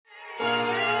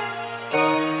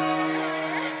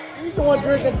He's the one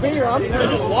drinking beer. I'm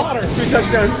drinking water. 2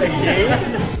 touchdowns a game?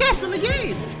 Yes, in the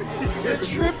game. You're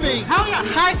tripping. How you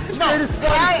high? No, it's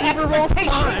high Super Bowl time.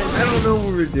 I don't know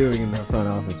what we're doing in that front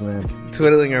office, man.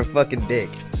 Twiddling our fucking dick.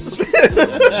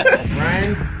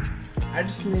 Ryan, I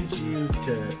just need you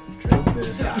to drink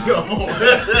this.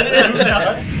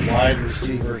 Wide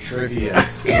receiver trivia.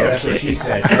 That's what she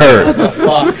said. Her.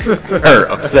 Fuck. Her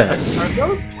upset. Are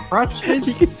those crutches?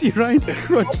 You can see Ryan's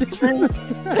crutches.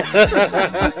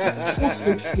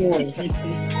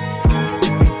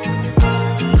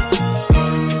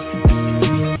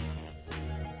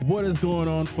 What is going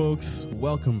on, folks?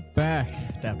 Welcome back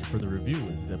to After Further Review.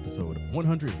 This is episode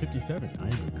 157. I am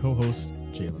your co-host,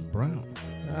 Jalen Brown.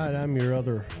 Alright, I'm your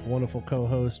other wonderful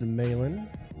co-host, Malin.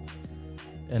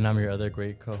 And I'm your other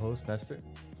great co-host, Nestor.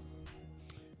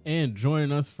 And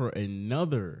joining us for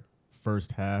another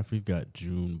first half, we've got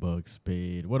Junebug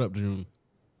Spade. What up, June?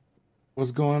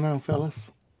 What's going on,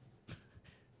 fellas?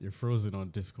 You're frozen on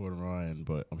Discord, Ryan,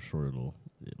 but I'm sure it'll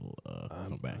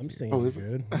come back. I'm here. seeing Oh, you is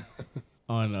it? good.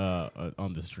 on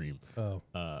the stream. Oh,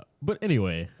 But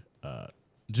anyway,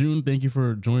 June, thank you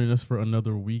for joining us for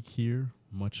another week here.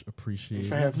 Much appreciated.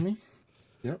 Thanks for having me.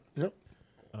 Yep.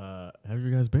 How have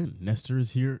you guys been? Nestor is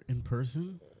here in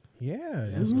person. yeah.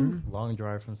 Nestor. Long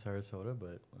drive from Sarasota,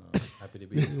 but happy to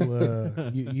be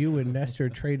here. You and Nestor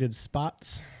traded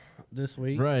spots this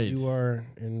week. Right. You are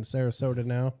in Sarasota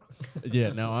now.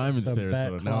 Yeah, now I'm in It's a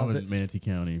back Sarasota. Now I'm closet. in Manatee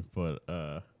County. But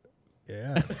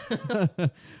Yeah.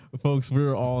 folks,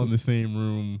 we're all in the same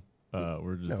room.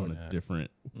 We're just No, on a not.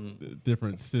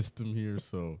 different system here.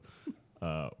 So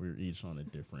we're each on a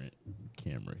different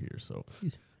camera here. So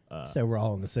So we're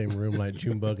all in the same room like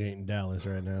Junebug ain't in Dallas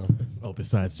right now. oh,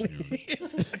 besides June.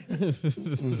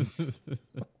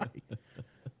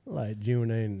 Like June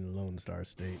ain't in Lone Star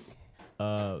State.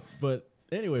 But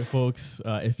anyway, folks,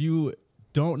 if you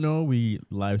don't know, we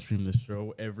live stream the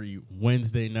show every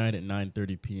Wednesday night at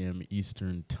 9:30 p.m.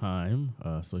 Eastern Time.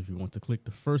 So if you want to click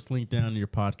the first link down in your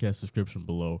podcast description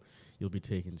below, you'll be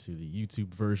taken to the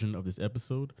YouTube version of this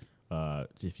episode.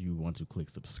 If you want to click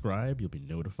subscribe, you'll be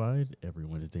notified every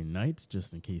Wednesday night,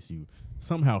 just in case you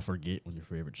somehow forget when your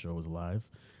favorite show is live.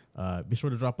 Be sure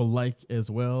to drop a like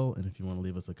as well, and if you want to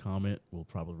leave us a comment, we'll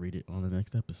probably read it on the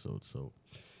next episode. So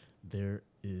there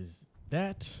is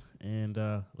that, and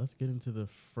let's get into the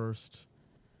first.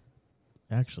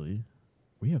 Actually,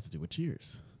 we have to do a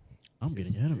cheers. I'm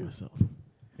getting ahead of myself.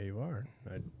 Here you are.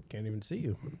 I can't even see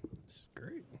you. It's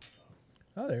great.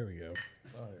 Oh, there we go.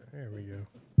 There we go.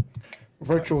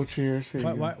 Virtual cheers. Here you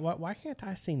go. Why can't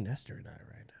I see Nestor and I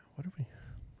right now? What are we?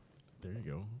 There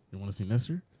you go. You want to see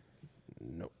Nestor?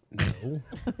 No. I'm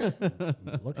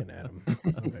looking at him.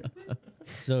 Okay.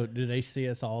 So, do they see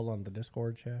us all on the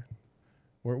Discord chat?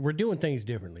 We're doing things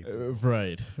differently.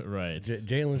 Right.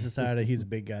 Jalen's decided he's a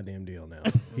big goddamn deal now.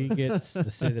 He gets to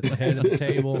sit at the head of the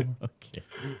table, Okay.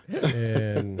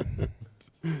 and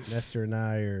Nestor and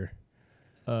I are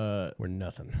we're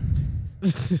nothing.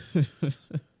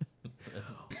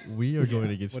 We are going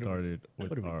to get What are we- started what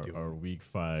with are we doing? our Week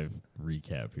 5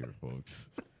 recap here, folks.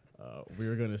 We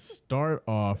are going to start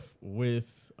off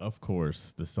with, of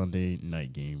course, the Sunday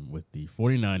night game with the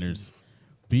 49ers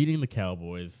beating the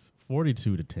Cowboys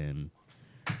 42-10.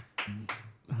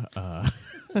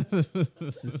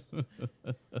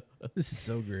 This is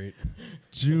so great.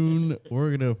 June, we're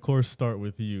going to, of course, start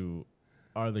with you.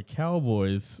 Are the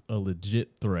Cowboys a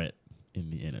legit threat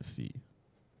in the NFC?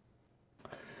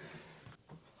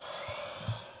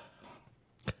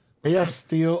 They are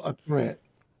still a threat.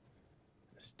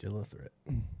 Still a threat.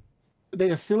 They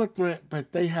are still a threat,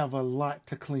 but they have a lot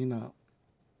to clean up.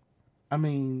 I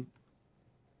mean,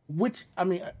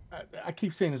 I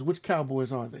keep saying this. Which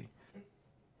Cowboys are they?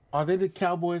 Are they the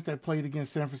Cowboys that played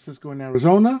against San Francisco and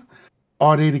Arizona?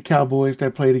 Are they the Cowboys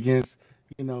that played against,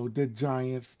 the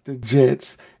Giants, the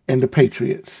Jets, and the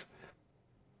Patriots?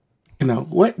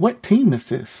 What team is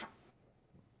this?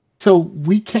 So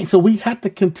we can't. So we have to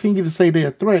continue to say they're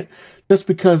a threat just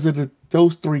because of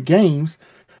those 3 games.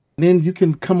 And then you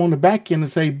can come on the back end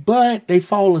and say, but they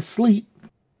fall asleep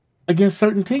against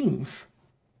certain teams.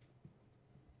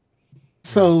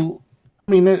 So,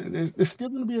 I mean, they're still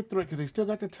going to be a threat because they still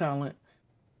got the talent.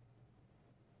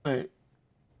 But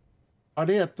are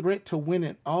they a threat to win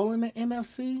it all in the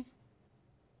NFC?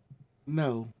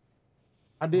 No.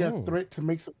 Are they a threat to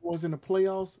make some noise in the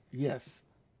playoffs? Yes.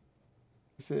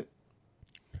 That's it.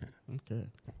 Okay.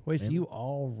 Wait, so you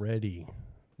already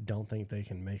don't think they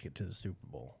can make it to the Super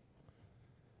Bowl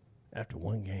after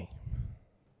 1 game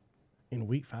in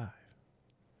Week 5?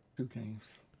 2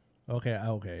 games. Okay.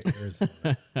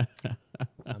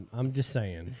 I'm just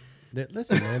saying.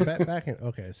 Listen, man. Back in.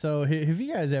 Okay, so have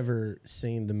you guys ever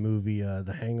seen the movie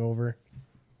The Hangover?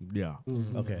 Yeah.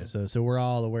 Okay, so we're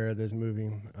all aware of this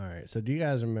movie. All right, so do you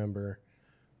guys remember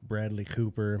Bradley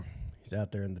Cooper? He's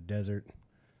out there in the desert,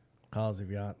 calls his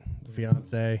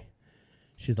fiance.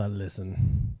 She's like,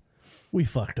 listen, we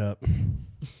fucked up.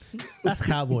 That's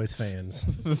Cowboys fans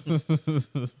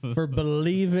for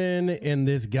believing in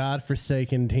this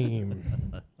godforsaken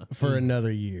team for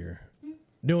another year.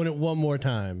 Doing it one more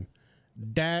time.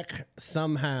 Dak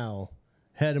somehow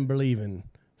had him believing.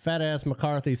 Fat ass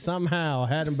McCarthy somehow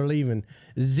had him believing.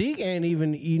 Zeke ain't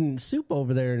even eating soup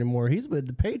over there anymore. He's with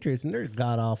the Patriots, and they're a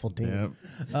god awful team.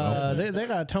 Yep. They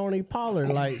got Tony Pollard.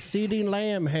 Like CeeDee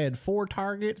Lamb had 4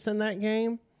 targets in that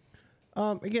game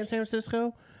against San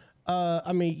Francisco.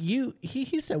 I mean,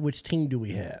 he said, which team do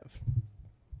we have?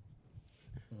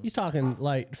 He's talking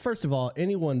like, first of all,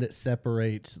 anyone that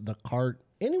separates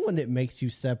anyone that makes you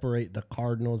separate the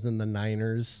Cardinals and the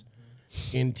Niners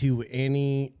into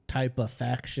any type of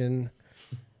faction,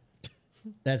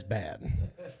 that's bad.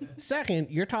 Second,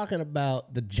 you're talking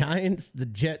about the Giants, the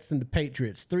Jets, and the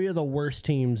Patriots, 3 of the worst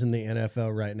teams in the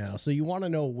NFL right now. So you want to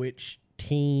know which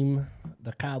team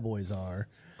the Cowboys are.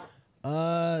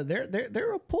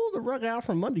 They're a pull the rug out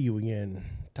from under you again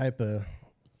type of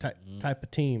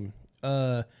team.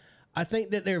 I think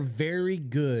that they're very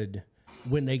good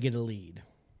when they get a lead.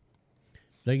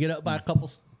 They get up by a couple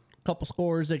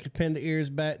scores, they can pin the ears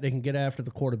back, they can get after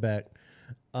the quarterback.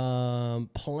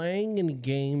 Playing in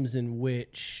games in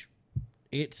which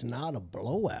it's not a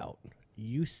blowout,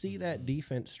 you see that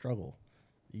defense struggle.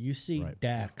 You see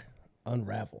Dak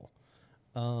unravel.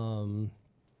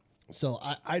 So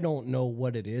I don't know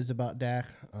what it is about Dak.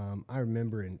 I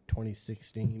remember in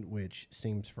 2016, which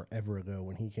seems forever ago,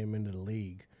 when he came into the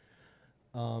league,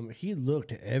 he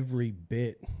looked every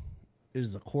bit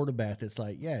as a quarterback that's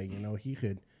like, yeah, you know, he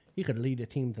could lead a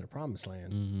team to the promised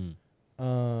land.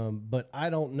 But I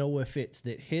don't know if it's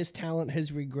that his talent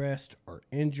has regressed or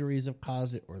injuries have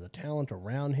caused it or the talent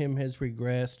around him has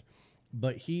regressed.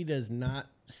 But he does not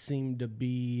seem to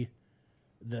be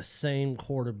the same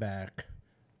quarterback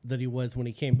that he was when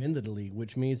he came into the league,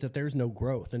 which means that there's no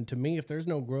growth. And to me, if there's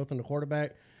no growth in the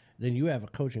quarterback, then you have a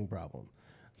coaching problem.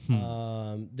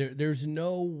 There's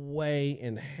no way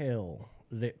in hell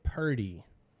that Purdy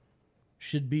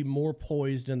should be more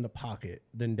poised in the pocket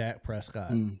than Dak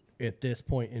Prescott at this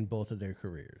point in both of their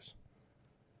careers.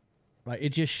 Like, it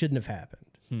just shouldn't have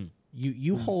happened.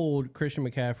 You hold Christian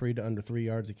McCaffrey to under 3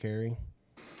 yards a carry,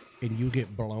 and you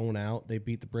get blown out. They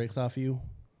beat the brakes off you.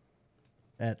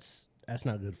 That's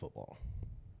not good football.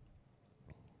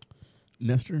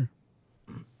 Nestor?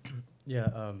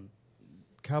 Yeah,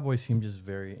 Cowboys seem just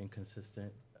very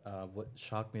inconsistent. What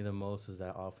shocked me the most is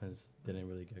that offense didn't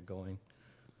really get going.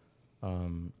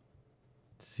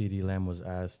 CeeDee Lamb was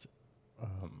asked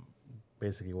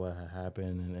basically what had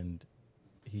happened, and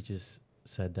he just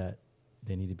said that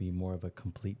they need to be more of a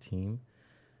complete team.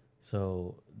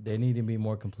 So they need to be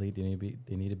more complete. They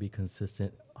need to be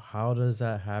consistent. How does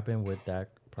that happen with Dak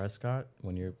Prescott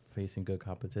when you're facing good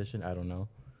competition? I don't know.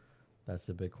 That's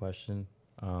the big question.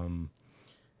 And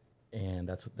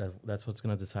that's what's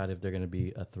going to decide if they're going to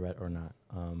be a threat or not.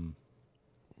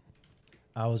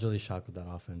 I was really shocked with that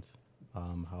offense,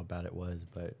 how bad it was.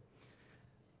 But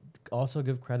also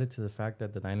give credit to the fact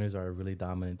that the Niners are a really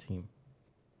dominant team,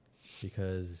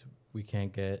 because we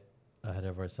can't get ahead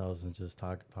of ourselves and just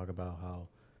talk about how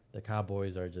the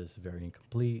Cowboys are just very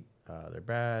incomplete. They're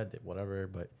bad, whatever.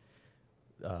 But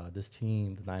this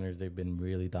team, the Niners, they've been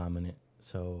really dominant.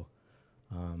 So,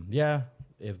 yeah,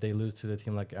 if they lose to a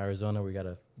team like Arizona, we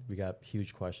got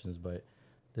huge questions. But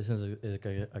this is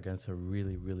against a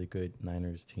really, really good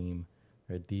Niners team.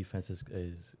 Their defense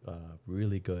is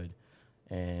really good,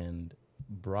 and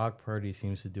Brock Purdy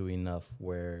seems to do enough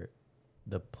where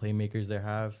the playmakers they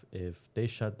have, if they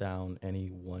shut down any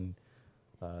one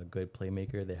good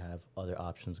playmaker, they have other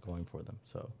options going for them.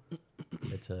 So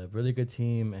it's a really good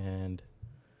team, and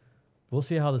we'll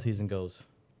see how the season goes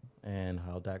and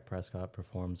how Dak Prescott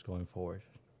performs going forward.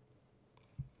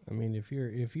 I mean, if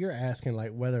you're asking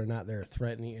like whether or not they're a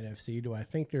threat in the NFC, do I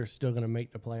think they're still going to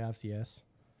make the playoffs? Yes.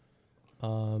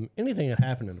 Anything can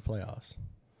happen in the playoffs.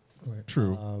 Right.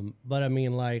 True. But I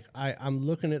mean, like I'm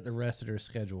looking at the rest of their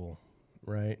schedule,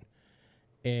 right?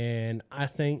 And I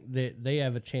think that they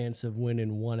have a chance of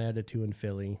winning 1 out of 2 in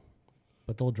Philly,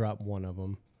 but they'll drop one of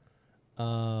them.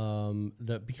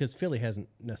 Because Philly hasn't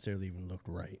necessarily even looked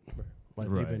right.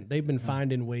 Like they've been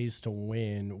finding ways to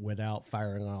win without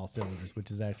firing on all cylinders, which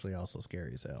is actually also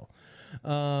scary as hell.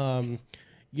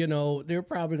 they're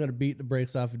probably going to beat the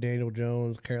brakes off of Daniel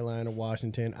Jones, Carolina,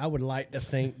 Washington. I would like to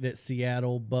think that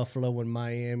Seattle, Buffalo, and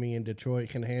Miami and Detroit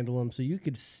can handle them. So you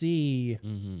could see,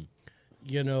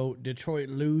 Detroit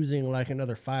losing like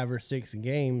another 5 or 6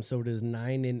 games. So does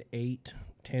 9-8,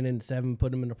 10-7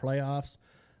 put them in the playoffs?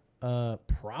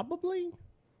 Probably.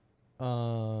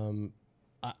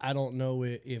 I don't know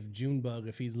if Junebug,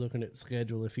 if he's looking at the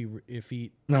schedule, if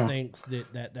he thinks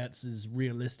that's as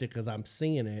realistic as I'm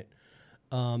seeing it.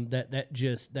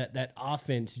 That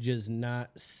offense just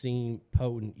not seem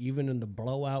potent. Even in the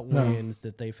blowout wins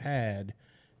that they've had,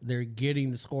 they're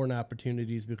getting the scoring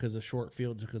opportunities because of short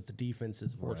fields, because the defense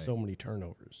has forced so many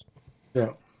turnovers.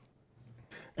 Yeah,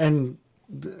 and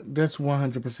that's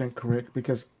 100% correct,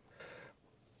 because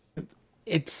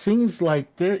it seems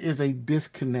like there is a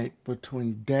disconnect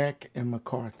between Dak and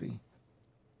McCarthy.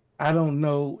 I don't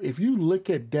know. If you look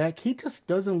at Dak, he just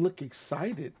doesn't look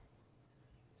excited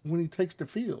when he takes the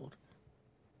field.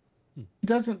 He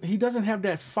doesn't have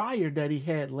that fire that he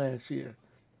had last year.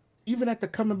 Even after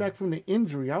coming back from the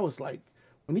injury, I was like,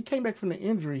 when he came back from the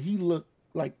injury, he looked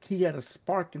like he had a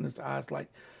spark in his eyes,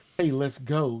 like, hey, let's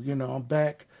go. I'm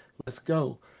back. Let's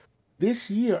go.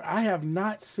 This year, I have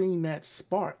not seen that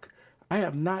spark. I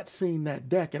have not seen that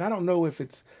Dak. And I don't know if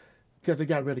it's because they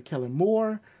got rid of Kellen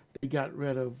Moore, they got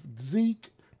rid of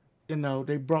Zeke,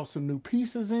 they brought some new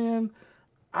pieces in.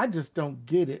 I just don't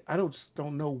get it. Just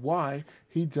don't know why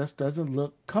he just doesn't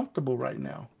look comfortable right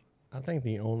now. I think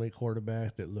the only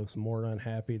quarterback that looks more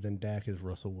unhappy than Dak is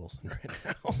Russell Wilson right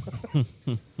now.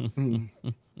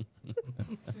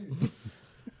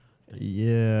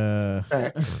 Yeah.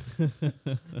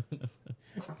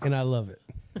 And I love it.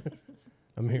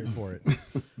 I'm here for it.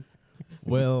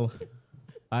 Well,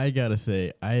 I got to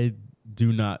say, I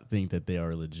do not think that they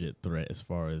are a legit threat as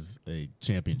far as a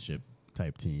championship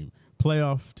type team.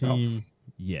 Playoff team,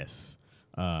 yes.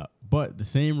 But the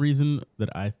same reason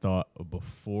that I thought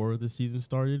before the season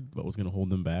started what was going to hold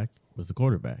them back was the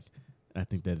quarterback. I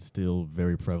think that's still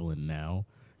very prevalent now.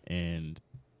 And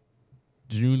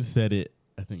June said it,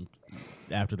 I think,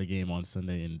 after the game on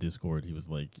Sunday in Discord. He was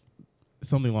like,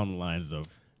 something along the lines of,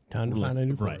 time to find a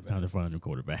new quarterback. Right, time to find a new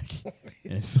quarterback.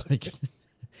 And it's like,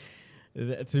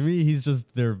 to me, he's just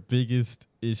their biggest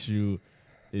issue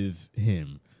is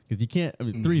him. Because you can't,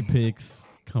 3 picks,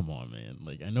 come on, man.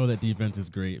 Like, I know that defense is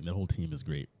great and the whole team is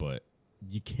great, but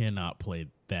you cannot play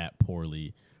that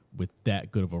poorly with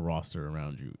that good of a roster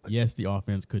around you. Yes, the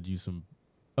offense could use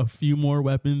a few more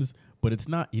weapons, but it's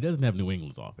not, he doesn't have New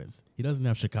England's offense. He doesn't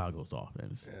have Chicago's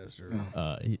offense. Yeah, that's true.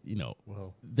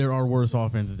 There are worse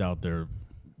offenses out there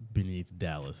beneath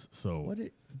Dallas. So,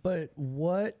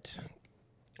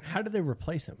 how do they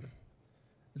replace him?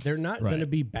 They're not going to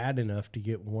be bad enough to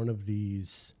get one of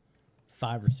these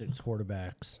 5 or 6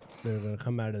 quarterbacks that are going to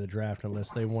come out of the draft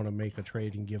unless they want to make a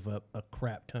trade and give up a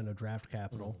crap ton of draft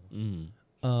capital,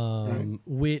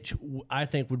 which I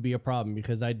think would be a problem,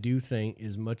 because I do think,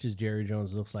 as much as Jerry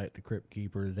Jones looks like the crypt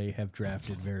keeper, they have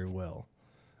drafted very well.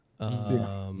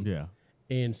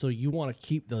 And so you want to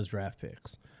keep those draft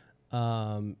picks.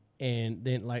 And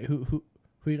then, like, who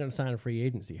are you going to sign a free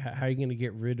agency? How are you going to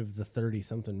get rid of the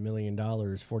 $30-something million,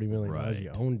 $40 million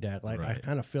you own, Dak? Like, I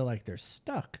kind of feel like they're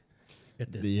stuck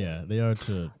at this point. Yeah, they are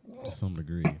to some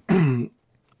degree.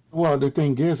 Well, the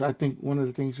thing is, I think one of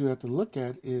the things you have to look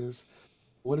at is,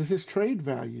 what is his trade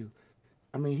value?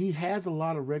 I mean, he has a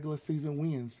lot of regular season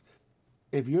wins.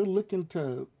 If you're looking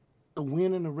to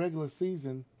win in the regular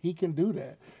season, he can do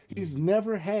that. He's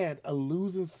never had a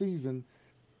losing season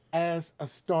as a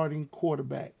starting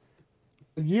quarterback.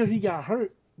 The year he got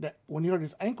hurt, that when he hurt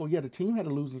his ankle, the team had a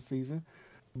losing season,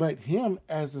 but him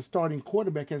as a starting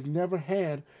quarterback has never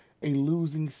had a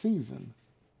losing season.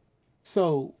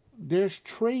 So there's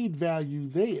trade value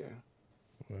there.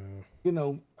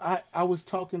 Wow. I was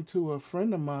talking to a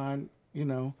friend of mine,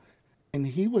 and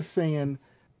he was saying,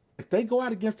 if they go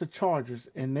out against the Chargers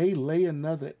and they lay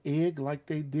another egg like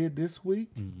they did this week,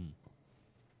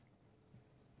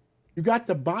 you got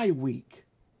the bye week.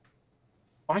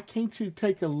 Why can't you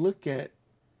take a look at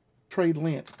Trey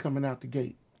Lance coming out the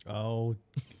gate? Oh,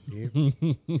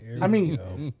 I mean,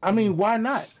 why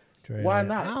not? Why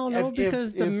not? I don't know,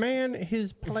 because the man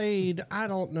has played,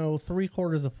 3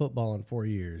 quarters of football in 4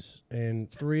 years,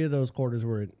 and 3 of those quarters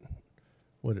were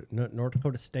at North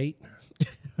Dakota State,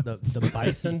 the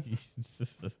Bison.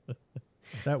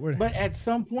 But at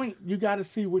some point, you got to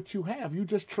see what you have. You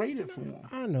just traded for him.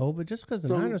 I know, but just because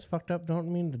the Niners fucked up don't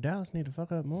mean the Dallas need to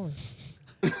fuck up more.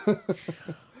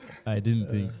 I didn't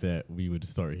think that we would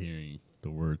start hearing the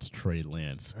words Trey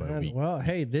Lance by week. Well,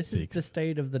 hey, this 6. is the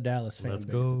state of the Dallas fan Let's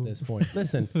base go. at this point.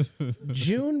 Listen,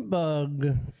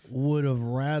 Junebug would have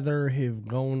rather have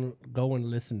go and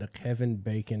listen to Kevin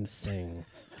Bacon sing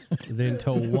than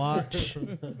to watch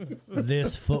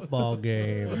this football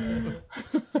game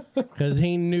because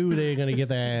he knew they were going to get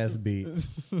their ass beat.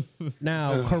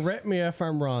 Now, correct me if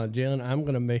I'm wrong, Jalen. I'm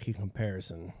going to make a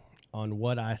comparison on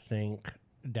what I think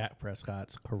Dak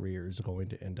Prescott's career is going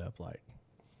to end up like.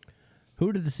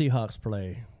 Who did the Seahawks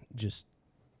play just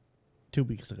 2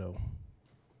 weeks ago?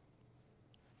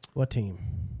 What team?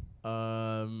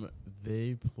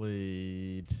 They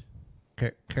played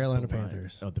Carolina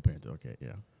Panthers. Oh, the Panthers. Okay,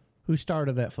 yeah. Who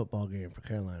started that football game for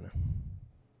Carolina?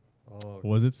 Oh,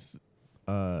 Was it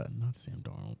not Sam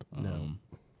Darnold? No.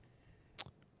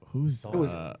 Who's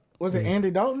Was it Andy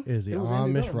Dalton? Is the It was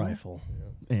Andy Amish Dalton, right? rifle?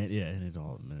 Andy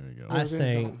Dalton. There we go. I was Andy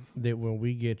think Dalton. that when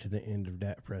we get to the end of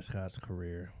Dak Prescott's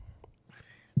career,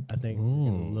 I think we're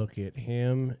going to look at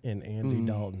him and Andy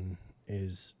Dalton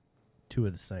as two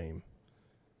of the same.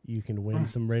 You can win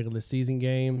some regular season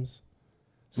games.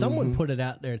 Someone put it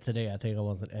out there today, I think it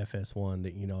was an FS1,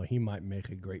 that, he might make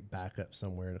a great backup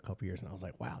somewhere in a couple years. And I was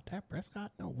like, wow, Dak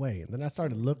Prescott? No way. And then I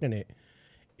started looking at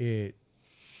the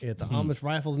Amish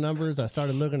Rifles numbers. I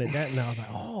started looking at that, and I was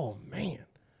like, oh, man.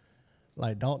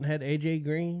 Like, Dalton had A.J.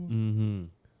 Green.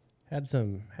 Had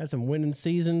some winning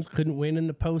seasons. Couldn't win in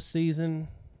the postseason.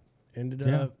 Ended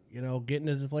up, getting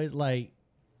to the place. Like,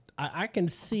 I can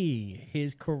see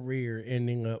his career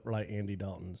ending up like Andy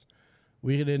Dalton's.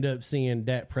 We could end up seeing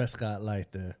Dak Prescott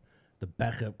like the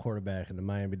backup quarterback in the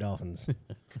Miami Dolphins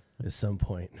at some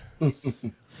point.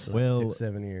 Well,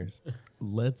 6-7 years.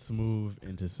 Let's move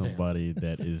into somebody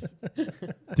that is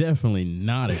definitely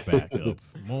not a backup.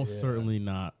 Most certainly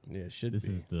not. Yeah, it should This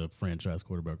be. is the franchise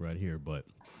quarterback right here, but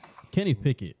Kenny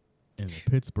Pickett and the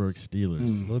Pittsburgh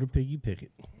Steelers Little Piggy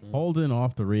Pickett. holding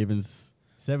off the Ravens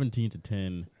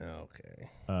 17-10. Okay.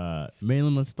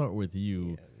 Malin, let's start with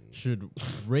you. Should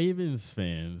Ravens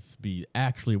fans be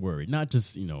actually worried? Not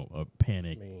just, a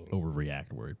panic,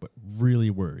 overreact worried, but really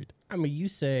worried. I mean, you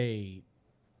say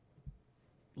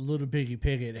Little Piggy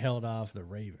Pickett held off the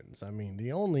Ravens. I mean,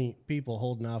 the only people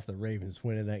holding off the Ravens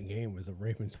winning that game was the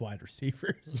Ravens wide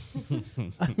receivers.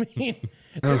 I mean,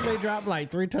 if they dropped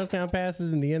like 3 touchdown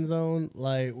passes in the end zone,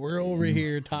 like we're over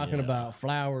here talking about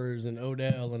Flowers and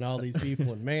Odell and all these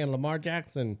people. And man, Lamar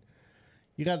Jackson,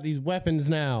 you got these weapons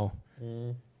now.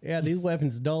 Yeah, these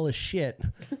weapons dull as shit.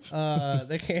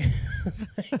 They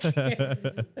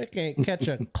can't catch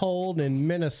a cold in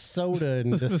Minnesota in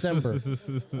December.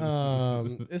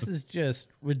 This is just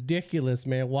ridiculous,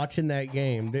 man. Watching that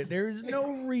game, there is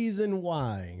no reason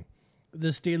why the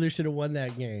Steelers should have won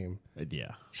that game.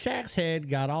 Yeah. Shaq's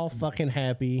head got all fucking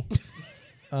happy.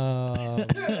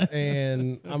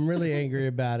 And I'm really angry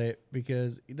about it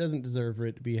because he doesn't deserve for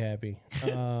it to be happy.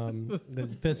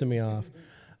 It's pissing me off.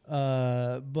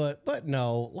 But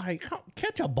no, like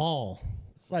catch a ball.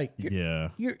 Like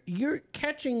you're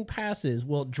catching passes,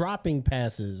 dropping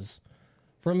passes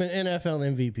from an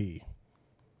NFL MVP.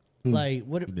 Like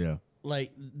what? Yeah.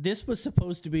 Like this was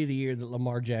supposed to be the year that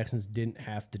Lamar Jackson's didn't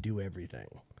have to do everything.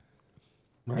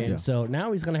 Right. And so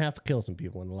now he's going to have to kill some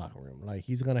people in the locker room. Like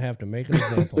he's going to have to make an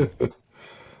example.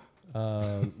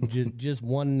 Just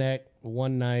one neck,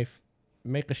 one knife,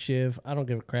 make a shiv. I don't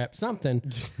give a crap. Something.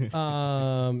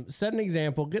 Set an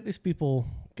example. Get these people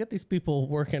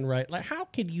working right. Like how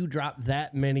could you drop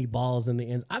that many balls in the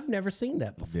end? I've never seen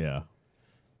that before. Yeah.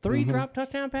 3 drop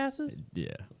touchdown passes?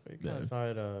 Yeah. We kind of saw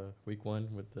it week 1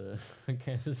 with the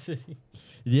Kansas City.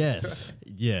 Yes.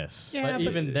 Yeah, but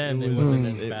even then, it it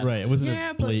wasn't as bad. right. It wasn't Yeah,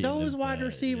 as but blatant those as wide that,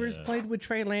 receivers yeah. played with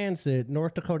Trey Lance at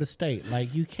North Dakota State.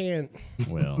 Like you can't.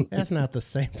 Well, That's not the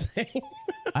same thing.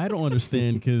 I don't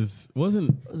understand because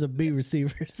wasn't Those are B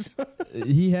receivers.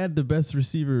 he had the best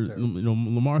receiver?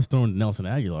 Lamar's throwing Nelson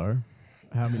Aguilar.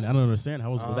 I mean, I don't understand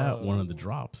how it was without one of the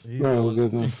drops. Oh,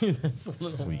 goodness.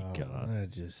 Sweet God. I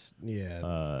just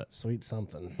sweet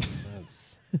something.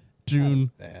 That's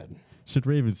June, bad. should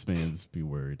Ravens fans be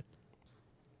worried?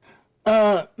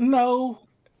 No.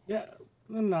 Yeah.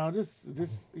 No, just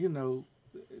it's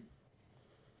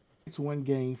one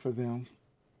game for them.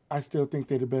 I still think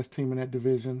they're the best team in that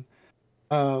division.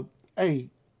 Hey,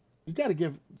 you gotta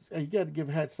give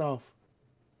hats off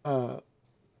to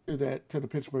the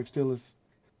Pittsburgh Steelers.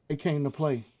 They came to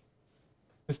play.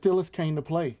 The Steelers came to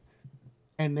play.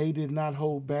 And they did not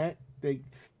hold back.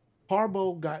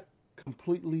 Harbaugh got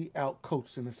completely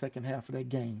outcoached in the second half of that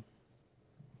game.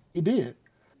 He did.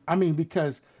 I mean,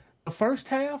 because the first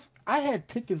half, I had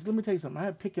Pickens. Let me tell you something. I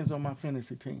had Pickens on my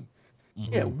fantasy team.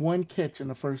 He had 1 catch in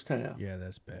the first half, Yeah,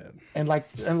 that's bad. and like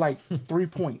 3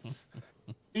 points.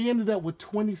 He ended up with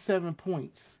 27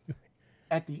 points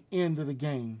at the end of the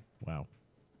game. Wow.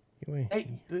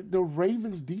 The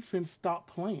Ravens defense stopped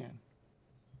playing.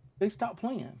 They stopped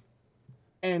playing.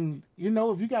 And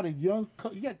if you got you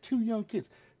got 2 young kids.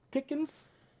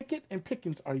 Pickett and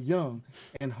Pickens are young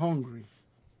and hungry.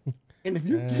 And if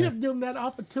you give them that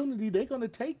opportunity, they're going to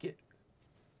take it.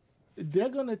 They're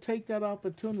going to take that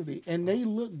opportunity. And they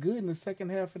look good in the second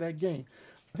half of that game.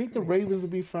 I think the Ravens will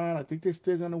be fine. I think they're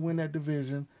still going to win that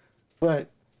division. But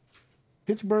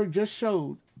Pittsburgh just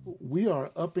showed we are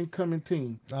an up-and-coming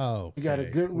team. Oh, They got a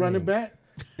good running back.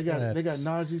 They got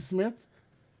Najee Smith.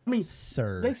 I mean,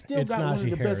 sir, they still got one of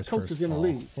the best coaches in the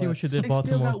league. See what you did, They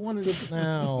Baltimore. still got one of the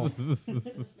Now,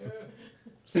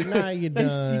 now you They- you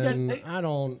done. got-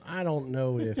 I don't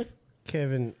know if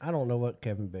Kevin. I don't know what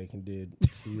Kevin Bacon did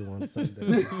for you on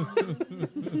Sunday.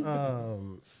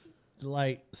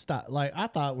 Stop. Like I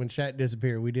thought when Shaq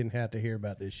disappeared, we didn't have to hear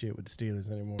about this shit with the Steelers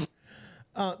anymore.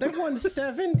 They won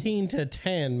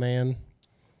 17-10, man.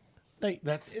 They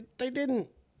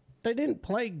didn't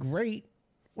play great.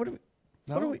 What are we?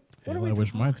 What are we I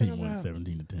wish my talking team won about?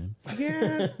 17-10.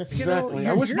 Yeah, exactly.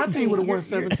 I wish my team would have won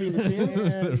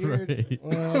 17-10. Yeah, Right.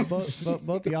 well,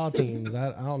 both of y'all teams.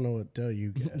 I don't know what to tell you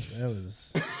guys. That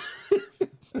was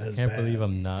Can't bad. believe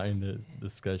I'm not in the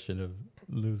discussion of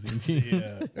losing teams.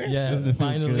 Yeah. Yeah, Doesn't it feel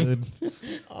finally.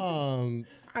 good?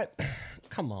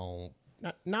 Come on.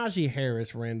 Najee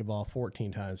Harris ran the ball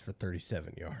 14 times for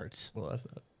 37 yards. Well, that's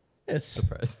not It's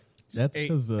surprising. That's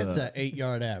because it's an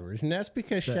 8-yard average, and that's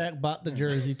because Shaq bought the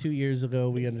jersey 2 years ago.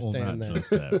 We well, understand not that. just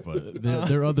that, but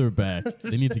their other back,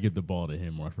 they need to get the ball to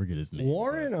him, or I forget his name.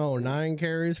 Warren, 9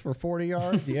 carries for 40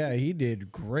 yards. Yeah, he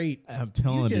did great. I'm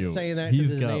telling You you, just saying that because he's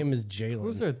his got name is Jalen.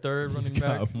 Who's their third running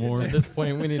got back? more. At this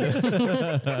point, we need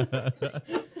to.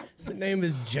 His name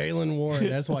is Jalen Warren.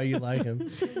 That's why you like him.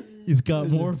 he's got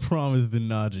more promise than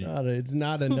Najee. It's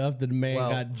not enough that the man Well-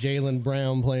 got Jalen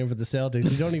Brown playing for the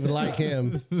Celtics. You don't even like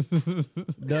him.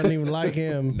 Doesn't even like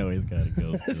him. No, he's got to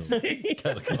go still.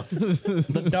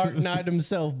 The Dark Knight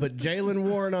himself, but Jalen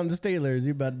Warren on the Steelers.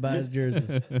 You about to buy his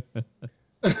jersey?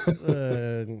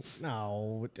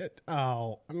 No.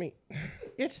 I mean,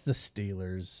 it's the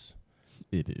Steelers.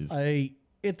 It is.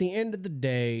 At the end of the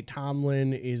day,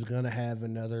 Tomlin is going to have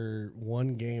another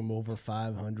 1 game over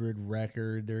 500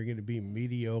 record. They're going to be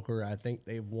mediocre. I think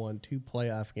they've won 2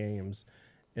 playoff games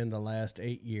in the last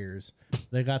 8 years.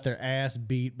 They got their ass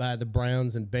beat by the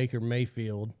Browns and Baker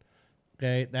Mayfield.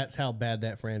 Okay, that's how bad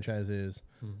that franchise is.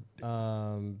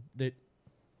 That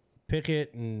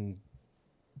Pickett and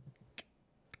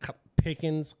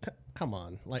Pickens, come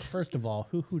on. Like, first of all,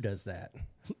 who does that?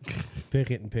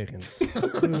 Pickett and Pickens.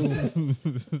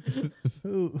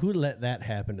 Who let that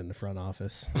happen in the front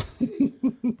office?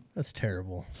 That's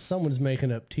terrible. Someone's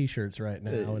making up T-shirts right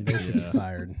now, and they should be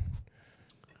fired.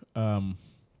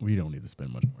 We don't need to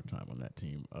spend much more time on that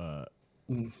team.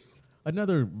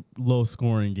 Another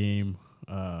low-scoring game,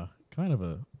 kind of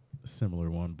a similar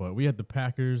one, but we had the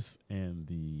Packers and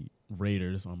the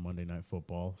Raiders on Monday Night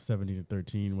Football.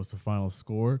 17-13 was the final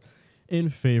score in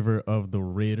favor of the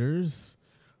Raiders.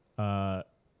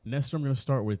 Nestor, I'm going to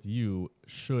start with you.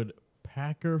 Should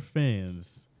Packer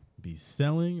fans be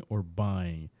selling or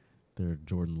buying their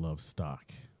Jordan Love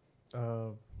stock?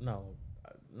 No,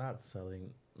 not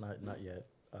selling. Not yet.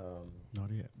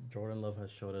 Not yet. Jordan Love has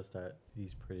showed us that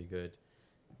he's pretty good.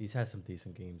 He's had some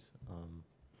decent games.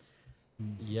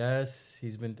 Yes,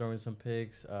 he's been throwing some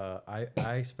picks. I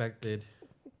expected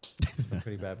some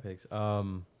pretty bad picks.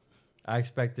 I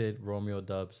expected Romeo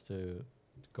Dubs to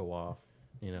go off,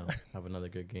 have another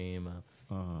good game,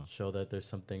 show that there's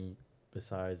something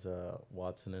besides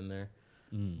Watson in there.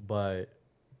 But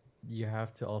you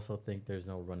have to also think there's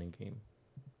no running game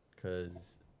because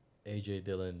A.J.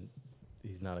 Dillon,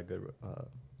 he's not a good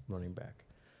running back.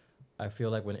 I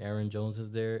feel like when Aaron Jones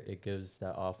is there, it gives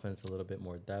that offense a little bit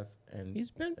more depth. And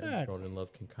He's been and back. Jordan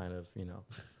Love can kind of,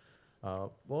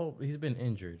 well, he's been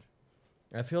injured.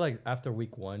 I feel like after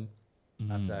week 1,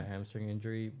 after that hamstring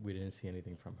injury, we didn't see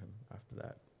anything from him after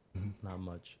that. Not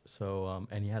much. So,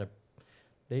 and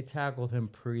they tackled him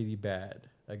pretty bad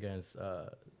against, I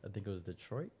think it was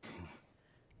Detroit.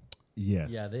 Yes.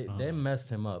 Yeah, they messed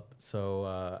him up. So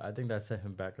I think that set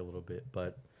him back a little bit.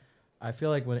 But I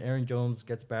feel like when Aaron Jones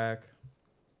gets back,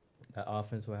 that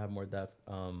offense will have more depth.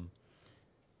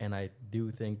 And I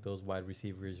do think those wide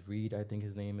receivers, Reed, I think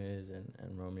his name is, and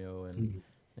Romeo and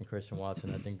Christian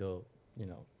Watson, I think they'll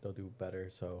do better.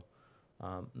 So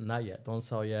not yet. Don't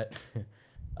sell yet.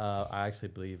 I actually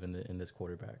believe in this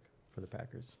quarterback for the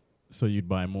Packers. So you'd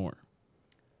buy more?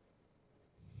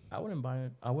 I wouldn't buy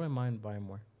it. I wouldn't mind buying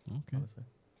more. Okay. Honestly.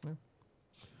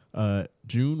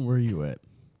 June, where are you at?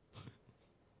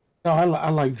 No, I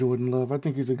like Jordan Love. I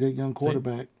think he's a good young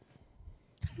quarterback.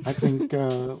 I think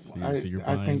So you're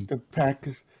I buying- think the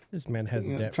Packers This man has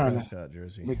a Dak trying to Prescott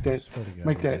jersey. make that Swear to God,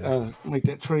 make he that does. make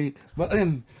that trade. But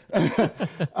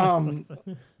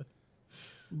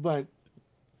but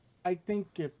I think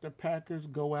if the Packers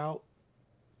go out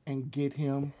and get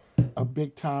him a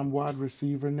big time wide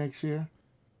receiver next year,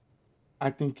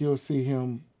 I think you'll see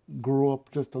him grow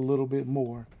up just a little bit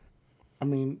more. I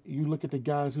mean, you look at the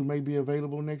guys who may be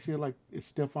available next year, like if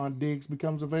Stephon Diggs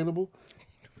becomes available,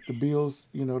 the Bills,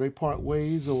 they part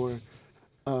ways, or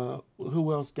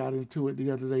who else got into it the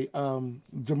other day?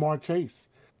 Jamar Chase.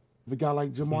 If a guy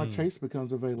like Jamar Chase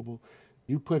becomes available,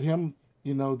 you put him,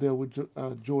 there with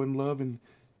Jordan Love, and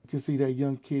you can see that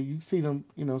young kid. You see them,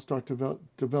 start to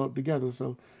develop together.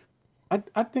 So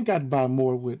I think I'd buy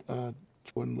more with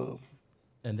Jordan Love.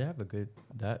 And they have a good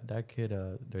that kid.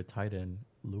 Their tight end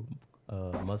Luke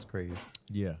Musgrave.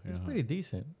 Yeah, He's pretty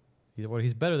decent.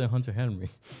 He's better than Hunter Henry.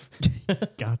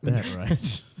 got that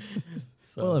right.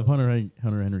 So, Well, if Hunter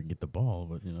Henry can get the ball,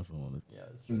 but that's another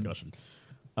that's discussion.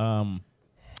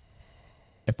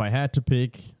 If I had to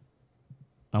pick,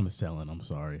 I'm selling. I'm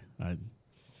sorry.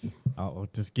 I'll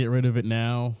just get rid of it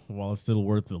now while it's still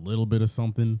worth a little bit of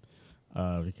something,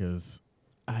 because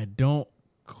I don't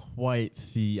quite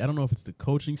see. I don't know if it's the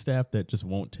coaching staff that just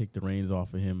won't take the reins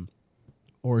off of him,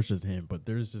 or it's just him. But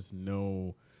there's just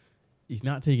no. He's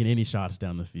not taking any shots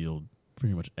down the field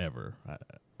pretty much ever.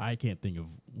 I can't think of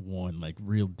one like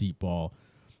real deep ball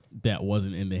that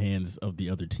wasn't in the hands of the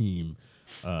other team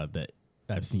that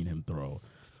I've seen him throw.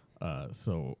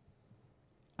 So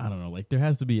I don't know. Like there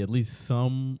has to be at least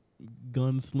some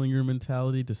gunslinger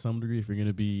mentality to some degree if you're going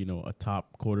to be, a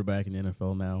top quarterback in the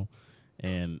NFL now.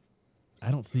 And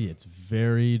I don't see it. It's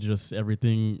very just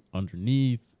everything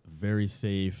underneath, very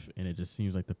safe, and it just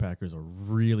seems like the Packers are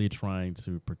really trying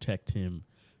to protect him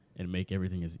and make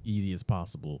everything as easy as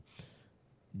possible.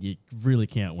 You really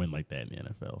can't win like that in the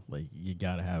NFL. Like you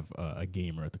got to have a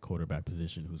gamer at the quarterback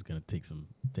position who's going to take some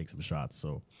shots.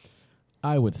 So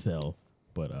I would sell,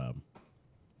 but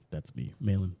that's me.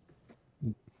 Malin.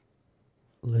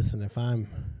 Listen, if I'm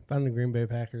the Green Bay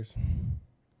Packers,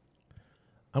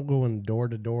 I'm going door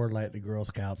to door like the Girl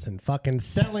Scouts and fucking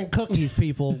selling cookies,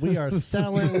 people. We are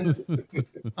selling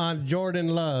on Jordan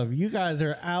Love. You guys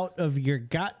are out of your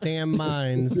goddamn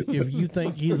minds if you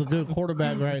think he's a good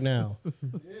quarterback right now.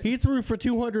 He threw for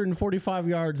 245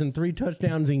 yards and 3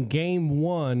 touchdowns in game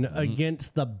 1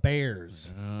 against the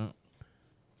Bears.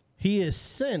 He has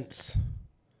since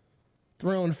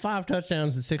thrown 5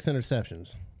 touchdowns and 6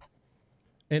 interceptions,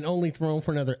 and only thrown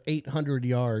for another 800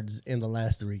 yards in the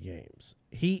last 3 games.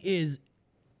 He's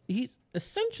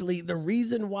essentially the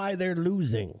reason why they're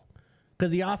losing, because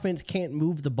the offense can't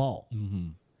move the ball.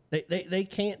 Mm-hmm. They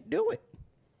can't do it.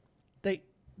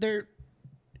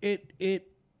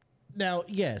 Now,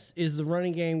 yes, is the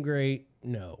running game great?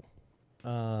 No.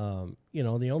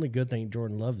 The only good thing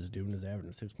Jordan Love is doing is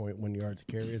averaging 6.1 yards a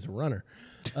carry as a runner.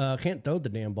 Can't throw the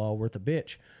damn ball worth a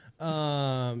bitch.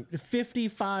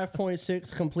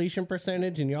 55.6 completion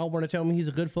percentage, and y'all want to tell me he's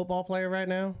a good football player right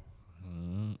now?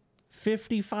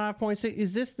 55.6.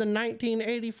 Is this the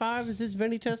 1985? Is this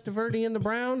Vinny Testaverde and the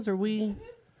Browns?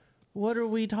 What are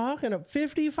we talking about?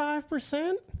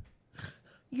 55%?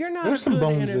 You're not There's a some good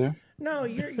bones there. No,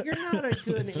 you're not a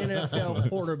good NFL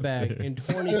quarterback in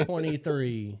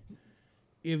 2023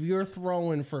 if you're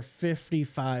throwing for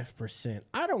 55%.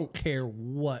 I don't care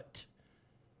what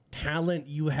talent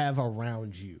you have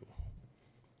around you.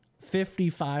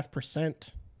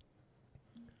 55%.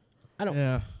 I don't.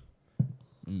 Yeah.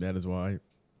 And that is why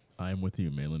I am with you,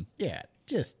 Malin. Yeah,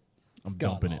 just I'm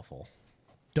dumping awful.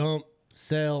 Dump,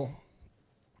 sell,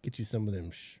 get you some of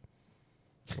them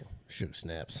sugar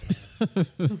snaps.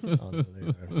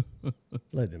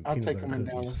 Let them. I'll peanut take butter him in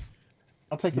cookies. Dallas.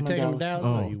 I'll take him You in take him Dallas.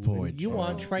 down? Oh, No, you boy, wouldn't. You Charles.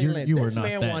 want Trey You- Lance. you are This not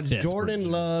man that wants desperate, Jordan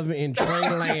Jim. Love and Trey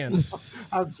Lance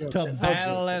I'll jump to in.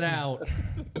 battle it out.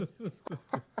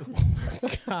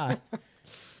 God.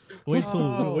 Wait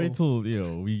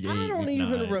till we. I don't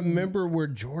even remember where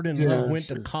Jordan Yeah, Love went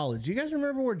sure. to college. You guys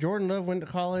remember where Jordan Love went to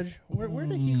college? Where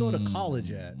did he go to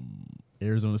college at?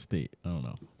 Arizona State. I don't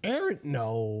know.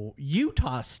 No,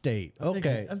 Utah State.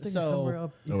 Okay, I'm thinking somewhere so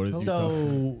up. Oh, it is Utah.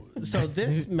 so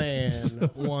this man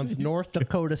wants North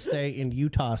Dakota State and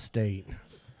Utah State,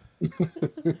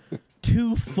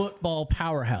 2 football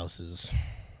powerhouses.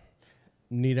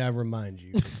 Need I remind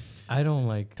you I don't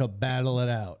like to battle it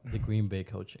out? the Green Bay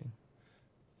coaching.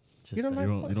 Just You don't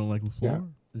saying. like You don't like LaFleur?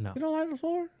 No, You don't like the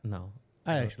floor? no.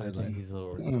 I actually I think like. he's a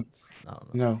little. Mm. I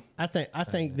don't know. No, I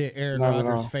think that Aaron Not at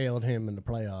Rodgers all. failed him in the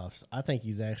playoffs. I think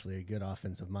he's actually a good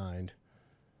offensive mind.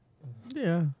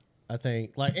 Yeah. I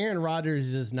think like Aaron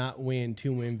Rodgers does not win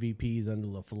 2 MVPs under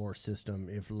LaFleur's system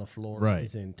if LaFleur Right.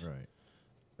 isn't Right.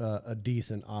 a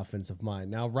decent offensive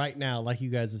mind. Now, right now, like you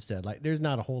guys have said, like there's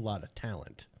not a whole lot of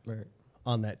talent Right.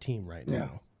 on that team right Yeah.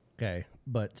 now. Okay,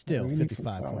 but still, we need some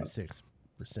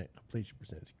 55.6% completion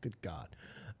percentage. Good God.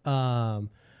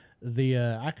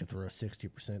 I could throw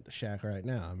 60% to Shaq right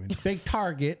now. I mean, big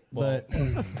target, but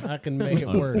I can make it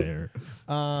work.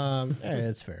 Unfair.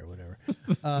 It's fair, whatever.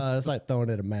 It's like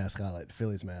throwing at a mascot, like the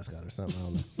Phillies mascot or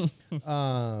something. I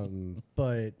don't know.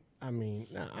 But I mean,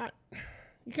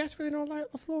 you guys really don't like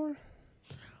LaFleur?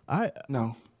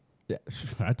 no.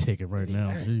 I take it right now.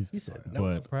 Jeez. You said no.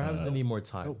 But Perhaps they need more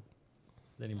time. Oh.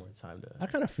 They need more time to. I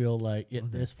kind of feel like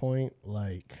at this point,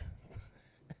 like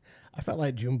I felt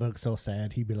like Junebug's so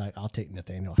sad. He'd be like, "I'll take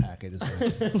Nathaniel Hackett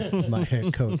as my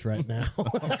head coach right now."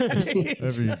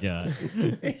 whatever you got.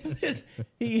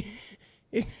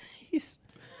 He's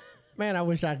man. I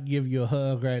wish I could give you a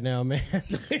hug right now, man.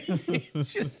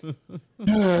 It's just,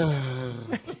 I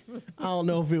don't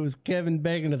know if it was Kevin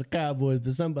Bacon of the Cowboys,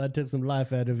 but somebody took some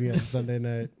life out of you on Sunday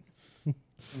night.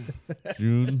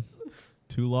 June,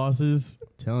 2 losses.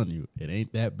 Telling you, it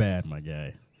ain't that bad, my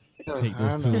guy. Take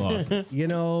those 2 losses. You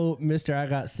know, Mister, I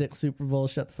got 6 Super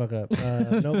Bowls. Shut the fuck up.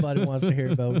 Nobody wants to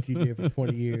hear about what you did for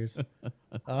 20 years.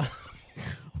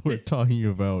 We're talking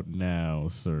about now,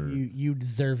 sir. You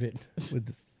deserve it with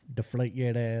the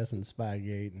Deflategate ass and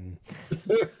Spygate and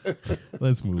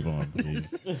Let's move on,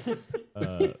 please.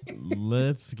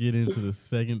 Let's get into the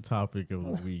second topic of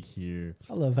the week here.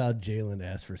 I love how Jalen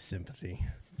asked for sympathy.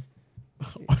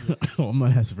 I'm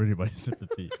not asking for anybody's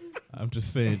sympathy. I'm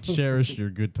just saying, cherish your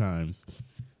good times.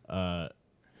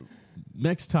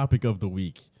 Next topic of the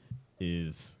week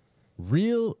is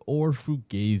real or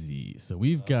fugazi. So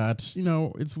we've got,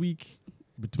 it's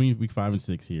between week 5 and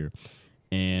 6 here.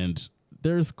 And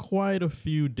there's quite a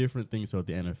few different things about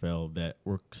the NFL that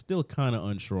we're still kind of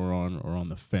unsure on or on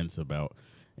the fence about.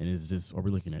 And are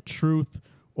we looking at truth,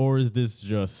 or is this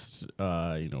just,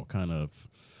 kind of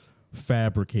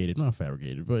fabricated? Not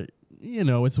fabricated, but,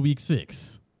 it's week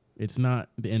 6. It's not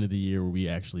the end of the year where we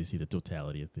actually see the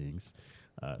totality of things.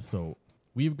 So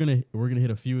we're gonna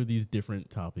hit a few of these different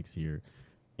topics here,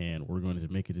 and we're going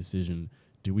to make a decision.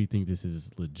 Do we think this is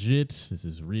legit, this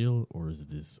is real, or is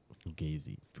this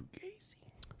fugazi?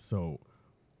 So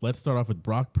let's start off with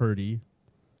Brock Purdy.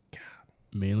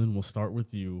 Malin, we'll start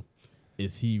with you.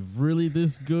 Is he really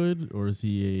this good, or is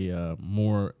he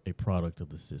more a product of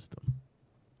the system?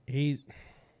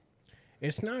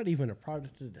 It's not even a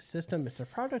product of the system. It's a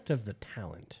product of the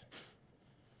talent.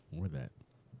 Or that.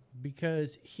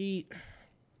 Because he's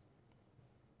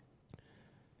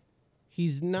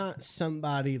not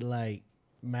somebody like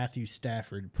Matthew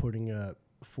Stafford putting up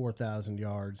 4,000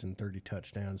 yards and 30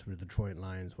 touchdowns with the Detroit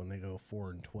Lions when they go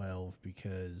 4-12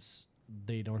 because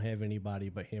they don't have anybody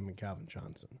but him and Calvin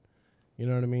Johnson. You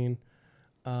know what I mean?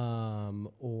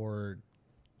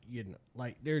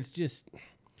 There's just,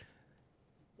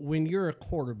 when you're a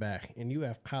quarterback and you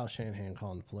have Kyle Shanahan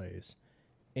calling the plays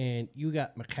and you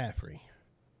got McCaffrey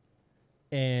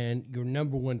and your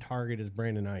number one target is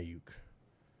Brandon Ayuk.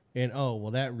 And,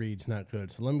 that read's not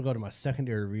good. So let me go to my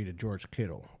secondary read of George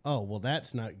Kittle.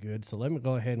 That's not good. So let me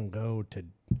go ahead and go to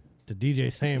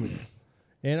DJ Samuel.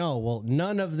 And,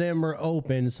 none of them are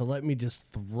open. So let me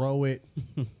just throw it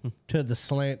to the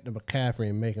slant to McCaffrey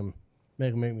and make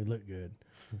me look good.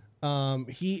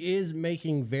 He is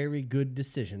making very good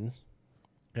decisions.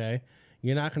 Okay.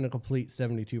 You're not going to complete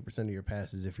 72% of your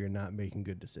passes if you're not making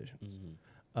good decisions.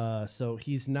 Mm-hmm. So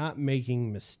he's not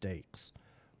making mistakes.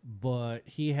 But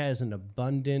he has an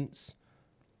abundance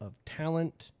of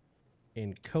talent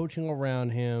and coaching around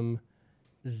him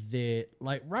that,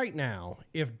 like right now,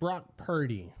 if Brock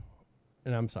Purdy,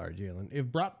 and I'm sorry, Jalen, if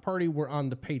Brock Purdy were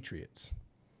on the Patriots,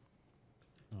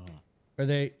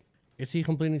 is he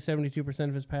completing 72%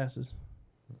 of his passes?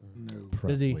 No.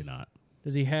 Probably not.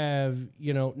 Does he have,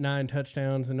 9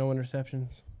 touchdowns and no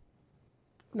interceptions?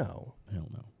 No. Hell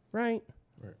no. Right?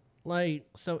 Like,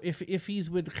 so if he's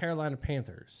with the Carolina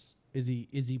Panthers, is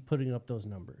he putting up those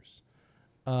numbers?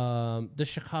 The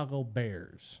Chicago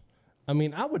Bears. I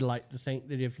mean, I would like to think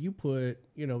that if you put,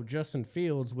 Justin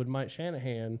Fields with Mike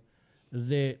Shanahan,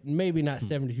 that maybe not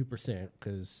 72%,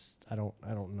 because I don't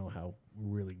know how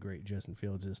really great Justin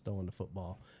Fields is throwing the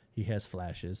football. He has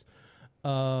flashes.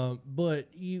 But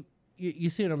you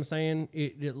see what I'm saying?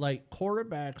 It like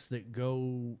quarterbacks that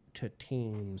go to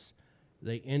teams,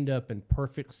 they end up in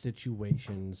perfect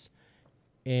situations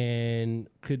And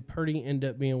could Purdy end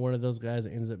up being one of those guys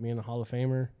that ends up being a Hall of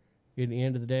Famer at the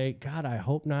end of the day? God, I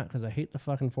hope not, because I hate the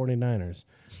fucking 49ers.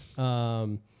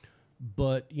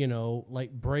 But, you know,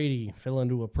 like Brady fell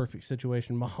into a perfect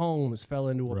situation. Mahomes fell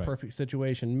into a perfect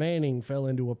situation. Manning fell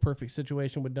into a perfect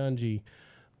situation with Dungy.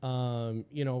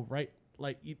 You know, right?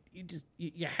 Like,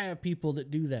 you have people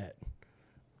that do that.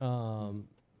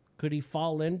 Could he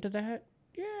fall into that?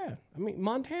 Yeah. I mean,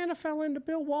 Montana fell into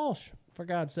Bill Walsh, for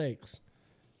God's sakes.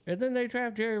 And then they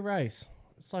draft Jerry Rice.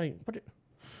 It's like,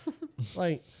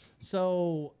 like,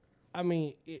 so, I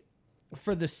mean,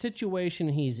 for the situation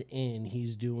he's in,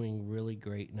 he's doing really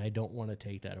great, and I don't want to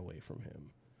take that away from him.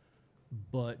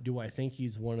 But do I think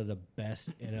he's one of the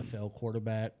best NFL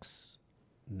quarterbacks?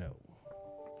 No.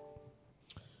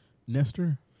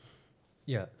 Nestor?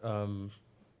 Yeah,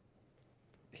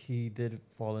 he did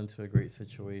fall into a great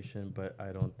situation, but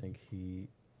I don't think he,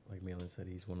 like Malin said,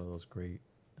 he's one of those great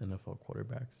NFL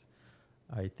quarterbacks.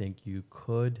 I think you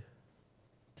could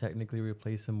technically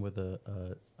replace him with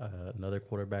another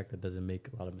quarterback that doesn't make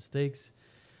a lot of mistakes.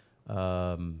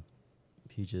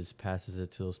 He just passes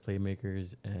it to those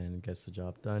playmakers and gets the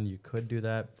job done. You could do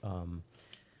that,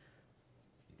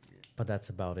 but that's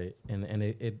about it. And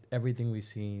it everything we've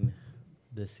seen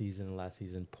this season and last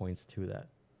season points to that.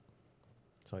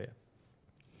 So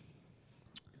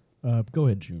yeah. Go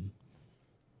ahead, June.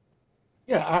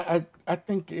 Yeah, I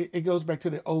think it goes back to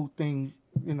the old thing,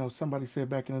 you know, somebody said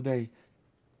back in the day,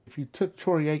 if you took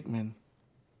Troy Aikman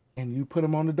and you put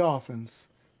him on the Dolphins,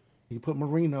 you put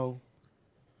Marino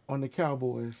on the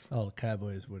Cowboys. Oh, the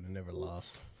Cowboys would have never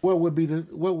lost. What would be the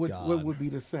what would be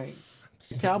the same?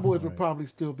 The Cowboys would probably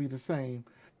still be the same,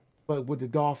 but would the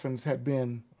Dolphins have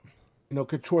been, you know,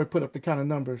 could Troy put up the kind of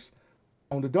numbers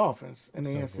on the Dolphins? And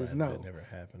the answer is no. That never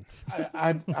happened.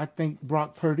 I think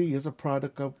Brock Purdy is a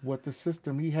product of what the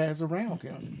system he has around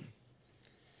him.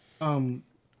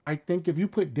 I think if you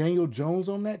put Daniel Jones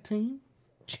on that team,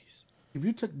 if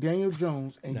you took Daniel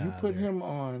Jones and you put him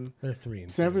on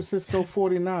San Francisco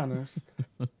 49ers,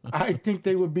 I think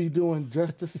they would be doing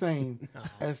just the same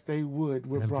as they would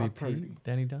with MVP, Brock Purdy.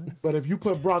 Danny Dimes. But if you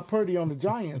put Brock Purdy on the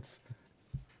Giants,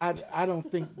 I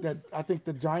don't think that. I think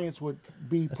the Giants would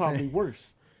be probably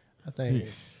worse. I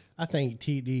think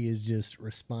TD is just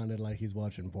responded like he's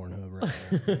watching Pornhub right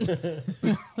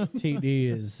now. TD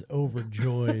is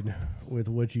overjoyed with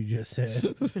what you just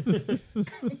said.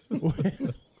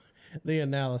 With the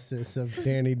analysis of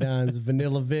Danny Dimes'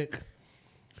 Vanilla Vic.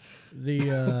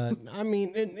 I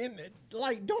mean,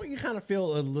 like, don't you kind of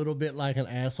feel a little bit like an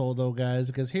asshole though, guys?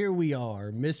 Because here we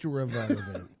are, Mr.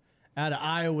 Irrelevant, out of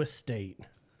Iowa State.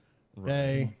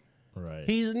 Okay, Right.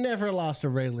 He's never lost a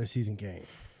regular season game.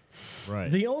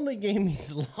 Right. The only game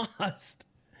he's lost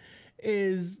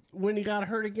is when he got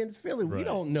hurt against Philly. We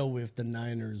don't know if the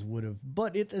Niners would have,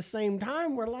 but at the same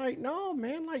time, we're like, no,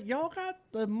 man, like y'all got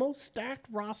the most stacked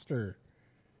roster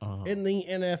in the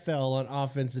NFL on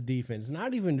offense and defense.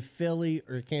 Not even Philly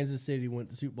or Kansas City went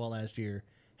to the Super Bowl last year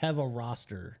have a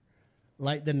roster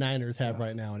like the Niners have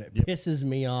right now, and it pisses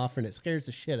me off and it scares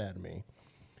the shit out of me.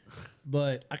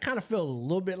 But I kind of feel a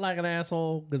little bit like an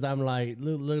asshole because I'm like,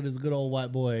 look at this good old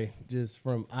white boy just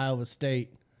from Iowa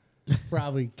State,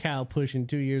 probably cow pushing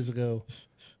 2 years ago,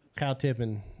 cow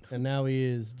tipping, and now he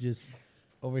is just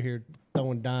over here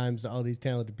throwing dimes to all these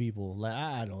talented people. Like,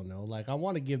 I don't know. Like, I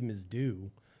want to give him his due,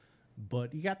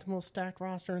 but you got the most stacked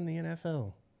roster in the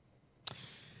NFL.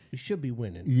 You should be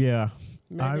winning. Yeah.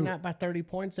 Maybe not by 30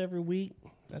 points every week.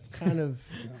 That's kind of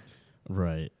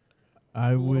right.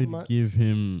 I would give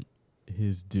him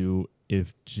his due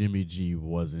if Jimmy G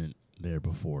wasn't there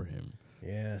before him.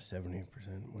 Yeah, 70%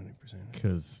 winning percentage.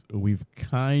 Because we've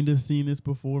kind of seen this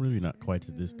before, maybe not quite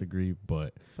to this degree,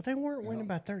 but they weren't winning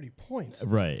by 30 points.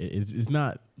 Right. It's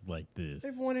not like this.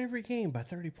 They've won every game by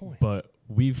 30 points. But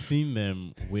we've seen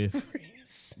them with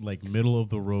like middle of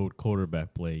the road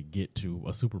quarterback play get to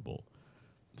a Super Bowl.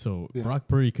 So Brock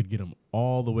Purdy could get him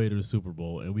all the way to the Super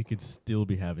Bowl, and we could still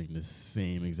be having the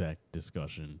same exact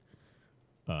discussion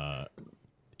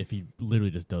if he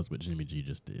literally just does what Jimmy G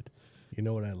just did. You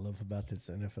know what I love about this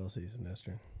NFL season,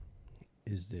 Nestor?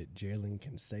 Is that Jalen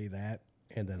can say that,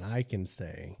 and then I can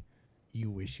say, you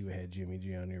wish you had Jimmy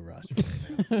G on your roster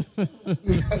right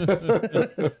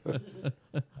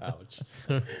now. Ouch.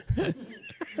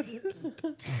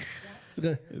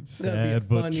 It's sad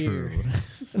but true.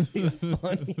 It's gonna be a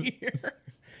fun year.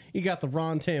 You got the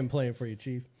Ron 10 playing for you,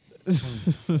 Chief.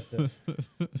 It's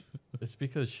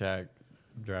because Shaq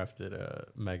drafted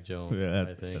Mac Jones, Yeah,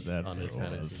 I think, that's on his what it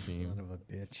fantasy was. team. Son of a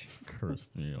bitch.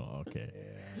 Cursed me all.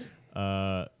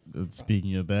 Okay.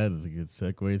 Speaking of that, is a good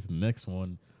segue to the next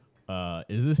one.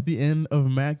 Is this the end of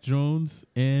Mac Jones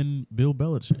and Bill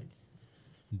Belichick?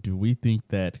 Do we think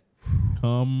that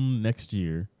come next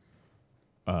year,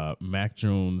 Mac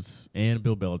Jones and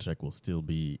Bill Belichick will still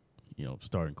be,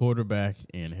 starting quarterback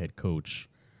and head coach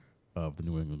of the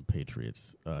New England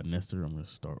Patriots? Nestor, I'm going to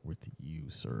start with you,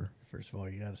 sir. First of all,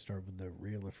 you got to start with the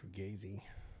real or Fugazi.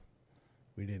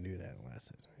 We didn't do that in the last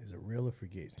season. Is it real or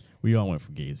Fugazi? We all went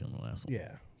for Fugazi on the last one.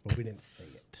 Yeah, but we didn't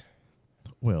say it.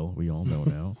 Well, we all know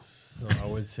now. So I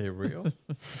would say real.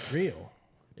 Real.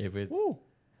 If it's Woo.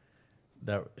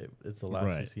 it's the last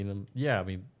Right. we've seen him. Yeah, I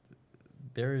mean,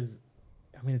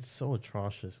 it's so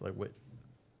atrocious. Like what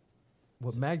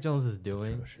Mac Jones is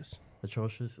doing,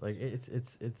 atrocious. Like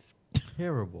it's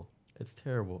terrible. It's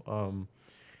terrible.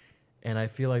 And I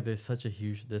feel like there's such a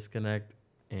huge disconnect.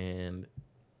 And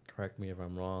correct me if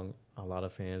I'm wrong. A lot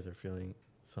of fans are feeling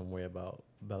some way about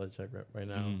Belichick right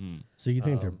now. Mm-hmm. So you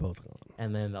think they're both gone?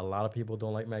 And then a lot of people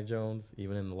don't like Mac Jones,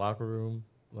 even in the locker room.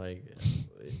 Like,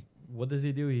 what does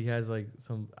he do? He has like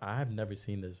some. I have never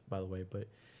seen this, by the way, but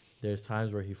there's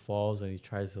times where he falls and he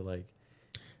tries to like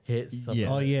hit. Something.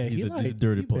 Oh yeah, he's he a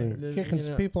dirty he player. been kicking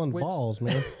some people in the balls,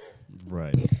 man.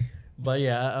 Right. But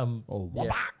yeah, Oh,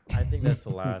 I think that's the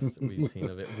last we've seen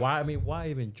of it. Why? I mean, why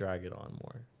even drag it on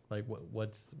more? Like,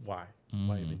 why?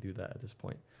 Why even do that at this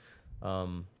point?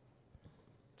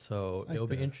 So like it'll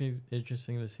be the-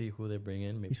 interesting to see who they bring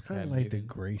in. Maybe He's kind of Cam like the Newton,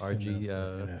 Grayson RG.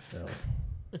 of the NFL,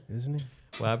 isn't he?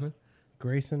 What happened?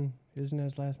 Grayson, isn't that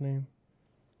his last name?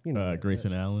 You know, that-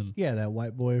 Grayson Allen. Yeah, that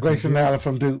white boy. from Grayson Duke. Allen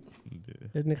from Duke.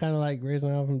 Isn't it kind of like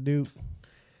Grayson Allen from Duke?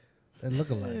 They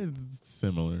look alike. It's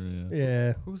similar, yeah.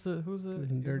 Yeah. Who's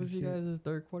Some dirty you shit. guys'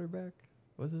 third quarterback?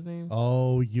 What's his name?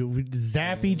 Oh, you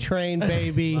Zappy train,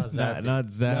 baby. Not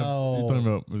Zap. No. You're talking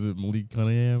about, was it Malik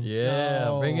Cunningham? Yeah,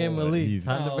 No. bring in Malik. He's-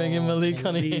 Time to bring in Malik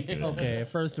Cunningham. Okay,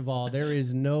 first of all, there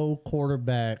is no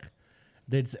quarterback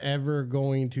that's ever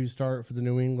going to start for the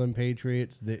New England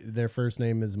Patriots. Their first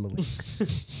name is Malik.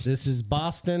 This is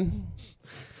Boston.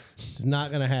 It's not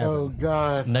going to happen. Oh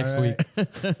God! Next All week. right?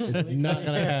 It's not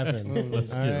going to happen.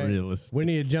 Let's All get right? realistic. We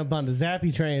need to jump on the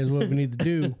Zappy train is what we need to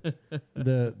do.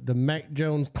 The Mac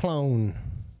Jones clone.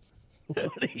 All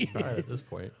right, at this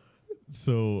point.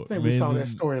 So, I think we saw Malin- that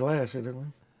story last year,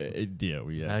 didn't we? Yeah,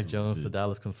 we Mac Jones did. to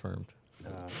Dallas confirmed.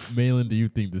 Malin, do you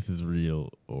think this is real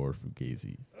or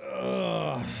Fugazi?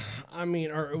 I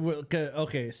mean,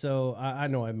 okay, so I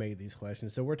know I made these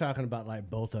questions. So we're talking about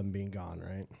like both of them being gone,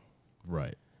 right?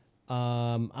 Right.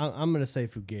 I'm going to say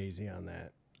Fugazi on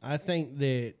that. I think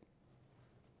that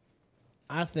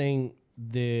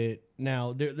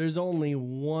now there's only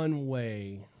one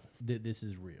way that this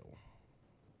is real.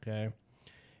 Okay,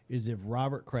 is if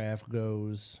Robert Kraft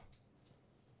goes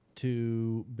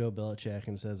to Bill Belichick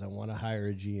and says, "I want to hire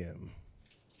a GM,"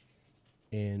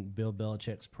 and Bill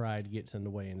Belichick's pride gets in the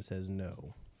way and says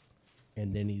no,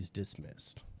 and then he's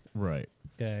dismissed. Right.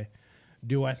 Okay.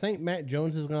 Do I think Matt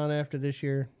Jones has gone after this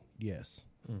year? Yes.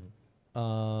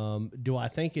 Do I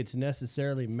think it's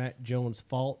necessarily Matt Jones'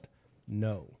 fault?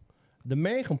 No. The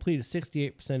man completed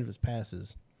 68% of his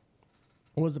passes.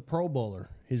 Was a Pro Bowler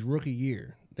his rookie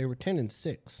year. They were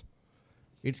 10-6.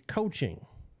 It's coaching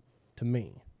to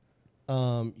me.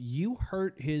 You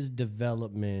hurt his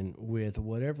development with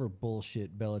whatever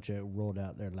bullshit Belichick rolled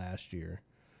out there last year.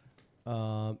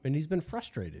 And he's been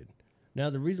frustrated. Now,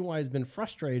 the reason why he's been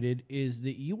frustrated is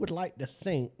that you would like to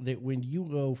think that when you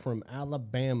go from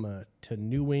Alabama to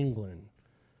New England,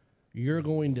 you're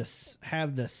going to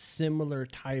have the similar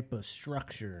type of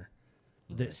structure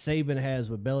that Saban has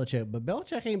with Belichick. But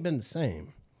Belichick ain't been the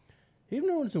same. He's been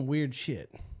doing some weird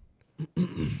shit.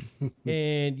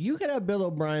 And you could have Bill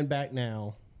O'Brien back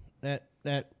now.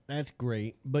 That's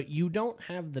great. But you don't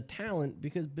have the talent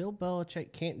because Bill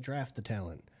Belichick can't draft the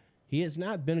talent. He has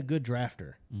not been a good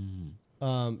drafter.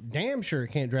 Damn sure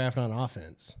can't draft on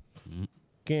offense.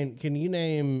 Can you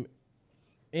name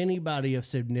anybody of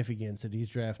significance that he's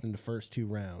drafted in the first 2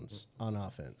 rounds on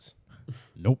offense?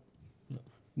 Nope.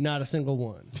 Not a single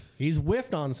one. He's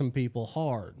whiffed on some people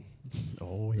hard.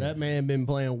 Oh, That man been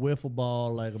playing wiffle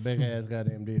ball like a big ass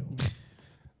goddamn deal.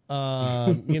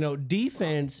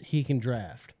 Defense he can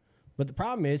draft, but the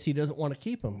problem is he doesn't want to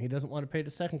keep him. He doesn't want to pay the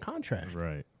second contract.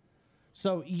 Right.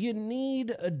 So you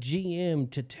need a GM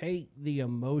to take the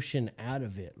emotion out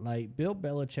of it. Like Bill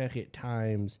Belichick at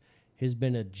times has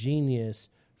been a genius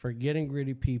for getting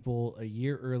gritty people a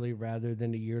year early rather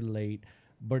than a year late,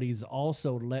 but he's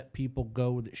also let people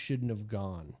go that shouldn't have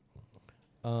gone.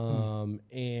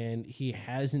 And he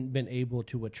hasn't been able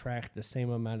to attract the same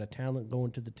amount of talent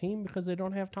going to the team because they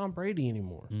don't have Tom Brady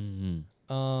anymore.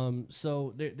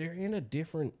 So they're in a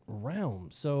different realm.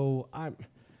 So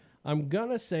I'm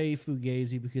gonna say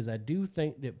Fugazi because I do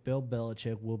think that Bill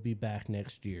Belichick will be back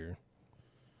next year.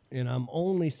 And I'm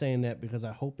only saying that because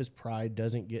I hope his pride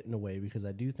doesn't get in the way because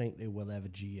I do think they will have a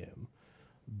GM.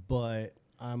 But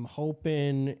I'm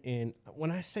hoping, and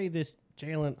when I say this,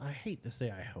 Jalen, I hate to say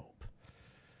I hope.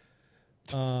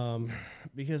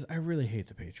 Because I really hate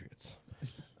the Patriots.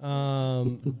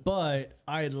 But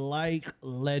I like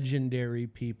legendary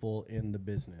people in the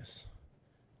business.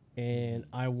 And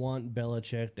I want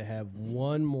Belichick to have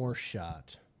one more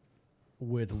shot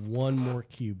with one more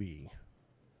QB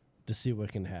to see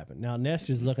what can happen. Now, Ness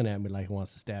is looking at me like he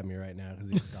wants to stab me right now because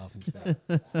he's a Dolphins fan.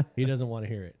 He doesn't want to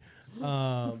hear it.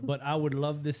 But I would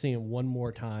love to see him one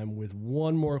more time with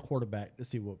one more quarterback to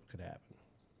see what could happen.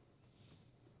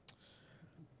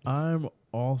 I'm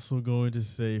also going to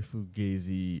say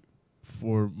Fugazi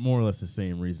for more or less the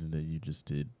same reason that you just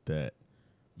did. That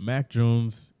Mac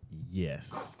Jones,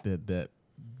 yes, that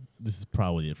this is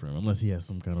probably it for him, unless he has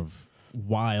some kind of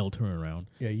wild turnaround.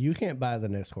 Yeah, you can't buy the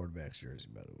next quarterback's jersey,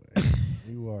 by the way.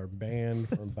 You are banned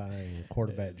from buying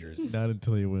quarterback jerseys. Not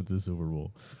until he wins the Super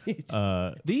Bowl.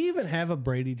 Do you even have a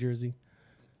Brady jersey?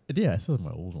 Yeah, I still have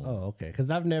my old one. Oh, okay.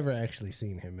 Because I've never actually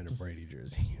seen him in a Brady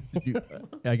jersey.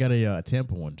 I got a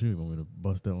Tampa one, too. You want me to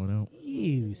bust that one out?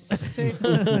 You sick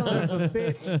son of a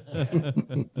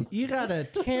bitch. You got a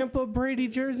Tampa Brady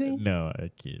jersey? No,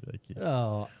 I kid.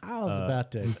 Oh, I was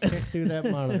about to kick through that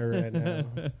monitor right now.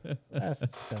 That's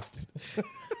disgusting.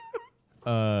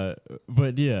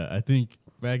 But yeah, I think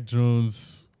Mac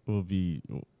Jones will be,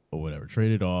 or whatever,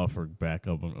 traded off or back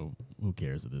up. Who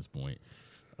cares at this point?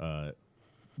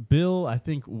 Bill, I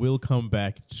think, will come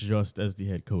back just as the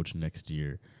head coach next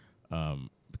year,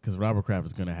 because Robert Kraft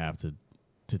is going to have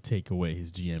to take away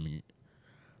his GMing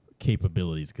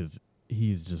capabilities because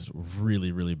he's just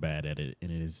really, really bad at it,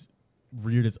 and it has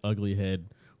reared its ugly head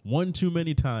one too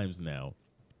many times now.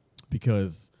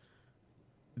 Because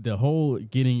the whole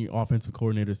getting offensive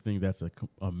coordinators thing, that's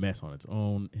a mess on its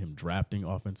own. Him drafting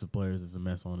offensive players is a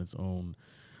mess on its own,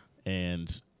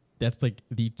 and that's like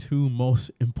the two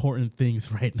most important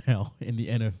things right now in the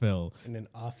NFL. In an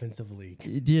offensive league.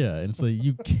 Yeah, and so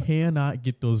you cannot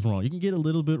get those wrong. You can get a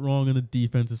little bit wrong on the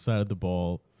defensive side of the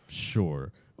ball,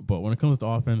 sure. But when it comes to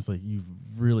offense, like you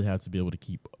really have to be able to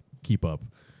keep up.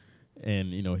 And,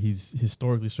 you know, he's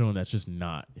historically shown that's just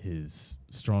not his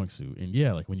strong suit. And,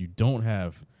 yeah, like when you don't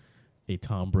have a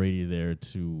Tom Brady there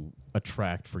to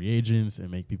attract free agents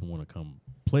and make people want to come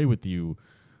play with you,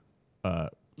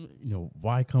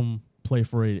 why come play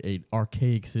for a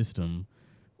archaic system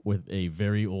with a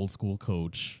very old school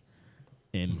coach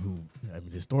and who, I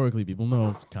mean, historically people know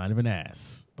is kind of an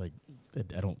ass. Like,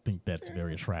 I don't think that's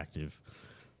very attractive.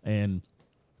 And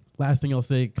last thing I'll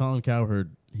say, Colin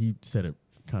Cowherd, he said it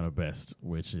kind of best,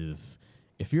 which is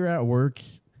if you're at work,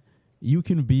 you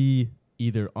can be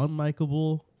either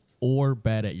unlikable or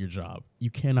bad at your job.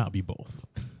 You cannot be both.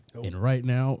 Oh. And right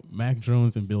now, Mac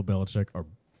Jones and Bill Belichick are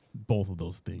both of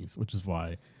those things, which is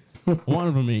why one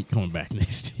of them ain't coming back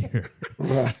next year.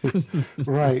 Right.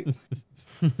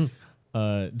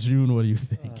 June, what do you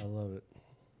think? I love it.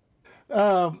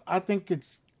 I think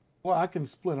I can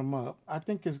split them up. I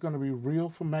think it's going to be real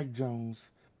for Mac Jones.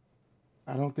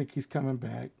 I don't think he's coming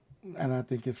back. And I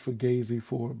think it's Fugazi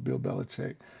for Bill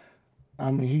Belichick.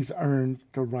 I mean, he's earned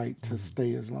the right to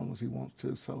stay as long as he wants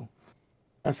to. So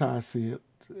that's how I see it.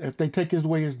 If they take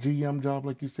away his GM job,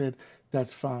 like you said,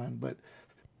 that's fine. But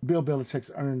Bill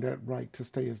Belichick's earned that right to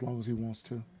stay as long as he wants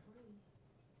to.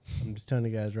 I'm just telling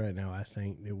you guys right now, I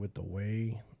think that with the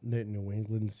way that New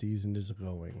England season is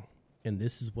going, and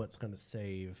this is what's going to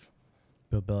save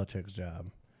Bill Belichick's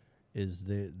job, is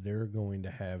that they're going to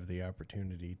have the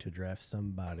opportunity to draft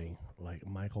somebody like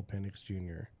Michael Penix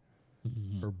Jr.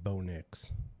 Or Bo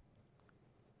Nix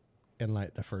in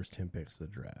like the first 10 picks of the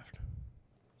draft.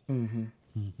 Mm-hmm.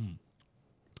 Mm-hmm.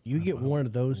 You get one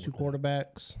of those two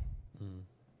quarterbacks,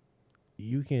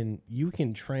 you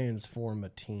can transform a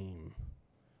team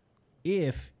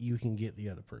if you can get the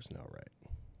other personnel right.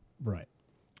 Right.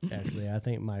 Actually, I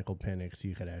think Michael Penix,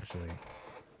 you could actually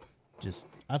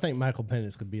I think Michael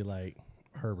Penix could be like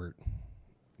Herbert.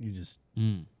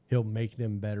 He'll make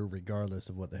them better regardless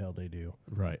of what the hell they do.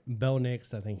 Right. Bo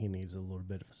Nix, I think he needs a little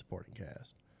bit of a supporting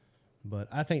cast. But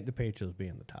I think the Patriots will be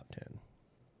in the top 10.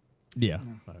 Yeah,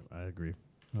 I agree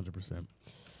 100%.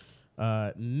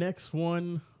 Next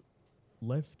one,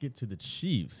 let's get to the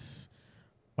Chiefs.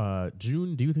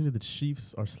 June, do you think that the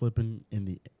Chiefs are slipping in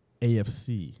the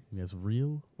AFC? That's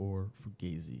real or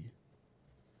Fugazi?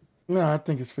 No, I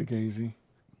think it's Fugazi.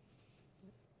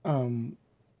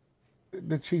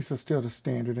 The Chiefs are still the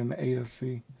standard in the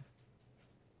AFC.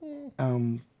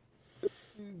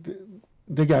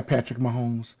 they got Patrick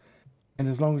Mahomes, and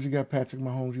as long as you got Patrick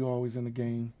Mahomes, you're always in the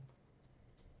game.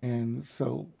 And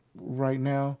so right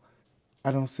now,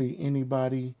 I don't see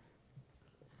anybody.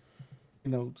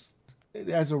 You know,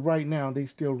 as of right now, they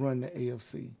still run the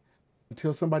AFC.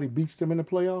 Until somebody beats them in the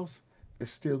playoffs, they're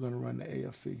still going to run the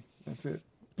AFC. That's it.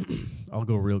 I'll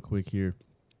go real quick here.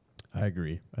 I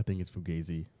agree. I think it's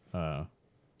Fugazi.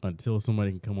 Until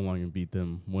somebody can come along and beat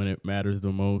them when it matters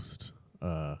the most,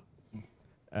 I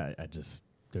just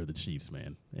they're the Chiefs,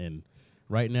 man. And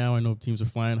right now, I know teams are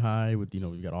flying high with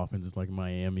you've got offenses like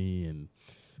Miami, and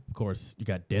of course you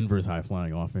got Denver's high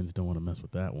flying offense. Don't want to mess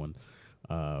with that one.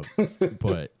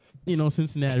 But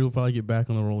Cincinnati will probably get back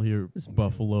on the roll here. It's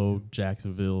Buffalo,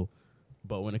 Jacksonville.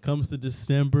 But when it comes to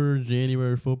December,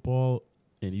 January football,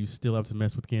 and you still have to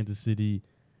mess with Kansas City,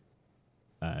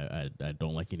 I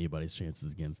don't like anybody's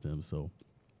chances against them. So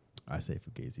I say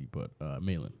Fugazi, but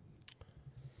Malin.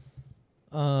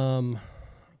 I'm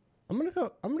gonna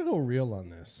go real on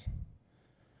this.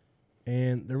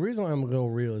 And the reason why I'm gonna go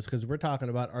real is because we're talking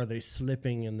about, are they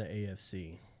slipping in the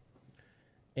AFC?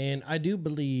 And I do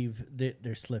believe that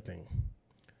they're slipping.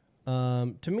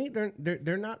 To me,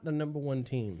 they're not the number one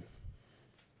team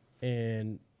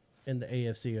in the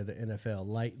AFC or the NFL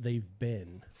like they've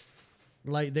been.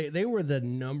 Like they were the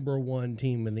number one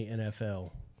team in the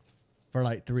NFL for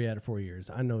like 3 out of 4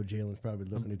 years. I know Jalen's probably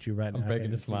looking at you right now. I'm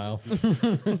begging to smile.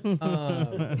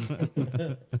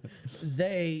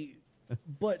 They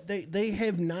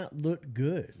have not looked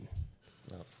good.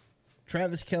 No.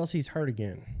 Travis Kelce's hurt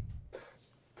again.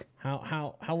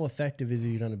 How effective is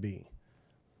he going to be?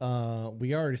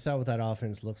 We already saw what that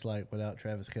offense looks like without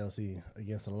Travis Kelce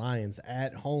against the Lions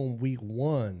at home week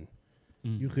 1.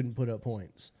 You couldn't put up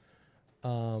points.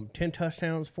 10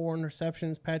 touchdowns, 4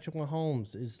 interceptions. Patrick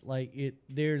Mahomes is like it.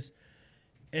 There's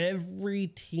every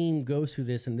team goes through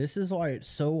this, and this is why it's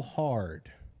so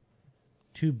hard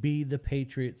to be the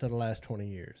Patriots of the last 20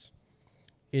 years.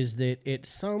 Is that at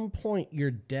some point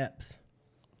your depth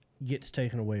gets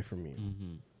taken away from you.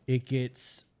 Mm-hmm. It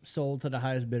gets sold to the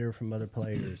highest bidder from other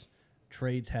players.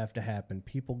 Trades have to happen.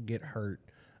 People get hurt.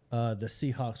 The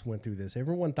Seahawks went through this.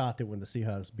 Everyone thought that when the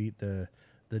Seahawks beat the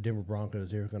Denver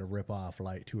Broncos, they were going to rip off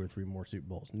like 2 or 3 more Super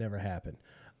Bowls. Never happened.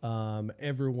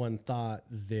 Everyone thought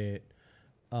that,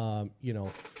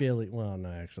 Philly. Well, no,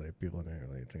 actually, people didn't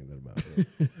really think that about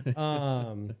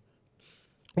it.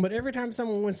 But every time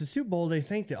someone wins the Super Bowl, they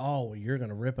think that, you're going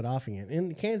to rip it off again.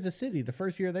 In Kansas City, the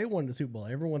first year they won the Super Bowl,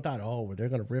 everyone thought, they're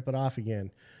going to rip it off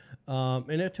again. And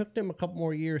it took them a couple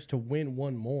more years to win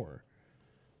one more.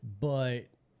 But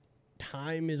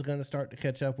time is going to start to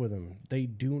catch up with them. They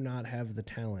do not have the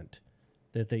talent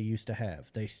that they used to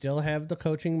have. They still have the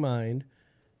coaching mind.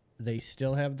 They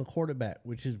still have the quarterback,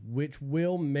 which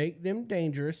will make them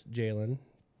dangerous, Jalen,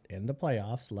 in the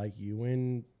playoffs, like you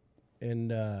and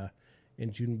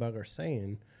Judenbug are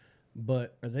saying.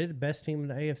 But are they the best team in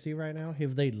the AFC right now?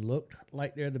 Have they looked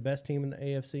like they're the best team in the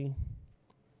AFC?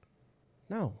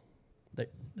 No. They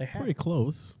have. Pretty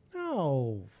close.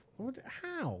 No.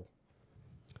 How?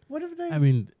 What have they? I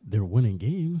mean, they're winning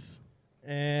games.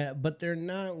 But they're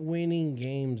not winning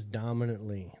games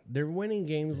dominantly. They're winning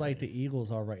games like the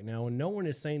Eagles are right now, and no one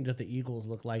is saying that the Eagles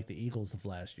look like the Eagles of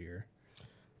last year.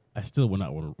 I still would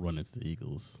not want to run into the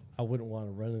Eagles. I wouldn't want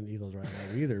to run into the Eagles right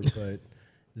now either, but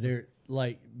they're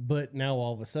like, but now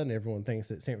all of a sudden everyone thinks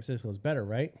that San Francisco is better,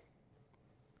 right?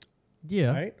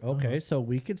 Yeah. Right? Okay, so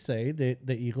we could say that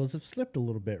the Eagles have slipped a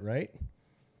little bit, right?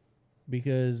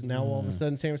 Because now all of a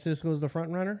sudden San Francisco is the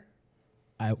front runner?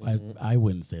 I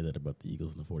wouldn't say that about the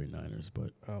Eagles and the 49ers, but...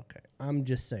 Okay. I'm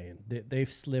just saying that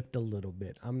they've slipped a little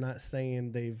bit. I'm not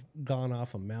saying they've gone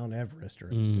off of Mount Everest or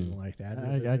anything like that.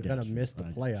 They're going to miss the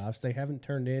playoffs. They haven't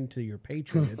turned into your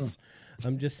Patriots.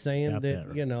 I'm just saying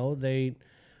that, they...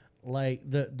 Like,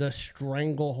 the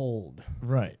stranglehold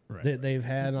right. that they've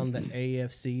had on the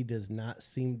AFC does not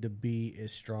seem to be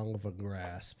as strong of a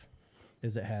grasp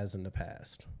as it has in the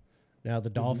past. Now,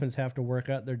 the Dolphins have to work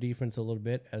out their defense a little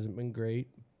bit. Hasn't been great.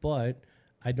 But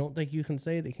I don't think you can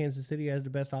say that Kansas City has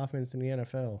the best offense in the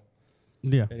NFL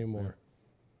anymore.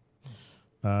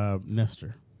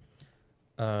 Nestor.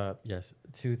 Yes.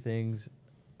 2 things.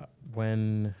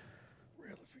 When...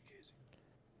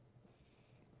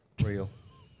 Real.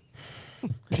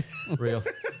 Real.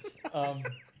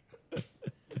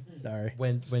 Sorry.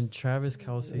 When Travis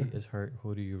Kelce is hurt,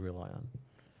 who do you rely on?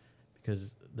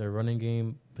 Because their running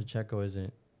game, Pacheco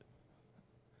isn't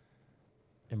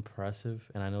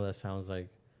impressive, and I know that sounds like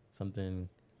something.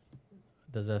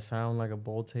 Does that sound like a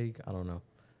bold take? I don't know.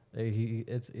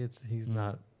 He's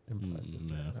not impressive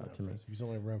to me. He's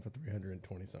only run for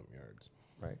 320 something yards.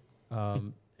 Right.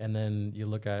 And then you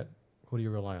look at who do you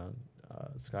rely on?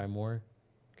 Sky Moore,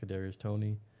 Kadarius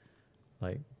Toney,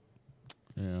 like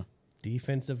Yeah.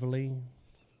 Defensively,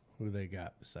 who they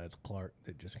got besides Clark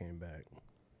that just came back?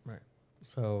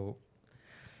 so.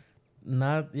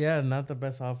 Not the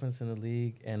best offense in the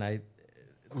league. And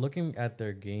looking at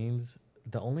their games,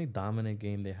 the only dominant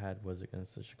game they had was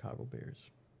against the Chicago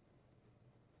Bears.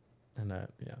 And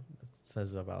that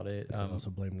says about it. You can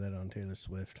also blame that on Taylor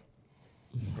Swift.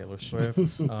 Taylor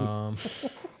Swift.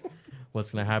 What's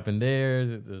gonna happen there?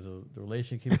 Does the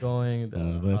relationship keep going?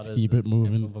 Let's keep it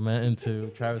moving. Implement into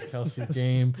Travis Kelce's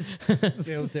game.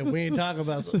 We ain't talking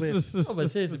about Swift. No,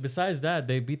 but seriously, besides that,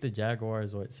 they beat the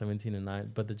Jaguars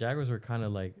 17-9. But the Jaguars were kind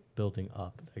of like building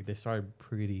up. Like they started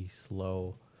pretty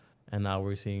slow, and now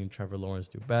we're seeing Trevor Lawrence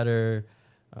do better,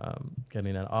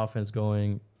 getting that offense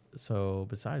going. So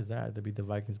besides that, they beat the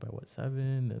Vikings by 7,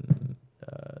 and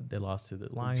they lost to the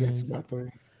Lions. Jets by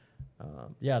 3.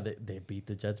 They beat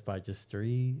the Jets by just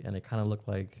 3, and it kind of looked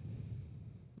like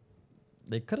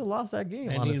they could have lost that game.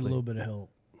 They honestly, need a little bit of help.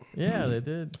 Yeah, they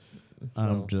did.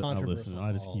 Controversial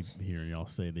I just calls. keep hearing y'all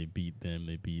say they beat them.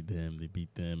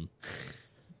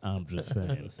 I'm just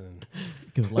saying. Listen,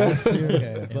 Because last year,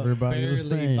 okay, but everybody was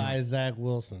barely saying. by Zach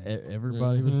Wilson.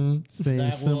 Everybody was saying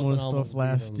Zach similar Wilson stuff almost beat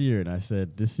last them. year, and I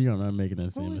said, this year I'm not making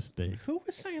that same mistake. Who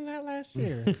was saying that last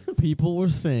year? People were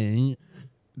saying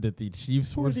that the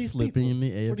Chiefs Who are were these slipping people? in the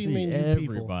AFC. What do you mean, you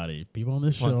people? Everybody. People on the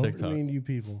On show. What TikTok. do you mean, you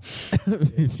people?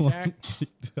 People on Shaq?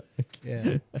 TikTok.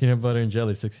 Yeah. Peanut butter and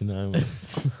jelly 69.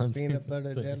 Peanut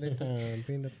butter jelly time.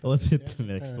 Peanut butter Let's hit the jelly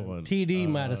next time. one. TD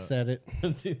might have said it.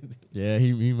 Yeah,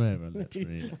 he might have been that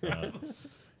train.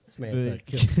 This man's gonna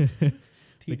kill me.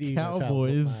 The TD gonna try to whoop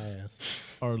Cowboys my ass.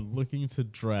 are looking to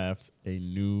draft a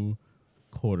new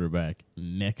quarterback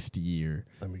next year.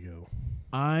 Let me go.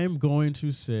 I'm going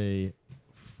to say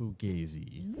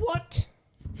Fugazi. What?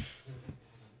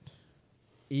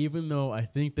 Even though I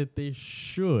think that they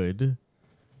should,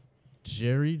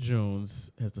 Jerry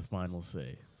Jones has the final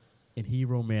say. And he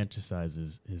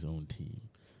romanticizes his own team.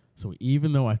 So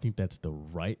even though I think that's the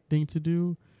right thing to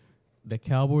do, the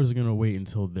Cowboys are going to wait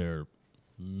until they're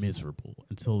miserable,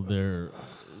 until they're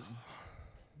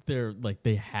like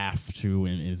they have to,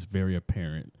 and it's very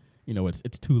apparent.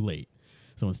 It's too late.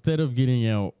 So instead of getting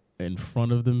out in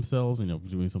front of themselves,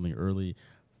 doing something early,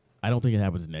 I don't think it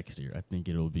happens next year. I think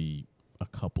it'll be a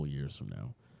couple years from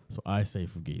now. So I say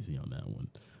Fugazi on that one.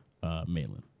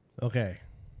 Malin. Okay.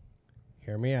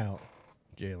 Hear me out,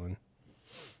 Jalen.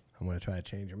 I'm going to try to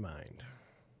change your mind,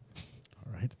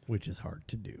 All right. which is hard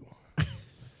to do.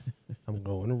 I'm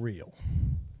going real.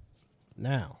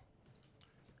 Now,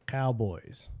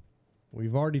 Cowboys.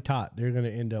 We've already taught they're going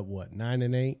to end up,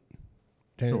 9-8?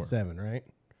 10-7, right?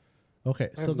 Okay,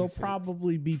 so they'll 7-6.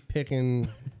 probably be picking...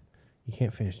 You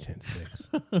can't finish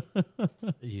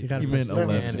 10-6. You gotta meant put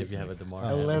 11. and if you have it tomorrow.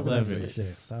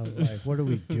 11-6. I was like, what are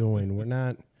we doing? We're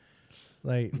not...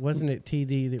 Like, wasn't it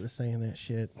TD that was saying that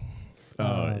shit?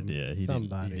 Yeah. He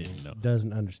Somebody didn't know.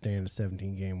 doesn't understand a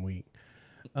 17-game week.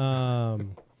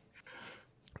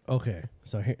 Okay,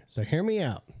 so hear me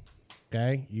out.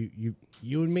 Okay, you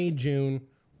and me, June,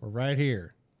 we're right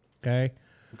here. Okay,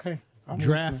 Okay. I'm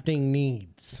drafting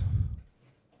needs.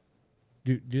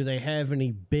 Do they have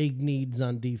any big needs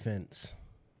on defense?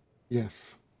 listening.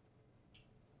 Yes.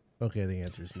 Okay, the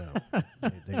answer is no.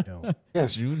 They don't.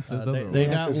 Yes. June says They otherwise.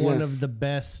 got Yes is one yes. of the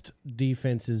best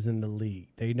defenses in the league.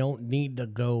 They don't need to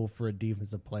go for a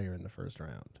defensive player in the first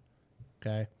round.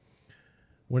 Okay?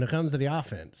 When it comes to the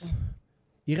offense,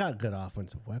 you got good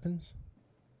offensive weapons.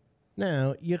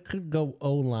 Now, you could go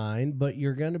O-line, but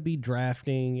you're going to be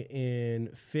drafting in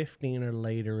 15 or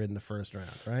later in the first round,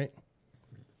 right?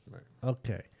 Right.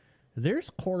 Okay.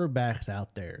 There's quarterbacks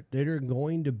out there that are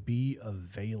going to be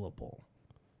available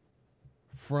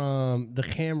from the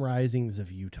Cam Risings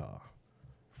of Utah,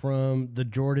 from the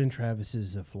Jordan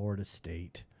Travises of Florida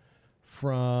State,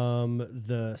 from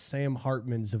the Sam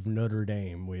Hartmans of Notre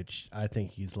Dame, which I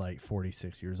think he's like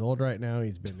 46 years old right now.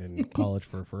 He's been in college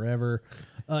for forever.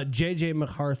 J.J.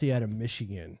 McCarthy out of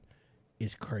Michigan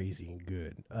is crazy and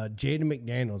good. Jaden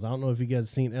McDaniels, I don't know if you guys have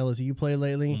seen LSU play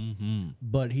lately,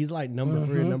 but he's like number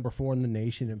 3 or number 4 in the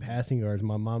nation in passing yards.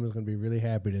 My mom is going to be really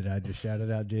happy that I just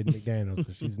shouted out Jaden McDaniels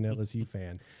because she's an LSU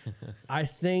fan. I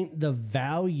think the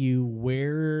value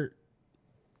where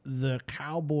the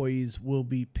Cowboys will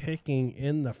be picking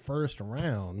in the first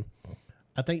round,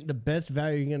 I think the best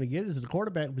value you're going to get is the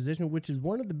quarterback position, which is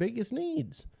one of the biggest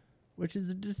needs, which is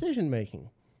the decision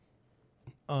making.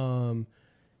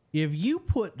 If you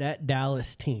put that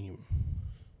Dallas team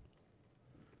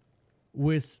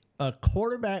with a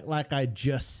quarterback like I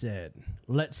just said,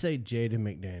 let's say Jaden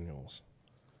McDaniels,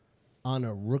 on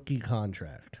a rookie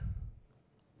contract,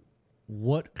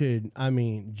 what could, I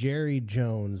mean, Jerry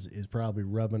Jones is probably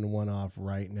rubbing one off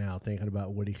right now, thinking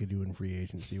about what he could do in free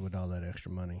agency with all that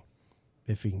extra money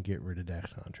if he can get rid of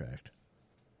Dak's contract.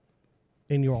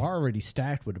 And you're already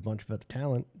stacked with a bunch of other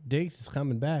talent. Diggs is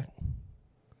coming back.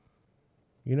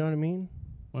 You know what I mean?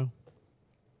 Well,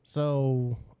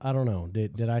 so I don't know.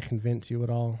 Did I convince you at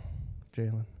all,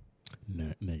 Jalen?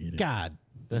 Negative. God.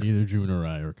 Neither Drew nor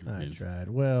I are I convinced. tried.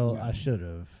 Well, I should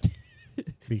have.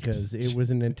 Because it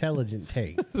was an intelligent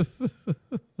take.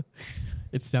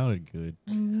 It sounded good.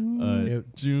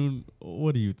 June,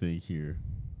 what do you think here?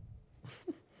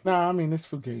 Nah, I mean, it's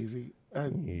Fugazi.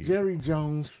 Jerry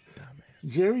Jones.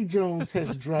 Jerry Jones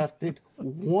has drafted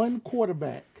one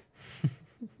quarterback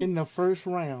in the first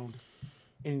round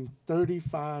in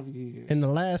 35 years. And the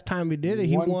last time he did it,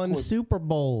 he won Super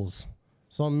Bowls.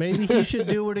 So maybe he should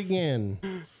do it again.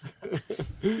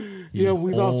 Yeah,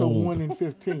 we've also won in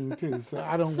 15 too. So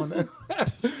I don't want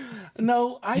to.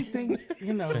 No, I think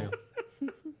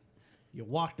you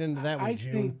walked into that with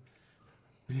June.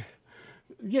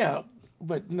 Yeah,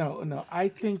 but no. I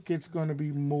think it's going to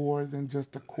be more than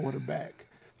just a quarterback.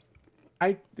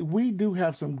 We do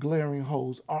have some glaring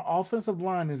holes. Our offensive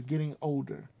line is getting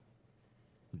older.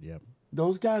 Yep.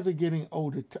 Those guys are getting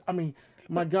older. I mean,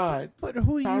 my God. But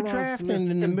who are you Tyron drafting Smith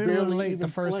in the can middle or barely late the even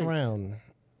first play. round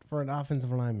for an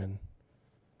offensive lineman?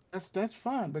 That's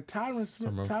fine. But Tyron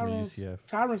Someone from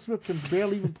UCF. Smith can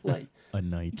barely even play. A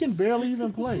night. He can barely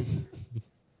even play.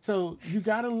 So you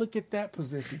got to look at that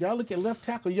position. You got to look at left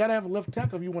tackle. You got to have a left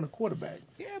tackle if you want a quarterback.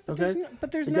 Yeah, but Okay?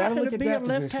 there's You not gotta going look to at be a that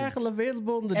left position. tackle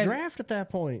available in the And- draft at that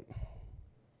point.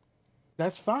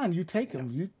 That's fine. You take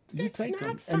him. You That's take him.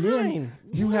 not And then fine.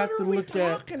 you What have to are we look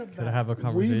at. talking Could I about? have a may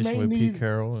conversation with need- Pete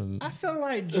Carroll and I feel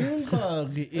like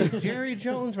Junebug is Jerry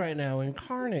Jones right now,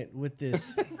 incarnate with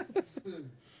this.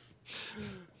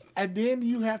 And then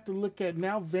you have to look at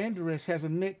now. Vander Esch has a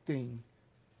neck thing,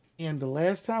 and the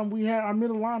last time we had our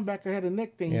middle linebacker had a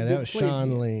neck thing. Yeah, he that didn't was play Sean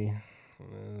again. Lee.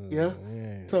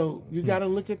 Yeah. So you got to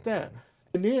look at that,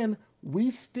 and then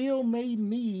we still may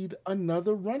need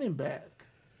another running back.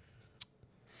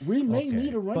 We may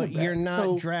need a running but back. you're not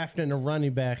So drafting a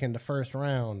running back in the first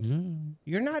round.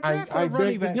 You're not I drafting a beg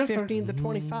running to back differ. 15 to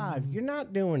 25. You're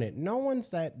not doing it. No one's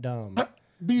that dumb.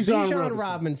 Bijan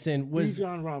Robinson was.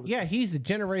 Bijan Robinson. Yeah, he's a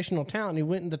generational talent. He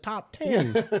went in the top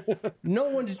 10. No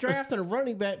one's drafting a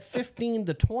running back 15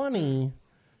 to 20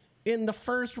 in the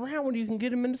first round when you can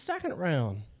get him in the second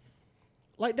round.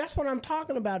 Like, that's what I'm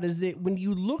talking about, is that when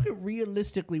you look at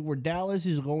realistically where Dallas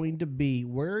is going to be,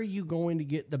 where are you going to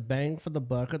get the bang for the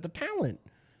buck of the talent?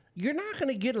 You're not going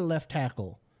to get a left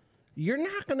tackle. You're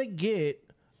not going to get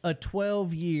a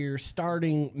 12-year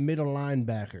starting middle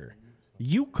linebacker.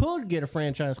 You could get a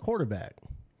franchise quarterback.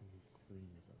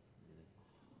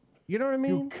 You know what I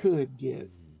mean? You could get,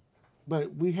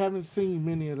 but we haven't seen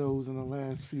many of those in the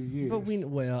last few years. But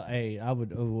I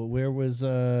would. Where was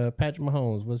Patrick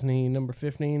Mahomes? Wasn't he number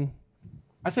 15?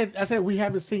 I said we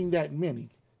haven't seen that many.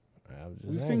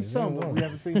 We've seen some, but we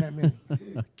haven't seen that many.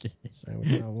 Okay. Same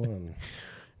with my one.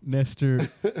 Nestor,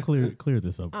 clear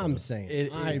this up. for I'm us. saying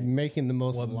I'm making the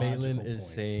most what Malin logical is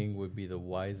point. saying would be the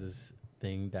wisest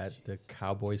thing that the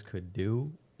Cowboys could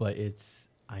do, but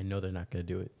I know they're not going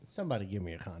to do it. Somebody give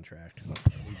me a contract.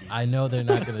 I know they're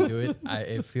not going to do it.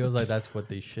 It feels like that's what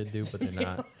they should do, but they're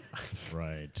not.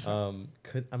 Right.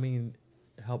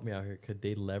 Help me out here. Could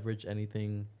they leverage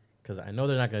anything? Because I know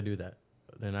they're not going to do that.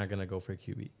 They're not going to go for a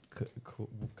QB.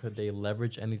 Could they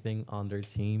leverage anything on their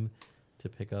team to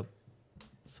pick up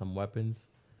some weapons?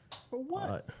 For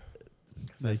what?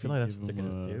 Because I feel like that's give what they're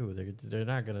them, going to do. They're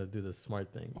not going to do the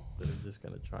smart thing. They're just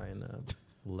going to try and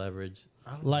leverage.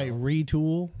 I don't Like know.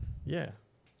 retool? Yeah.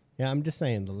 Yeah, I'm just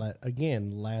saying.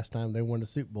 Last time they won the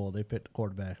Super Bowl, they picked the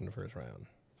quarterback in the first round.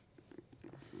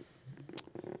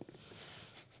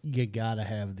 You gotta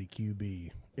have the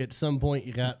QB. At some point,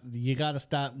 you got to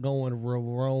stop going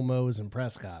Romos and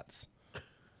Prescotts.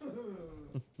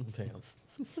 Damn.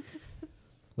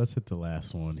 Let's hit the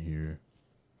last one here.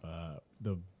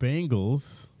 The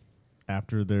Bengals,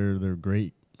 after their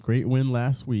great win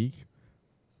last week,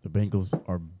 the Bengals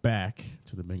are back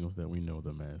to the Bengals that we know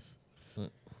them as.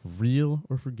 Real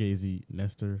or Fugazi?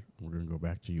 Nestor, we're going to go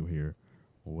back to you here.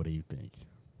 What do you think?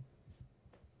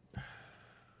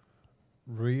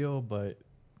 Real, but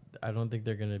I don't think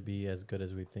they're going to be as good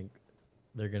as we think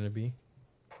they're going to be.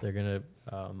 They're going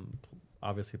to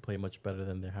obviously play much better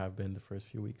than they have been the first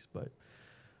few weeks. But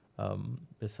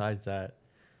besides that,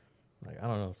 like, I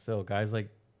don't know. Still, guys like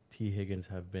T. Higgins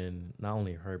have been not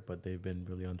only hurt, but they've been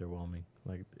really underwhelming.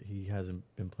 Like, he hasn't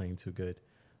been playing too good.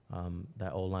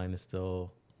 That O-line is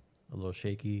still a little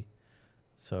shaky.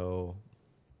 So,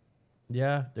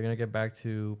 yeah, they're going to get back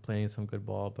to playing some good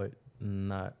ball, but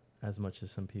not as much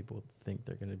as some people think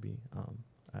they're going to be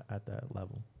at that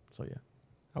level. So, yeah.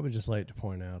 I would just like to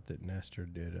point out that Nestor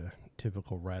did a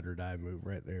typical ride or die move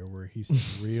right there where he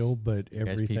said real, but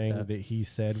everything that he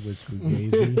said was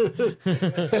Fugazi.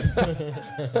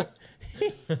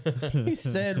 He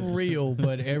said real,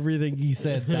 but everything he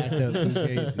said backed up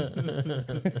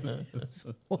Fugazi.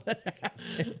 So what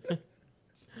happened?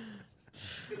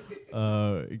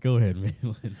 Go ahead,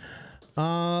 Malin.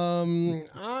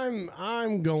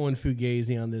 I'm going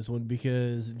Fugazi on this one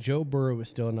because Joe Burrow is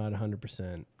still not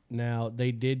 100%. Now,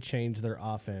 they did change their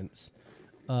offense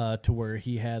to where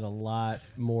he had a lot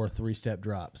more three-step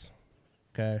drops,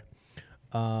 okay?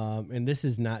 And this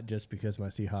is not just because my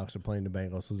Seahawks are playing the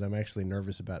Bengals, because I'm actually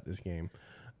nervous about this game,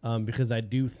 because I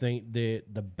do think that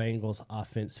the Bengals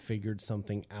offense figured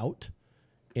something out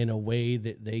in a way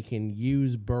that they can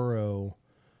use Burrow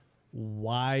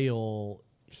while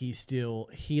he's still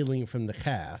healing from the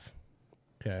calf,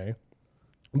 okay?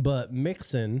 But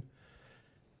Mixon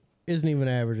isn't even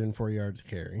averaging 4 yards a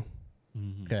carry.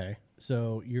 Okay,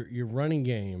 so your running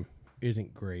game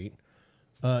isn't great.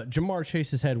 Jamar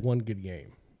Chase has had one good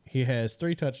game. He has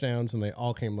 3 touchdowns, and they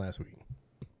all came last week.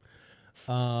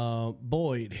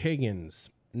 Boyd, Higgins,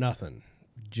 nothing.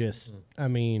 Just, I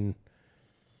mean,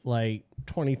 like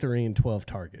 23 and 12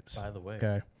 targets. By the way,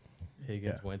 okay,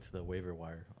 Higgins went to the waiver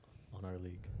wire on our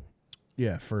league.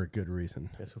 Yeah, for a good reason.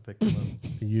 Guess who picked him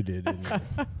up? You did, didn't you?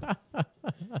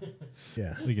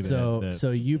 Yeah. Look at that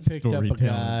So you picked up a storytelling.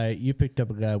 guy. You picked up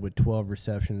a guy with 12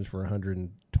 receptions for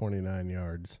 129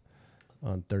 yards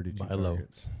on 32 Buy low.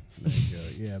 targets. There you go.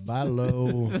 Yeah, buy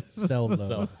low, sell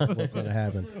low. What's going to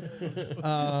happen?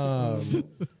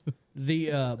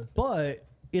 But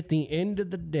at the end of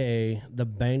the day, the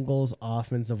Bengals'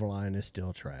 offensive line is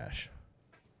still trash.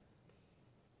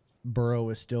 Burrow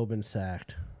has still been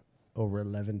sacked over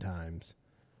 11 times.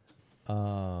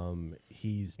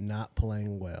 He's not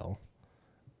playing well.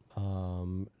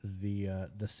 The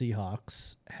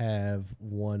Seahawks have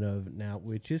one of now,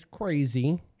 which is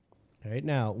crazy. Right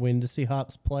now, when the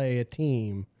Seahawks play a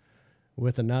team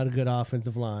with a not a good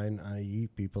offensive line, i.e.,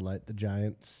 people like the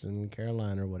Giants and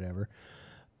Carolina or whatever,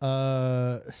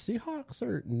 Seahawks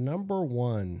are number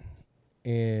 1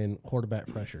 in quarterback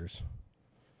pressures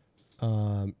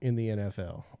in the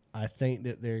NFL. I think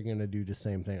that they're going to do the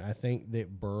same thing. I think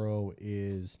that Burrow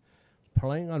is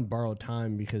playing on borrowed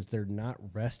time because they're not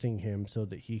resting him so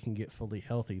that he can get fully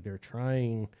healthy. They're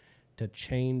trying to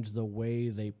change the way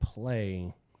they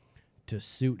play to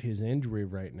suit his injury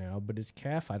right now. But his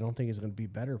calf, I don't think is going to be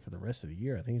better for the rest of the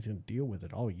year. I think he's going to deal with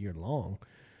it all year long.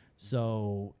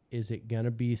 So is it going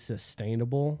to be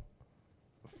sustainable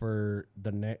for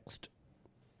the next,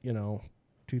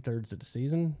 2/3 of the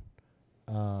season?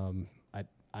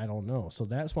 I don't know. So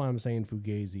that's why I'm saying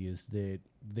Fugazi is that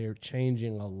they're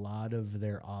changing a lot of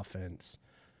their offense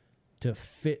to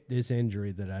fit this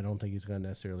injury that I don't think is going to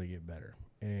necessarily get better.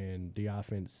 And the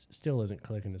offense still isn't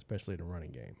clicking, especially the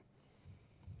running game.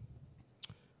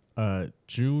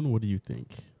 June, what do you think?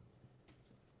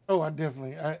 Oh, I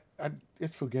definitely.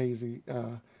 It's Fugazi.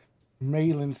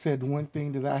 Malin said one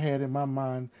thing that I had in my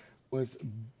mind was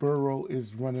Burrow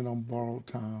is running on borrowed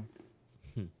time.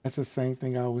 That's the same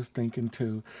thing I was thinking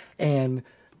too. And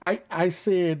I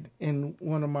said in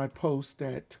one of my posts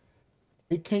that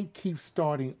they can't keep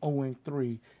starting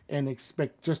 0-3 and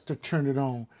expect just to turn it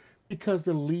on because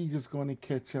the league is going to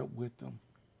catch up with them.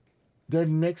 Their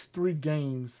next 3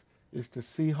 games is the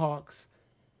Seahawks,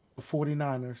 the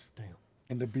 49ers,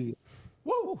 and the Bills.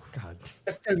 Whoa, God.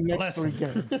 That's their next 3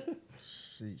 games.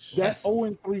 That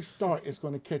 0-3 start is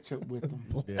going to catch up with them.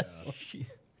 Yeah.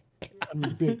 I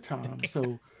mean, big time.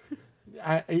 So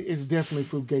it's definitely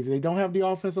Fugazi. They don't have the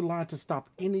offensive line to stop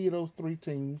any of those 3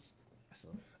 teams.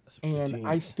 And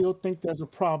I still think there's a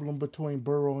problem between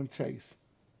Burrow and Chase.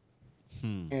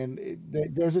 And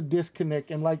there's a disconnect.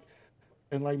 And like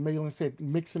Malin said,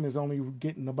 Mixon is only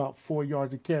getting about 4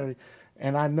 yards a carry.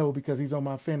 And I know because he's on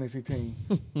my fantasy team.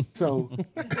 So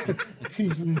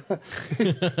he's not.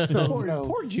 So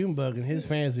Poor Junebug and his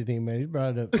fantasy team, man. He's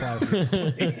brought it up twice.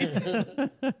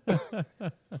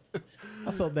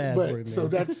 I felt bad for him, man. So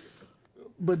it's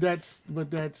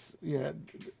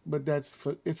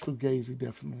Fugazi,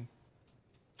 definitely.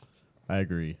 I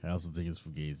agree. I also think it's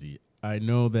Fugazi. I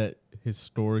know that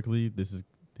historically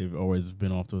they've always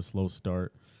been off to a slow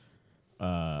start.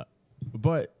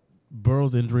 But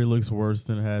Burrow's injury looks worse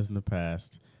than it has in the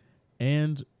past.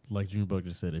 And like Junebug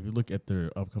just said, if you look at their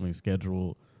upcoming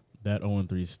schedule, that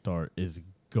 0-3 start is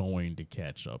going to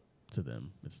catch up to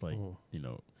them. It's like,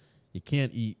 you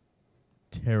can't eat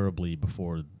terribly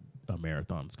before a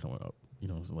marathon's coming up. You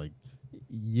know, so like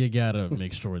you gotta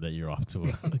make sure that you're off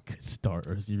to a good start,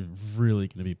 or you're really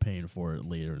gonna be paying for it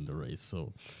later in the race.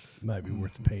 So Might be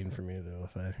worth the pain for me though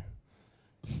if I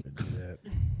do that.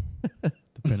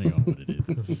 depending on what it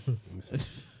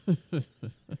is.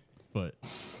 But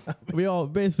we all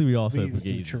said Eating some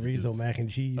Fugazi chorizo because, mac and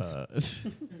cheese.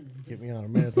 Get me on a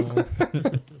marathon.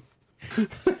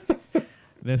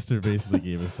 Nestor basically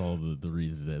gave us all the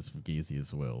reasons that's Fugazi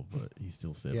as well, but he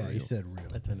still said Yeah, real. he said real.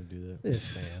 I tend to do that.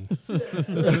 This man.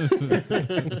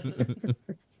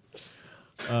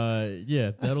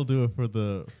 Yeah, that'll do it for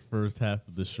the first half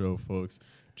of the show, folks.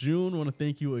 June, want to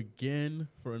thank you again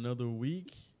for another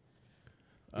week.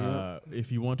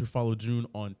 If you want to follow June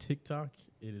on TikTok,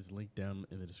 it is linked down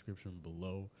in the description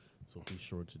below, so be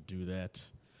sure to do that.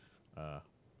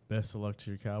 Best of luck to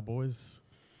your Cowboys.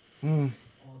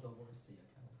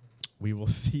 We will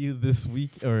see you this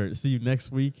week, or see you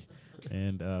next week.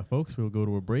 And folks, we'll go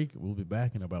to a break. We'll be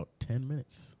back in about 10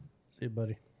 minutes. See you,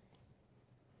 buddy.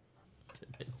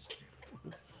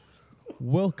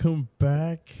 Welcome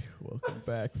back,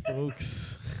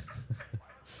 folks.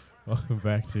 Welcome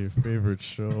back to your favorite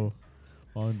show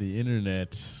on the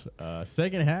internet.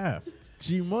 Second half,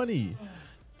 G Money.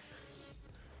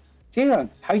 Jalen,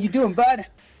 how you doing, bud?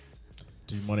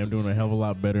 G Money, I'm doing a hell of a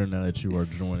lot better now that you are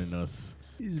joining us.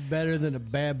 He's better than a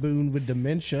baboon with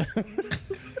dementia.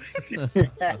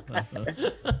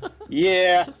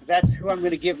 Yeah, that's who I'm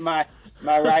going to give my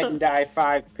ride and die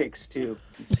 5 picks to.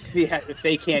 See if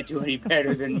they can't do any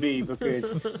better than me, because,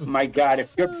 my God,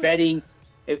 if you're betting,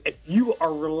 if you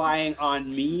are relying on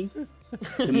me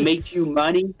to make you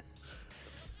money,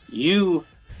 you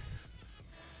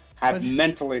have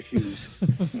mental issues.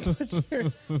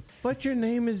 But your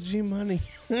name is G Money.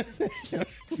 To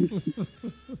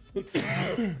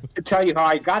tell you how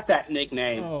I got that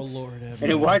nickname, Oh Lord, and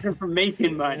it wasn't for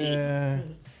making money. Yeah,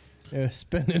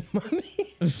 spending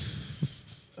money.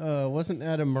 Wasn't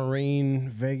that a Marine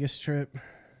Vegas trip?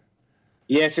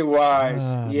 Yes, it was.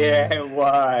 It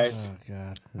was. Oh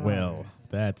God. Well,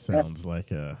 that sounds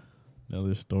like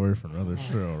another story for another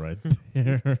show right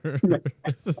there.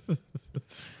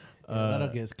 That'll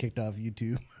get us kicked off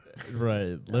YouTube.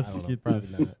 Right. Let's don't know, get probably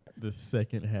this not. the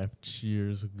second half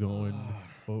cheers going,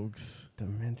 folks.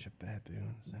 Dementia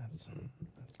baboons. That's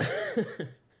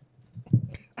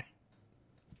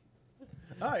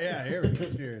oh yeah, here we go.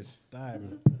 Cheers. I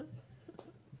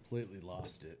completely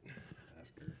lost it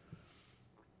after.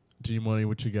 G Money,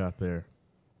 what you got there?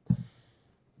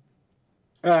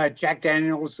 Jack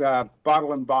Daniels,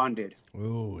 Bottle and Bonded.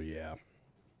 Oh yeah.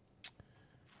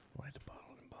 Why the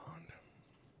bottle and bond?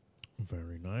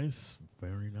 Very nice.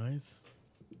 Very nice.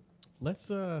 Let's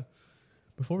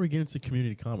before we get into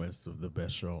community comments, the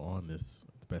best show on this,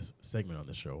 the best segment on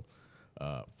the show,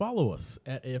 follow us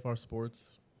at AFR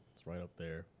Sports. It's right up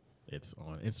there. It's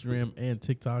on Instagram and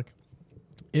TikTok.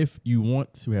 If you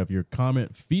want to have your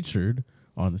comment featured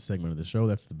on the segment of the show,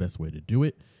 that's the best way to do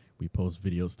it. We post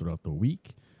videos throughout the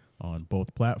week on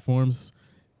both platforms.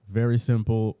 Very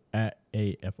simple, at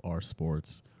AFR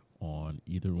Sports on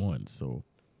either one. So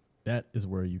that is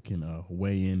where you can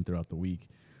weigh in throughout the week.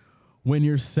 When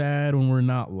you're sad, when we're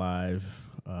not live,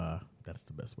 that's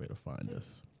the best way to find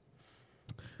us.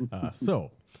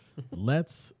 So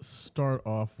let's start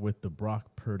off with the Brock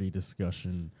Purdy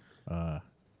discussion.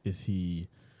 Is he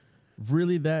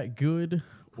really that good,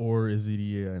 or is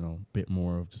he a bit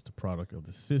more of just a product of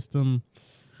the system?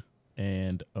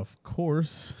 And of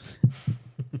course,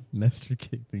 Nestor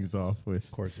kicked things off with,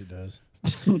 Of course he does.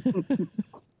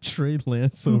 Trey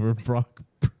Lance over Brock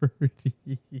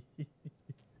Purdy.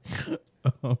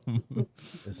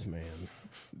 This man.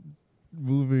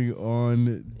 Moving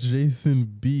on, Jason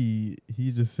B.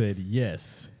 He just said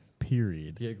yes.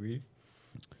 Period. He agreed.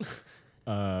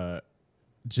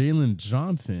 Jalen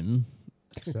Johnson.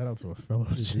 Shout out to a fellow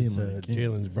This is Jalen. again.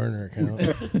 Jalen's burner account.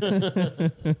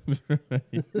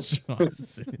 Right,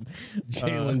 Johnson.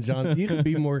 Jalen Johnson. You can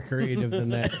be more creative than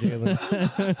that, Jalen.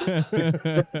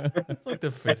 It's like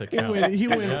the fifth account. He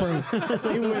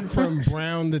went from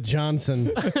Brown to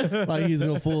Johnson, like he's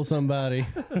gonna fool somebody.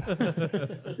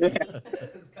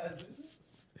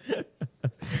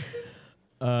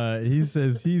 He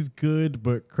says he's good,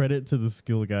 but credit to the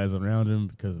skill guys around him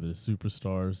because they're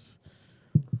superstars.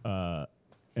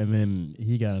 And then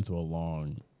he got into a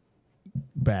long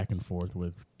back and forth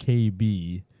with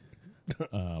KB.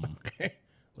 Okay,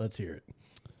 let's hear it.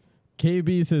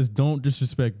 KB says, don't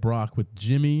disrespect Brock with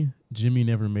Jimmy. Jimmy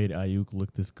never made Ayuk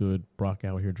look this good. Brock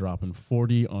out here dropping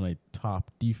 40 on a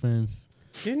top defense.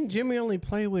 Didn't Jimmy only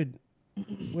play with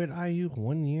Ayuk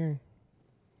 1 year?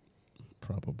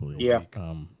 Probably. Yeah.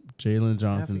 Jalen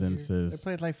Johnson Half a then year. They says,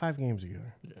 played like 5 games ago.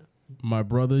 "My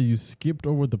brother, you skipped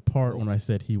over the part when I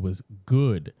said he was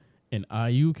good. And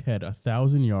Ayuk had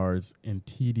 1,000 yards and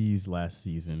TDs last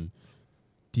season.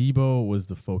 Debo was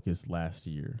the focus last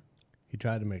year." He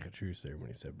tried to make a truce there when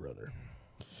he said brother.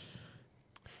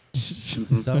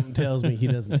 Something tells me he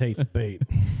doesn't take the bait.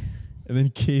 And then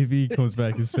KV comes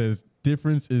back and says,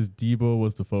 "Difference is Debo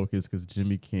was the focus because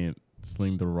Jimmy can't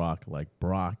sling the rock like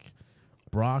Brock.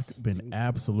 Brock been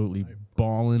absolutely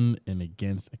balling and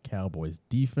against a Cowboys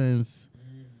defense."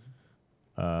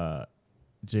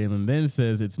 Jalen then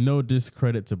says, "It's no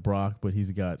discredit to Brock, but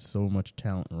he's got so much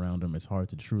talent around him. It's hard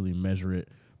to truly measure it.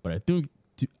 But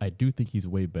I do think he's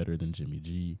way better than Jimmy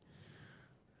G."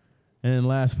 And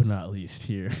last but not least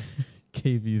here,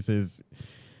 KV says,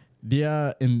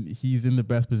 "Yeah, and he's in the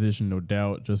best position, no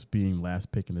doubt. Just being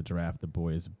last pick in the draft, the boy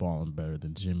is balling better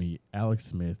than Jimmy, Alex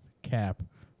Smith, Cap,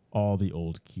 all the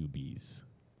old QBs."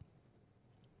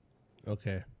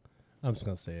 Okay. I'm just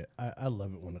going to say it. I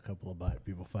love it when a couple of black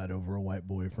people fight over a white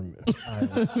boy from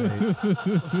Iowa State.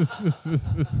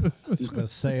 Just going to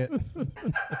say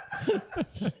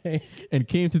it. And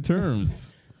came to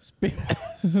terms. The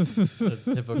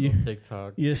typical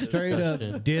TikTok. You straight up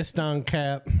discussion. dissed on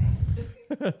Cap.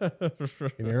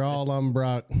 And you're all on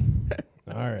Brock.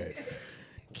 All right.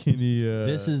 Can he,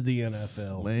 This is the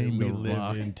NFL slaying that we the live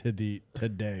rock. in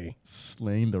today.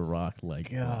 Slaying the rock like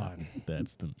God. Brock.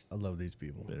 That's the, I love these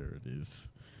people. there it is.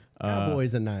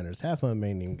 Cowboys and Niners. Half of them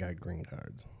ain't even got green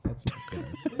cards. That's not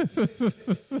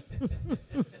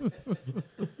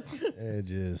It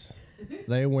just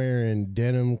they wearing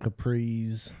denim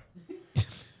capris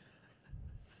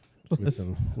with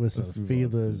some move on to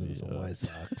feelers and the, some White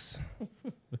Sox.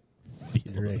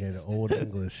 Feelers. Drinking Old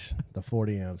English, the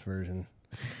 40-ounce version.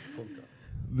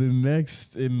 The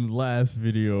next and last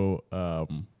video,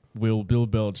 will Bill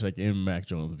Belichick and Mac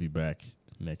Jones will be back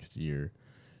next year.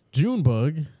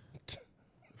 Junebug,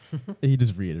 he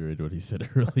just reiterated what he said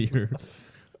earlier.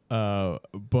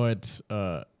 But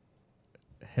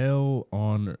Hell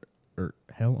on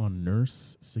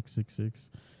Nurse 666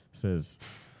 says,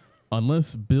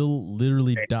 "Unless Bill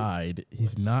literally died,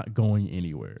 he's not going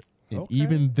anywhere. And Okay.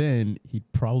 even then, he'd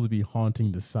probably be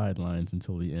haunting the sidelines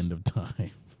until the end of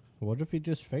time." What if he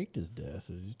just faked his death?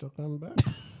 Is he still coming back?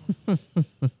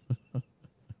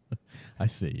 I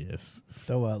say yes.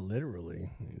 Throw out literally.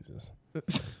 He just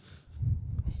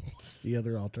what's the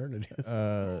other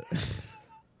alternative?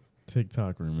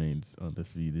 TikTok remains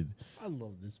undefeated. I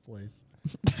love this place.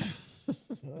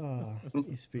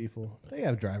 These people. They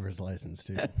have driver's license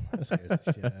too. That scares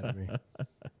the shit out of me.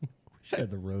 We share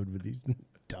the road with these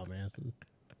dumbasses.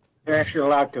 They're actually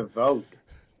allowed to vote.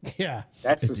 Yeah.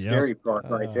 That's the Yep. scary part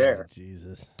right there.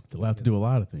 Jesus. They're allowed to do a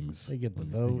lot of things. They get the when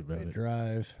you think vote, about they it.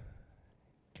 drive.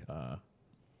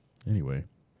 Anyway,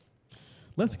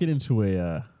 let's get into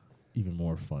a even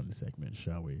more fun segment,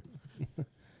 shall we?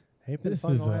 Hey, been This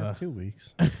fun is, the last 2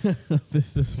 weeks.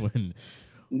 This is when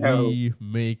No.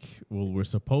 we're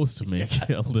supposed to make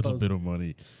a little bit of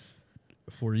money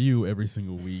for you every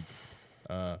single week.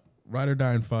 Ride or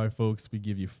die in 5, folks. We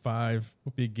give you 5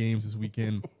 big games this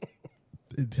weekend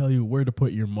and tell you where to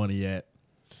put your money at.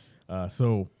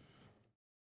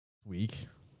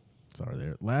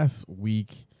 Last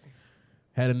week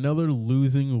had another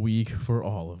losing week for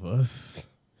all of us.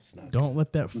 It's not Don't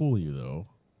let that fool you, though.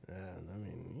 I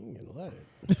mean, you can let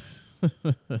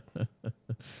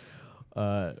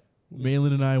it.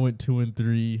 Malin and I went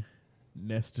 2-3.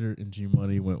 Nestor and G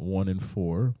Money went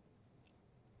 1-4.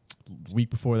 Week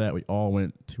before that, we all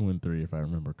went 2-3, if I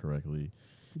remember correctly.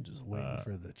 I'm just waiting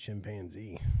for the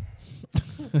chimpanzee.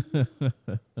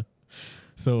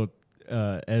 So,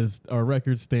 as our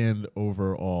records stand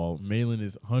overall, Malin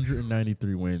is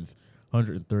 193 wins,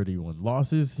 131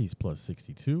 losses. He's plus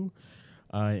 62.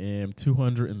 I am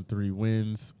 203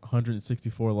 wins,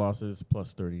 164 losses,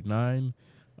 plus 39.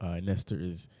 Nestor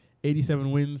is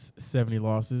 87 wins, 70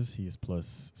 losses. He is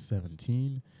plus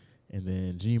 17. And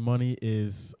then G Money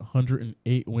is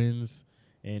 108 wins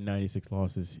and 96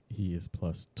 losses. He is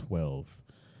plus 12.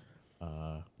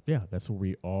 Yeah, that's where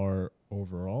we are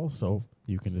overall. So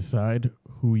you can decide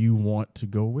who you want to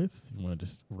go with. You want to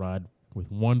just ride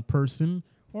with one person,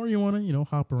 or you want to,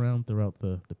 hop around throughout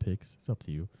the picks. It's up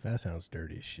to you. That sounds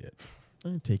dirty as shit.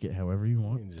 And take it however you You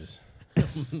want. can just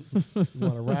you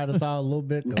want to ride us out a little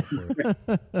bit? Go for it.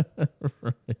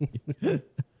 Right.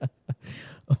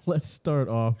 Let's start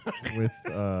off with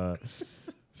The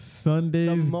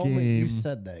Sunday's moment game. you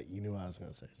said that, you knew I was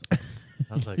going to say something.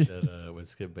 I was like that when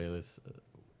Skip Bayless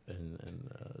and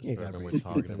You gotta Sherman bring was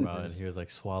talking Skip into about it. And this. he was like,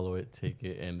 swallow it, take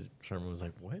it. And Sherman was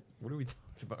like, what? What are we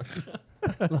talking about?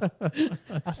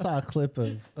 I saw a clip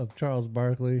of Charles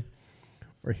Barkley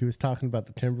where he was talking about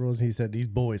the Timberwolves. He said, "These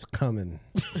boys coming,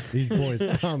 these boys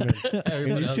coming,"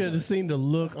 and you should have seen the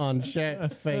look on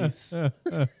Shaq's face.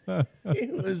 He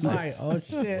was like, "Oh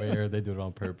shit!" Where they do it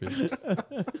on purpose.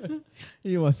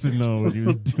 He wants to know what he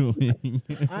was doing.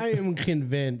 I am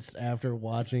convinced after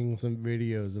watching some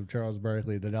videos of Charles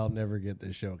Barkley that I'll never get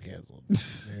this show canceled.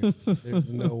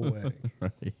 There's no way.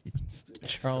 Right.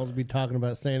 Charles be talking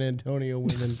about San Antonio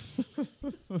winning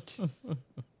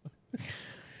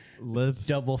Let's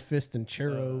double fist and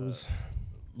churros.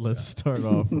 let's start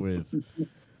off with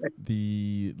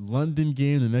the London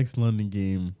game. The next London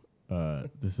game.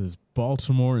 This is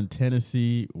Baltimore and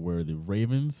Tennessee, where the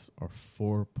Ravens are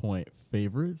 4-point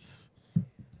favorites.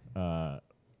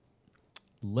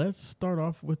 Let's start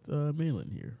off with Malin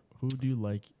here. Who do you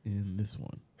like in this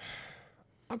one?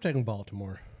 I'm taking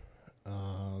Baltimore.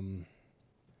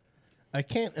 I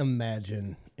can't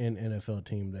imagine an NFL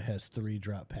team that has 3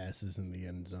 drop passes in the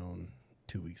end zone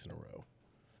 2 weeks in a row.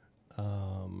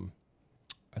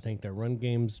 I think their run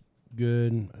game's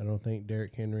good. I don't think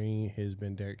Derrick Henry has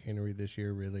been Derrick Henry this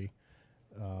year, really.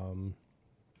 I don't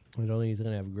think he's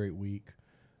going to have a great week.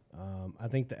 I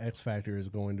think the X factor is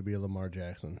going to be Lamar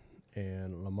Jackson,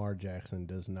 and Lamar Jackson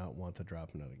does not want to drop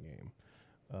another game.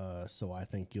 So I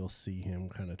think you'll see him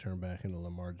kind of turn back into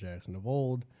Lamar Jackson of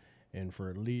old. And for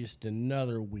at least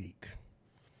another week,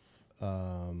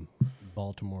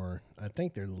 Baltimore, I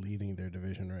think they're leading their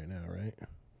division right now, right?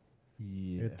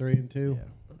 Yeah, They're 3-2. Yeah.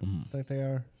 I think they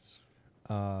are.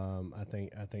 I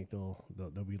think they'll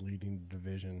be leading the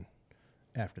division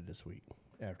after this week,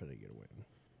 after they get a win.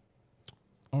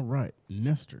 All right,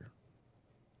 Nestor.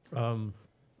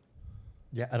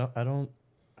 Yeah, I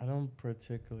don't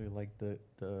particularly like the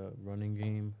running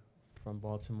game from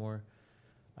Baltimore.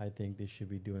 I think they should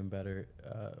be doing better.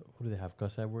 Who do they have?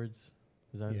 Gus Edwards?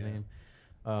 Is that his name?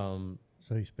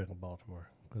 So he's picking Baltimore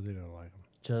because they don't like him.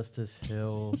 Justice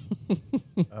Hill.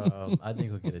 I think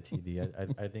he'll get a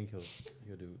TD. I think he'll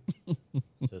do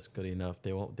just good enough.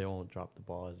 They won't drop the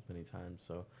ball as many times.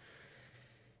 So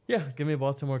yeah, give me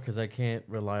Baltimore because I can't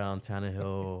rely on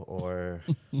Tannehill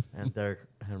and Derrick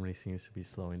Henry seems to be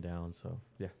slowing down. So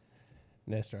yeah,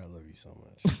 Nestor, I love you so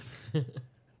much.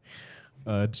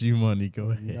 G-Money,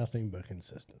 go ahead. Nothing but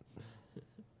consistent.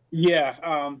 Yeah,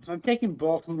 I'm taking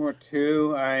Baltimore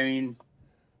too. I mean,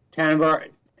 Tannehill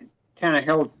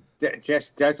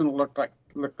just doesn't look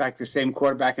like the same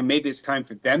quarterback, and maybe it's time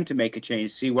for them to make a change.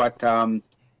 See what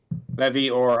Levy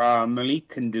or Malik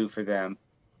can do for them.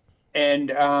 And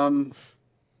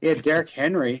Derrick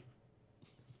Henry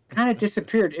kind of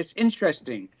disappeared. It's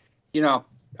interesting,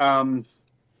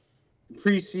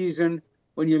 preseason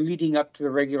when you're leading up to the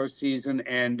regular season,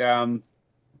 and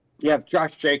you have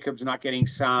Josh Jacobs not getting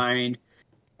signed.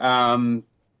 You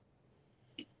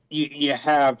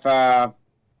have the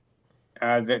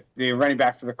running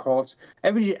back for the Colts.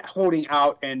 Everybody holding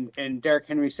out, and Derrick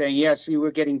Henry saying, "Yes, you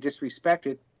were getting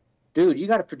disrespected, dude. You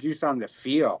got to produce on the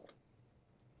field."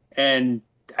 And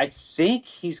I think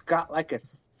he's got like a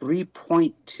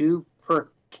 3.2 per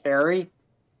carry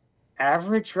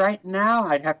average right now.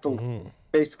 I'd have to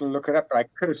basically look it up, but I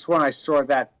could have sworn I saw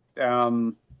that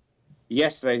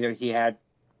yesterday that he had.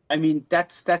 I mean,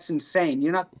 that's insane.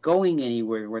 You're not going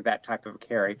anywhere with that type of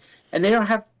carry. And they don't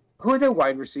have – who are their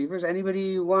wide receivers?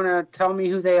 Anybody want to tell me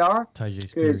who they are? Tajay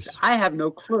Spears. Because I have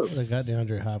no clue. They got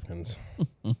DeAndre Hopkins.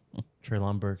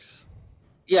 Treylon Burks.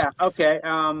 Yeah, okay.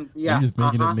 Are you just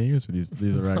making up names for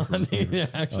these are actual receivers? Yeah,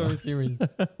 actual receivers.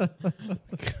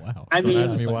 Wow. I mean,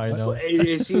 Ask me why I know.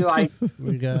 is he like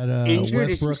We got injured?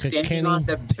 Westbrook Is he and standing on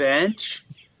the bench?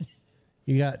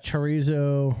 You got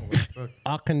Chorizo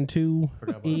Akantu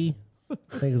E.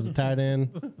 I think it's a tight end.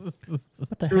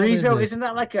 What the hell is Chorizo, this? isn't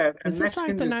that like a Is this Mexican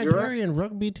like the dessert? Nigerian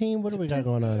rugby team? What do we got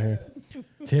going on here?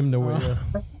 Tim Noia.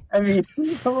 I mean,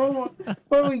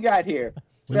 what do we got here?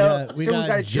 We So got we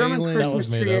got a German Jalen- Christmas That was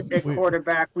made tree up. at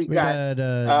quarterback. We We got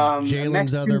got Jalen's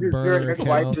Mexican other dessert burner at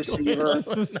wide account, receiver.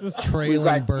 We've Traylon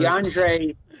got Burks.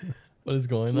 DeAndre What is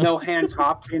going on? No Hands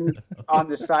Hopkins on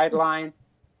the sideline,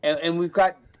 and we've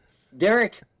got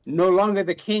Derek, no longer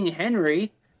the King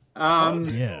Henry,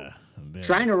 Yeah.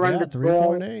 trying to run Yeah, the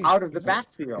ball 3.8. out of the He's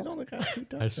backfield. only got 2 I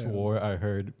touchdowns. swore I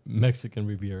heard Mexican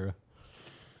Riviera.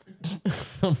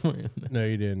 Somewhere in there. No,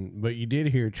 you didn't. But you did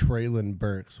hear Traylon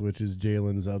Burks, which is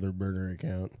Jalen's other burner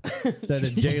account. Instead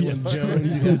of Jalen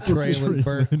Jones, you got Traylon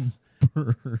Burks.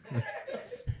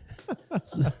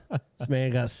 This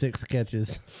man got 6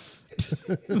 catches.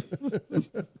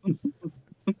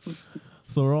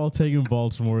 So we're all taking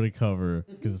Baltimore to cover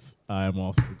because I am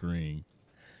also agreeing.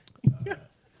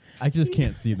 I just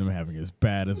can't see them having as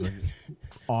bad of an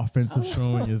offensive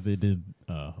showing as they did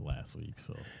last week.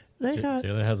 So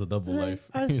Jalen has a double life.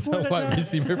 I He's swear a to wide God.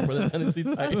 receiver for the Tennessee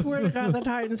I Titans. swear to God, the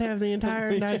Titans have the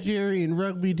entire Nigerian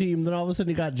rugby team. Then all of a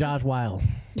sudden, you got Josh Wild.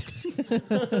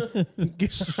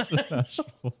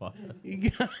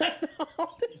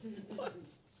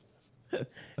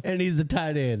 And he's the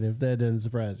tight end, if that doesn't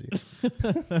surprise you.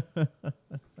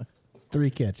 3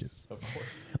 catches. Of course.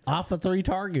 Off of 3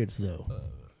 targets, though.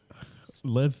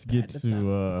 let's get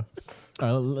to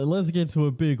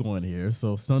a big one here.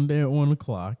 So Sunday at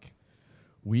 1:00,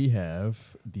 we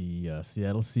have the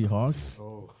Seattle Seahawks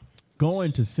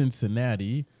going to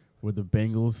Cincinnati, where the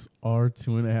Bengals are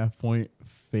 2.5-point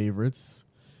favorites.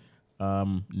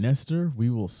 Nestor, we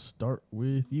will start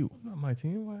with you. Not my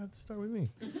team. Why have to start with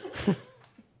me?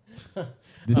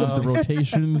 This is the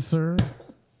rotation, sir.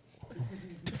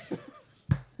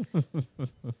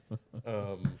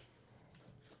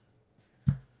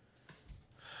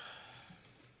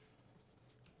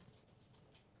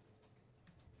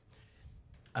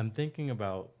 I'm thinking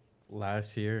about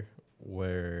last year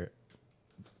when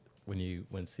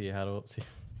Seattle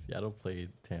played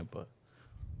Tampa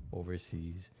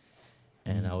overseas,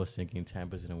 and I was thinking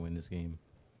Tampa's gonna win this game,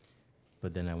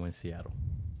 but then I went Seattle,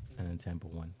 and then Tampa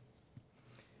won.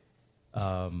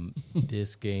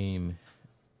 This game,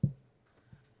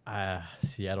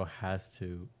 Seattle have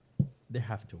to win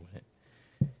it.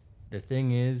 The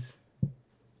thing is,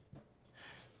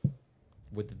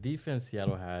 with the defense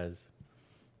Seattle has,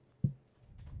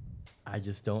 I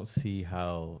just don't see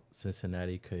how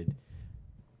Cincinnati could.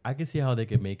 I can see how they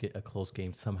could make it a close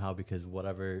game somehow, because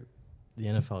whatever, the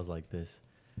NFL is like this.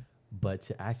 But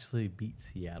to actually beat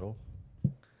Seattle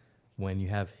when you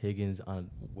have Higgins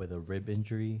with a rib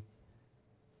injury,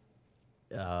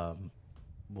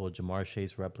 will Jamar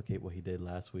Chase replicate what he did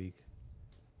last week?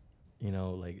 You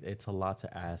know, like, it's a lot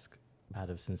to ask out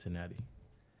of Cincinnati.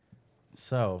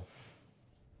 So,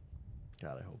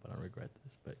 God, I hope I don't regret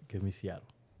this, but give me Seattle.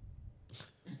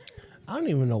 I don't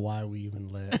even know why we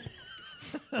even let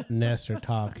Nestor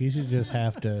talk. He should just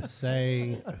have to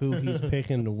say who he's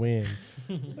picking to win.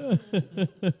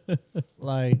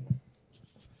 Like,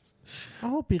 I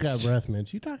hope you got breath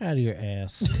mints. You talk out of your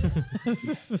ass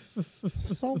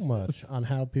so much on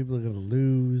how people are going to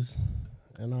lose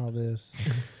and all this.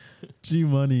 G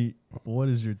Money, what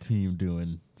is your team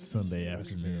doing Sunday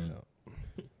afternoon?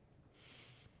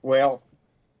 Well,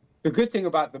 the good thing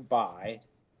about the bye,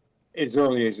 as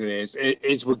early as it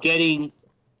is we're getting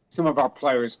some of our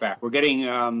players back. We're getting,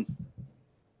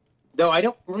 though I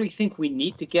don't really think we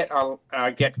need to get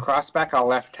Cross back, our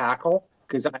left tackle,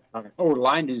 because our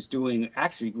line is doing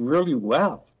actually really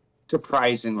well,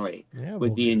 surprisingly,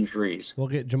 with the injuries. We'll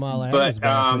get Jamal Adams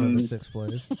back for another 6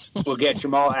 plays. We'll get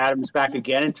Jamal Adams back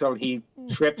again until he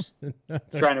trips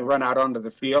trying to run out onto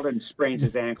the field and sprains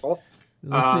his ankle.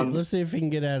 Let's see if he can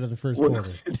get out of the first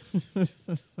quarter.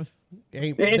 If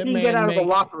he can get out of the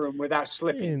locker room without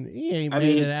slipping. He ain't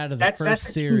made it out of the first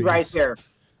series right there.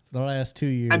 The last 2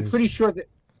 years. I'm pretty sure that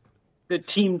the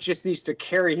team just needs to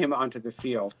carry him onto the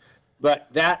field. But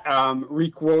that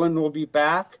Reek Woolen will be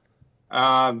back.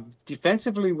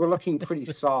 Defensively, we're looking pretty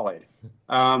solid.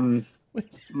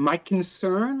 My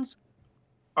concerns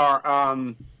are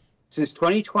since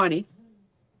 2020,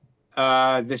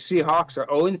 the Seahawks are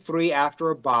 0-3 after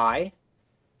a bye.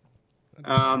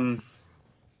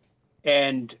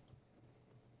 And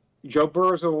Joe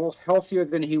Burrow's a little healthier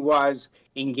than he was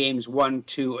in games 1,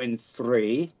 2, and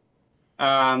 3.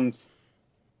 And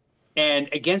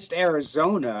against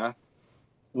Arizona,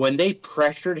 when they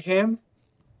pressured him,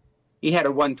 he had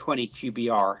a 120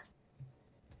 QBR.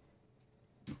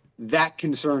 That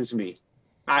concerns me.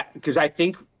 Because I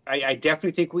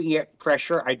definitely think we can get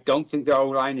pressure. I don't think the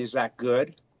O-line is that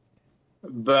good.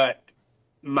 But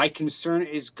my concern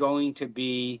is going to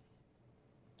be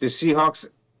the Seahawks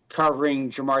covering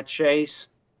Jamar Chase.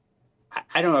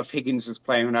 I don't know if Higgins is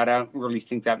playing or not. I don't really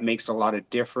think that makes a lot of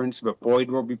difference, but Boyd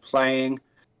will be playing.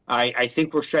 I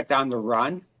think we'll shut down the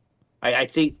run. I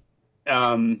think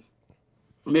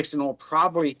Mixon will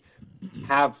probably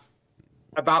have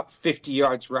about 50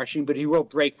 yards rushing, but he will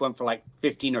break one for like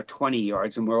 15 or 20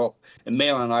 yards, and Mail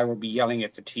and I will be yelling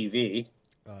at the TV.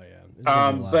 Oh, yeah. There's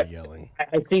gonna be a lot of yelling.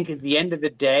 I think at the end of the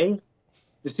day,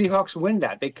 the Seahawks win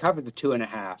that. They covered the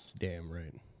 2.5. Damn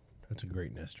right. That's a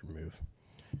great Nestor move.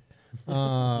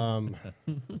 Have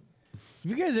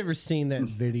you guys ever seen that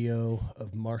video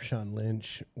of Marshawn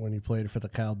Lynch when he played for the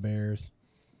Cal Bears,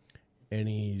 and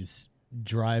he's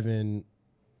driving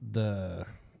the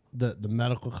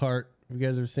medical cart? Have you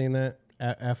guys ever seen that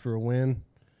after a win?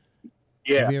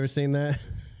 Yeah. Have you ever seen that?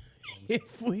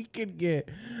 If we could get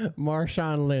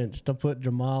Marshawn Lynch to put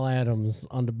Jamal Adams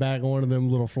on the back of one of them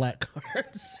little flat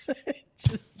cards,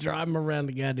 just drive him around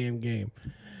the goddamn game,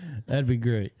 that'd be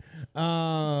great.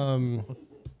 Because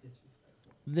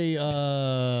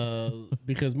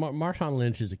Marshawn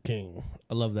Lynch is a king.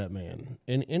 I love that man.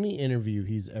 In any interview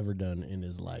he's ever done in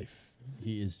his life,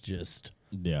 he is just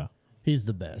he's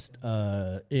the best.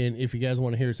 And if you guys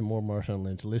want to hear some more Marshawn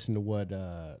Lynch, listen to what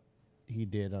he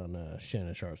did on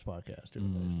Shannon Sharp's podcast. It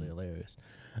was actually hilarious.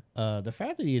 The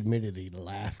fact that he admitted he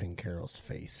laughed in Carroll's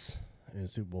face in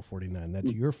Super Bowl 49,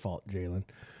 that's your fault, Jalen.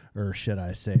 Or should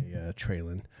I say,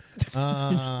 Traylon?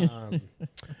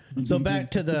 So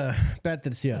back to the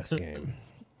Seahawks game.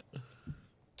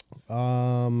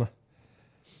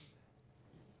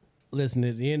 Listen,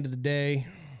 at the end of the day,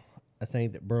 I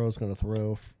think that Burrow's going to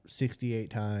throw 68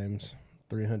 times,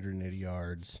 380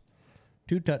 yards,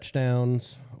 2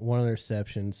 touchdowns, 1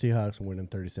 interception. Seahawks winning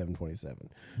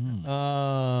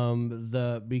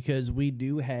 37-27. Because we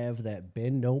do have that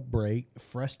bend don't break,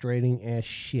 frustrating as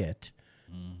shit.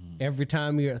 Every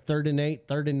time you're at 3rd and 8,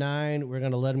 3rd and 9, we're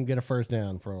going to let them get a first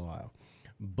down for a while.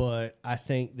 But I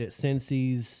think that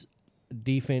Cincy's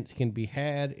defense can be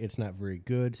had. It's not very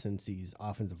good. Cincy's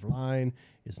offensive line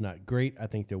is not great. I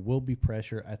think there will be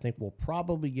pressure. I think we'll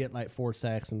probably get like 4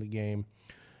 sacks in the game.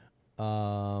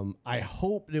 I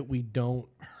hope that we don't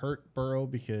hurt Burrow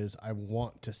because I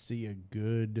want to see a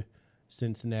good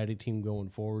Cincinnati team going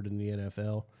forward in the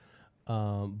NFL.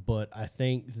 But I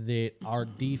think that our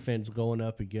defense going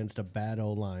up against a bad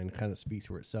O-line kind of speaks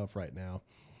for itself right now.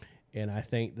 And I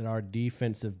think that our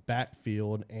defensive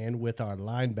backfield and with our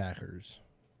linebackers,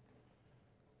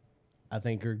 I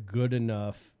think are good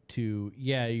enough to,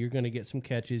 you're going to get some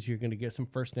catches. You're going to get some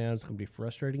first downs. It's going to be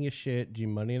frustrating as shit.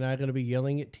 G-Money and I are going to be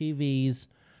yelling at TVs.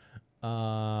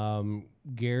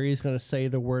 Gary's going to say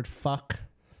the word fuck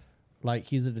like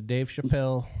he's at the Dave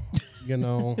Chappelle,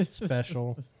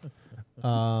 special.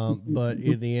 But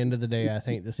at the end of the day, I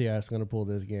think the Seahawks are going to pull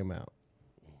this game out.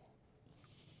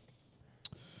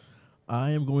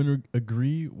 I am going to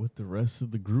agree with the rest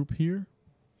of the group here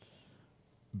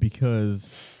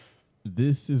because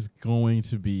this is going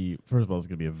to be, first of all, it's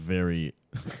going to be a very,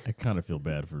 I kind of feel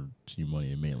bad for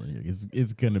G-Money and Malin here.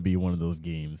 It's going to be one of those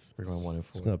games. We're going 1-4.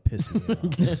 It's going to piss me off.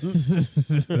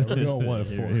 We're going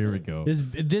 1-4. Here we go.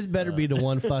 This better be the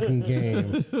one fucking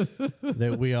game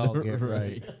that we all get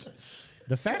right.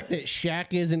 The fact that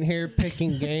Shaq isn't here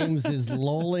picking games is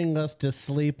lulling us to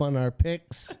sleep on our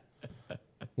picks,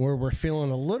 where we're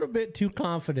feeling a little bit too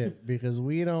confident because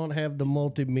we don't have the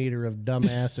multimeter of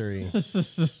dumbassery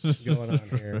going on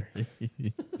here.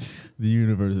 The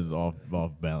universe is off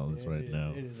balance right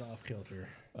now. It is off kilter.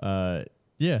 I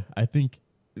think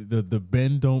the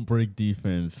bend don't break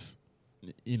defense.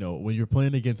 When you're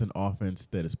playing against an offense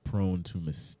that is prone to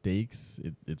mistakes,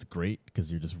 it's great because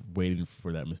you're just waiting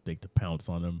for that mistake to pounce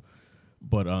on them.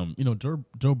 But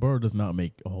Joe Burrow does not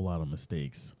make a whole lot of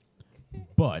mistakes.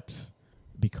 But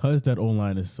because that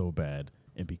O-line is so bad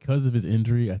and because of his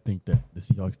injury, I think that the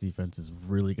Seahawks defense is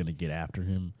really going to get after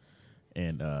him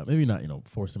and maybe not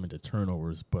force him into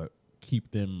turnovers, but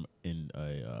keep them on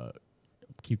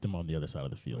the other side of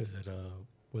the field. Is it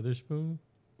Witherspoon?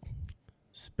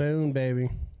 Spoon, baby.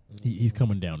 He's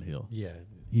coming downhill. Yeah.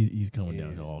 He's coming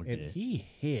downhill all day. And he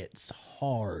hits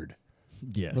hard.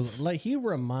 Yes. But, he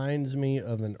reminds me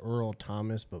of an Earl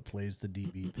Thomas, but plays the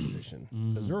DB position.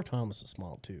 Because Earl Thomas is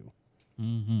small, too.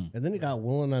 Mm-hmm. And then you got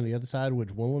Woolen on the other side,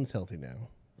 which Woolen's healthy now.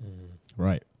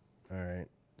 Right. All right.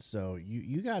 So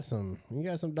you got some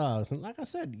dogs. And like I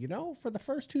said, for the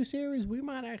first 2 series, we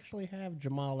might actually have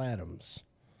Jamal Adams.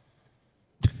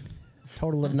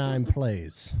 Total of 9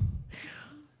 plays.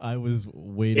 I was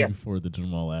waiting for the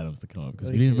Jamal Adams to come up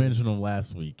because we didn't mention him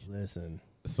last week. Listen.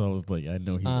 So I was like, I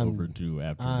know he's overdue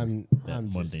after that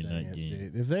Monday night game.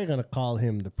 Dude, if they're going to call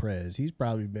him the Prez, he's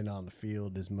probably been on the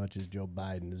field as much as Joe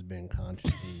Biden has been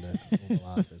conscious in the Oval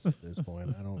Office at this point.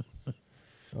 I don't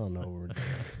know what we're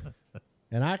doing.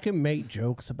 And I can make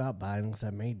jokes about Biden because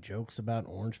I made jokes about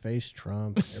orange-faced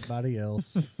Trump, everybody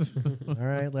else. All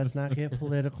right, let's not get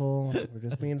political. We're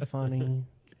just being funny.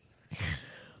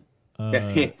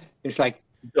 It's like,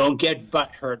 don't get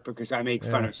butt hurt because I make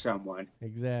fun of someone.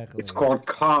 Exactly. It's called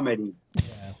comedy.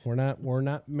 Yeah, we're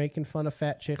not making fun of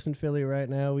fat chicks in Philly right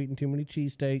now eating too many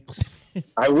cheesesteaks.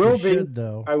 I will be. Should,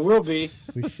 though. I will be.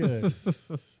 We should.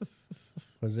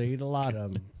 Because they eat a lot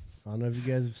of them. I don't know if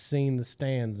you guys have seen the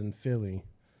stands in Philly,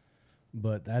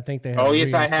 but I think they had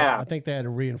I have. I think they had to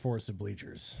reinforce the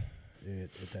bleachers.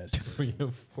 That's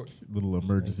little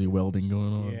emergency welding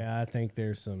going on. Yeah, I think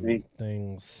there's some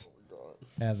things.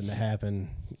 having to happen.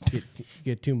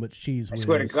 Get too much cheese I whiz.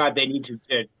 swear to God, they need to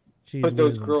Cheese put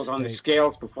those whiz and girls on the steaks.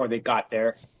 scales before they got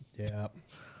there. Yeah.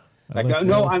 Like,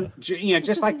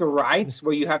 just like the rides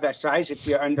where you have that size. If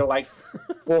you're under like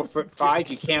 4'5",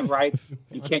 you can't ride.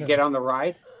 You can't get on the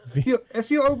ride.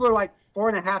 If you're over like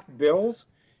 4.5 bills,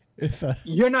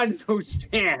 you're not in those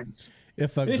stands.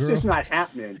 This is not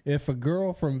happening. If a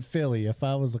girl from Philly, if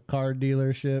I was a car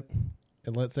dealership,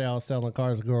 and let's say I was selling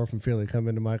cars, a girl from Philly come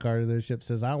into my car dealership,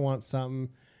 says, I want something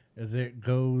that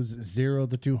goes 0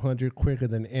 to 200 quicker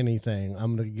than anything,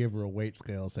 I'm going to give her a weight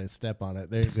scale, say, step on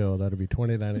it. There you go. That'll be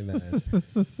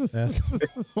 $20.99. That's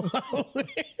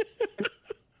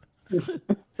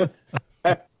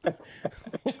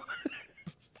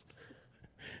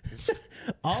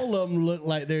all of them look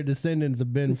like they're descendants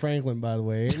of Ben Franklin, by the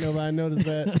way. Ain't nobody noticed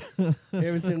that?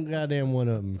 Every single goddamn one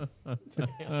of them.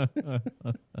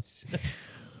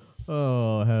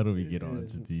 Oh, how do we get on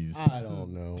to these? I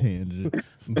don't know.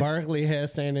 Tangents. Barkley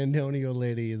has San Antonio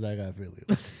ladies. I got Philly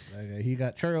ladies. He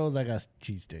got churros. I got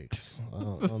cheesesteaks. I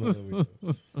don't know what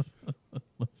we do.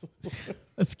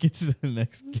 Let's get to the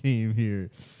next game here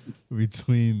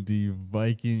between the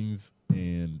Vikings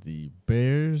and the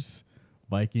Bears.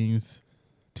 Vikings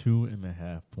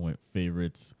 2.5-point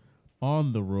favorites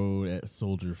on the road at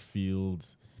Soldier Field.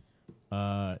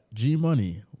 G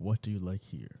Money, what do you like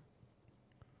here?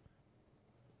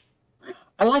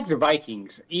 I like the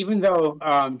Vikings, even though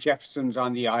Jefferson's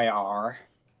on the IR.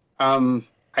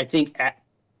 I think,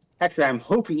 actually, I'm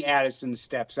hoping Addison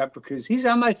steps up because he's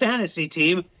on my fantasy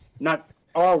team. Not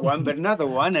our one, but another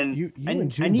one, and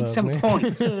I need some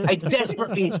points. I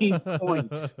desperately need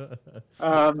points.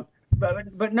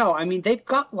 But no, I mean, they've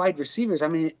got wide receivers. I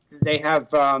mean, they have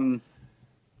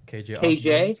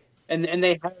KJ, and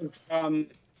they have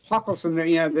Hawkinson,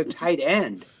 the tight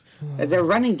end. Their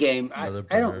running game, I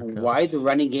don't know why the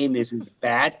running game is as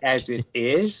bad as it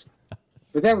is,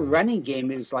 but their running game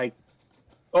is like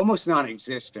almost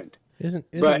non-existent. Isn't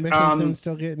Mickelson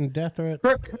still getting death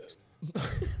threats?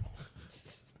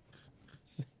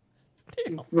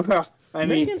 Well, I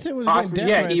mean, Mickelson was getting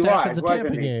death threats he after was, the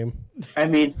wasn't Tampa he? game. I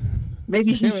mean,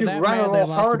 maybe he should run a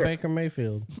little harder. Baker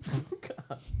Mayfield.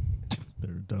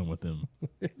 They're done with him.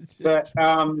 But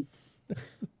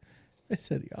they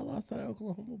said y'all lost that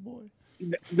Oklahoma boy.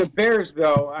 The Bears,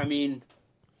 though, I mean,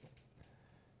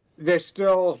 there's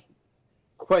still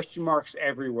question marks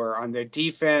everywhere on their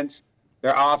defense,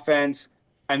 their offense.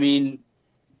 I mean,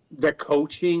 their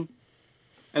coaching.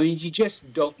 I mean, you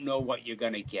just don't know what you're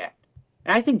going to get.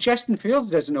 And I think Justin Fields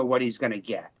doesn't know what he's going to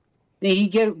get. He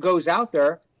goes out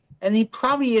there, and he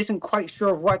probably isn't quite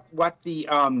sure what the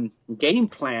game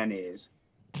plan is.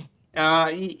 Wow,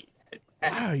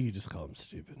 you just call him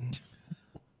stupid.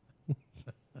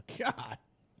 God.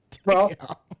 Well,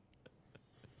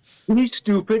 he's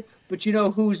stupid, but you know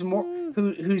who's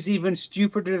even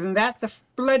stupider than that? The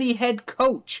bloody head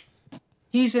coach.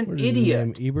 He's an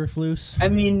idiot. Eberflus? I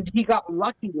mean, he got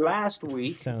lucky last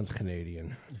week. Sounds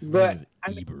Canadian. But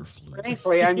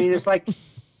frankly, I mean, it's like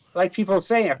people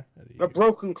say, a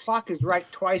broken clock is right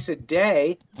twice a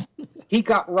day. He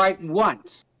got right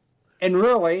once. And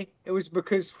really, it was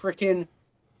because it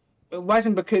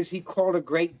wasn't because he called a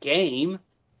great game.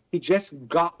 He just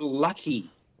got lucky.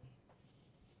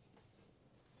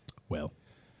 Well.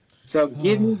 So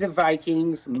give me the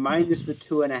Vikings minus the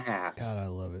 2.5. God, I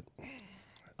love it.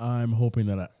 I'm hoping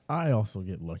that I also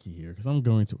get lucky here because I'm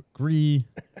going to agree.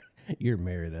 You're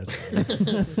married, that's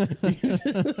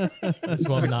That's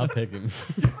why I'm not picking.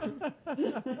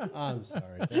 I'm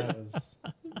sorry. That was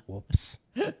whoops.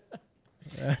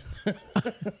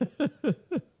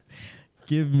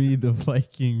 Give me the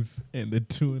Vikings and the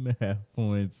 2.5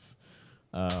 points.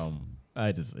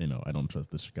 I just, I don't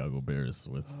trust the Chicago Bears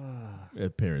with a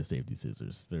pair of safety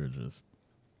scissors. They're just,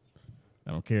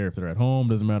 I don't care if they're at home.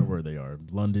 Doesn't matter where they are.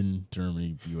 London,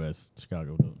 Germany, U.S.,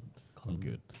 Chicago. I'm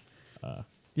good.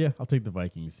 Yeah, I'll take the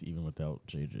Vikings even without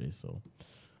JJ. So,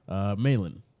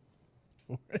 Malin.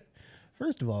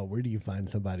 First of all, where do you find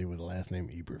somebody with the last name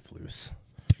Eberflus?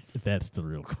 That's the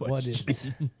real question. What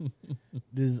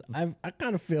is? I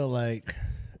kind of feel like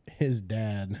his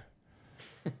dad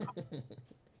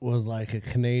was like a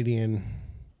Canadian.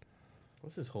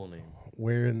 What's his whole name?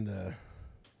 Wearing the.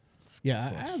 Yeah, I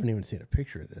haven't even seen a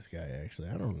picture of this guy. Actually,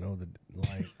 I don't know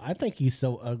I think he's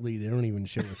so ugly they don't even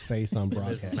show his face on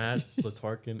broadcast. Matt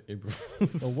Platarkin.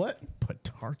 The what?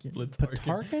 Patarkin?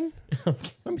 Platarkin?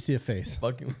 Let me see a face.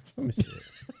 Fucking. Let me see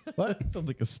it. What? Sounds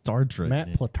like a Star Trek Matt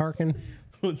name. Platarkin.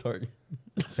 Platarkin.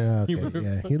 Okay,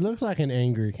 yeah, he looks like an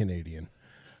angry Canadian.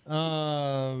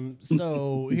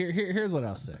 So here's what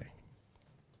I'll say.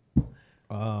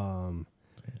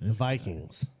 The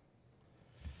Vikings.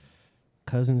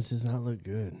 Cousins does not look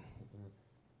good.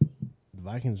 The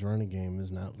Vikings running game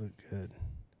does not look good.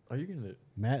 Are you gonna?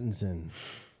 Mattinson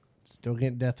still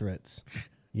getting death threats.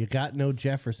 You got no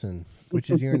Jefferson, which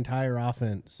is your entire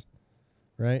offense,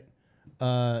 right?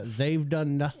 They've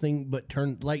done nothing but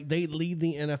they lead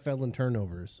the NFL in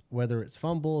turnovers, whether it's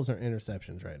fumbles or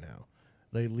interceptions right now.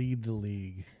 They lead the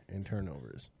league in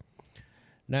turnovers.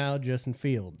 Now, Justin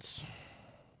Fields.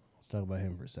 Let's talk about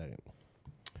him for a second.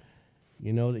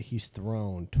 You know that he's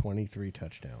thrown 23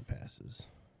 touchdown passes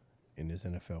in his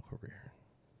NFL career.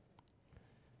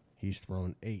 He's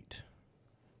thrown 8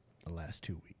 the last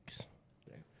 2 weeks.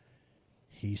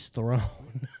 He's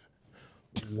thrown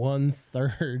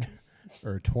 1/3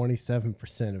 or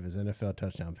 27% of his NFL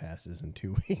touchdown passes in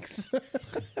 2 weeks.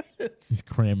 He's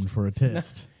cramming for a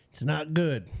test. It's not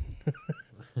good.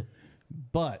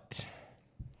 But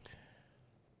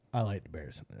I like the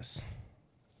Bears in this.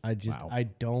 I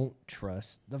don't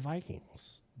trust the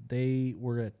Vikings. They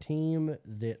were a team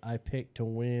that I picked to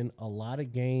win a lot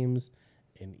of games,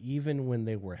 and even when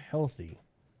they were healthy,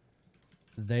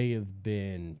 they have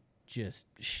been just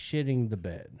shitting the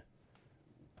bed.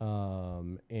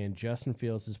 And Justin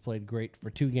Fields has played great for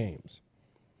 2 games.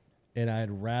 And I'd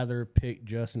rather pick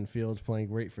Justin Fields playing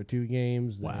great for 2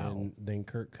 games than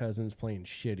Kirk Cousins playing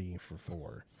shitty for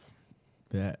 4.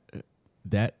 That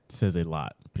says a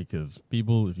lot because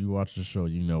people, if you watch the show,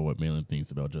 you know what Malin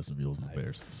thinks about Justin Fields and the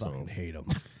Bears. Fucking hate him.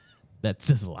 That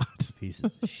says a lot. Pieces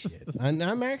of shit. And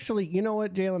I'm actually, you know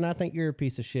what, Jalen? I think you're a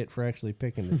piece of shit for actually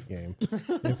picking this game,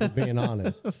 if we're being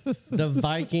honest. The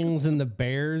Vikings and the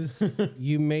Bears,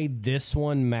 you made this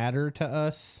one matter to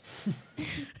us.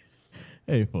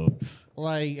 Hey, folks.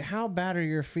 Like, how bad are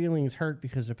your feelings hurt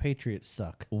because the Patriots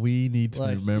suck? We need to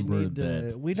remember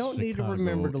that we don't need to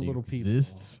remember the little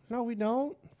exists. people. No, we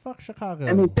don't. Fuck Chicago.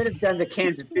 And we could have done the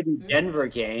Kansas City-Denver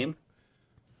game.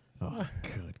 Oh,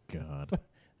 good God.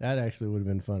 That actually would have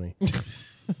been funny.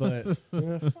 But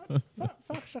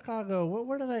fuck Chicago.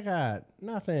 What do they got?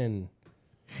 Nothing.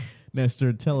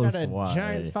 Nestor, tell us got a why.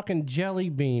 Giant fucking jelly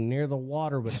bean near the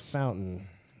water with a fountain.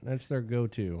 That's their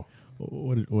go-to.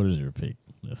 What is your pick,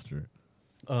 Nestor?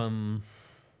 I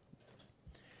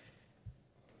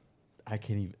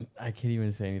can't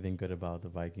even say anything good about the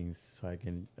Vikings, so I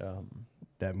can.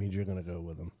 That means you're gonna go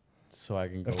with them. So I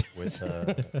can go with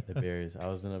the Bears. I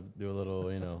was gonna do a little,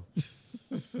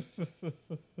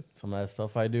 some of that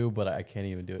stuff I do, but I can't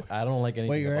even do it. I don't like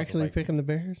anything. Wait, you're about actually picking the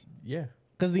Bears? Yeah.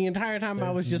 Because the entire time I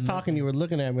was just talking, you were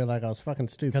looking at me like I was fucking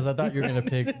stupid. Because I thought you were gonna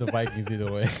pick the Vikings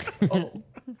either way.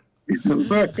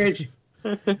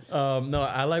 No,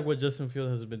 I like what Justin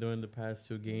Fields has been doing the past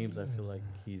 2 games. I feel like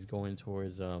he's going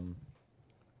towards.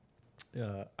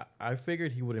 I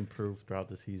figured he would improve throughout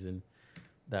the season.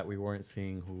 That we weren't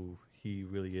seeing who he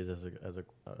really is as a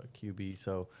QB.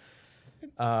 So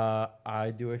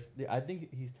I think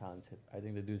he's talented. I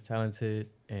think the dude's talented,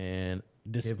 and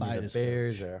Despite the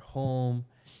Bears are home.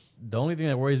 The only thing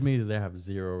that worries me is they have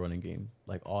 0 running game.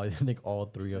 Like I think all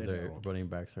 3 of their running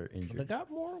backs are injured. They got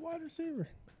more wide receiver.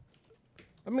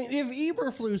 I mean, if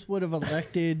Eberflus would have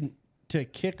elected to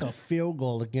kick a field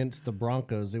goal against the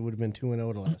Broncos, they would have been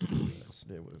 2-0 the last 2 weeks.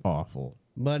 Awful.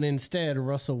 But instead,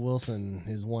 Russell Wilson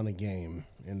has won a game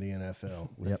in the NFL,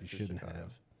 which he shouldn't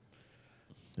have.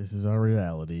 This is our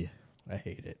reality. I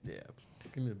hate it. Yeah,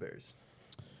 give me the Bears.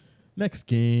 Next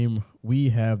game, we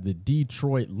have the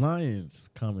Detroit Lions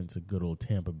coming to good old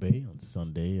Tampa Bay on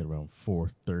Sunday at around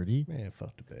 4:30. Man,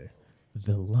 fuck the Bay.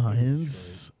 The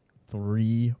Lions,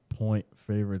 3-point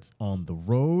favorites on the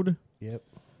road. Yep.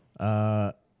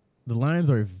 The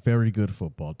Lions are a very good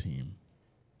football team,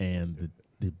 and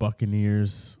the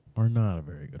Buccaneers are not a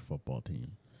very good football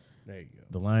team. There you go.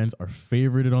 The Lions are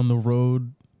favorited on the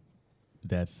road.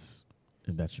 That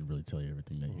should really tell you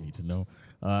everything that you need to know.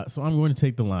 So I'm going to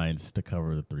take the Lions to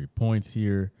cover the 3 points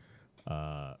here.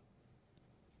 Come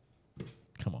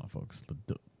on, folks.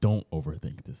 Don't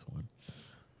overthink this one.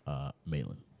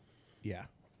 Malin. Yeah.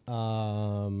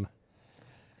 I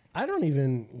don't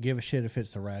even give a shit if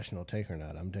it's a rational take or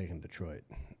not. I'm taking Detroit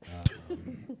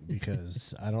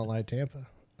because I don't like Tampa.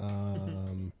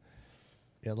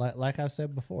 Yeah, like I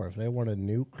said before, if they want to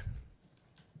nuke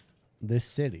this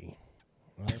city,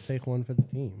 I'll take one for the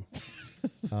team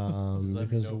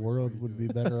because the world would be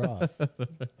better off.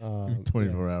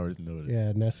 24 hours notice.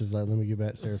 Yeah, Ness is like, let me get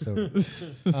back to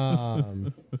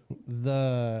Sarasota.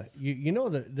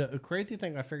 The crazy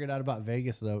thing I figured out about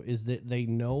Vegas though is that they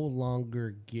no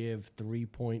longer give 3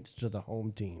 points to the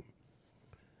home team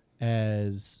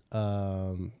as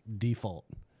default.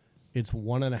 It's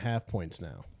 1.5 points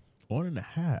now.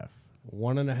 1.5.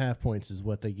 1.5 points is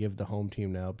what they give the home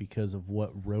team now because of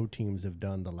what road teams have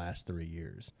done the last 3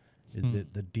 years. Is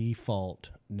that the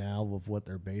default now of what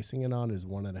they're basing it on is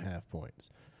 1.5 points.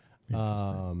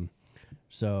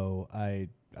 So I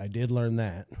did learn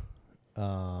that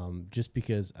just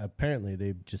because apparently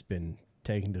they've just been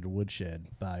taken to the woodshed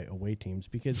by away teams.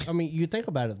 Because I mean, you think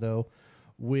about it though,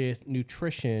 with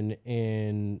nutrition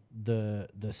and the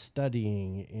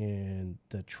studying and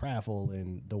the travel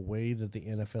and the way that the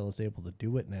NFL is able to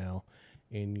do it now,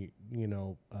 and you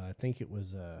know, I think it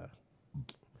was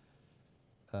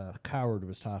Coward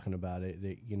was talking about it,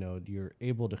 that you know you're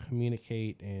able to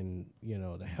communicate and you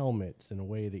know the helmets in a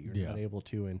way that you're not able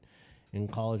to in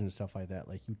college and stuff like that.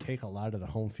 Like you take a lot of the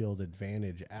home field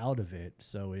advantage out of it.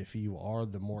 So if you are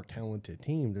the more talented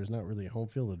team, there's not really a home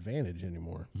field advantage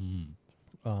anymore.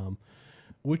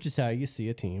 Which is how you see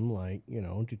a team like you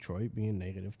know Detroit being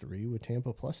 -3 with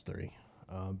Tampa +3.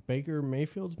 Baker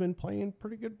Mayfield's been playing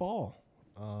pretty good ball,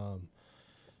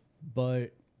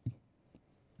 but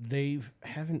they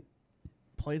haven't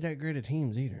played that great of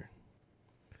teams either.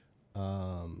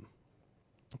 And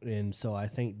so I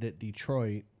think that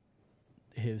Detroit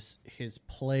has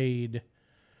played,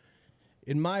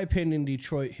 in my opinion,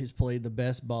 Detroit has played the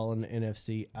best ball in the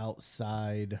NFC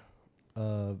outside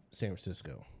of San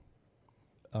Francisco.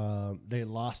 They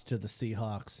lost to the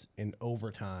Seahawks in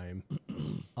overtime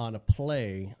on a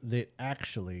play that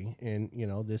actually, and you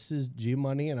know, this is G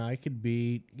Money, and I could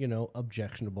be, you know,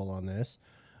 objectionable on this.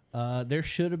 There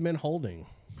should have been holding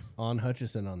on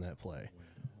Hutchinson on that play.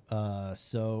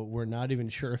 So we're not even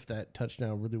sure if that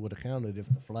touchdown really would have counted if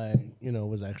the flag, you know,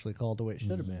 was actually called the way it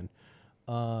should have been.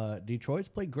 Detroit's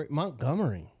played great.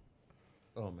 Montgomery.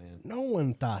 Oh man, no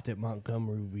one thought that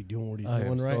Montgomery would be doing what he's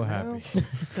doing right so now.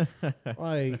 happy.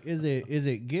 Like, is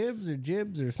it Gibbs or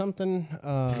Jibs or something?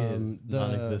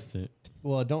 Non-existent.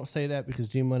 Well, don't say that because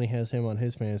G Money has him on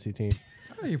his fantasy team.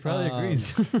 Oh, he probably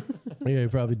agrees. Yeah, he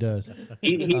probably does.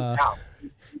 He's out.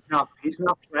 He's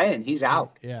not playing. He's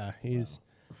out. Yeah, he's.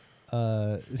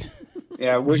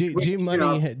 Yeah, which G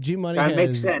Money. G Money that has,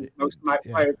 makes sense. Most of my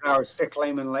players now are sick,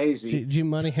 lame, and lazy. G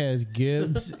Money has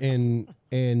Gibbs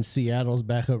and Seattle's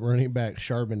backup running back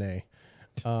Charbonnet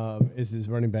is his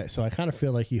running back. So I kind of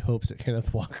feel like he hopes that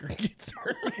Kenneth Walker gets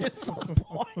hurt at some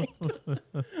point.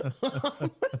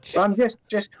 So I'm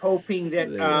just hoping that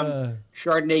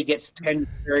Chardonnay gets 10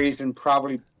 carries and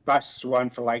probably busts one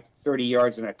for like 30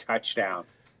 yards and a touchdown.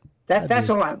 That's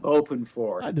all I'm hoping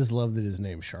for. I just love that his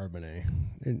name's Charbonnet.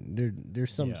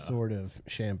 There's some sort of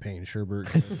champagne sherbet.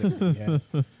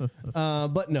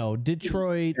 But no,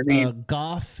 Detroit,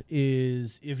 Goff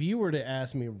is, if you were to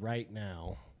ask me right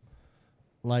now,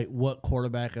 like what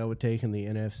quarterback I would take in the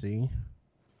NFC,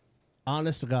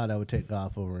 honest to God, I would take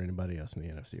Goff over anybody else in the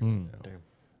NFC right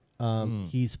now.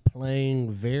 He's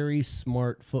playing very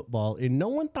smart football, and no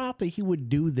one thought that he would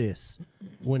do this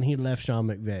when he left Sean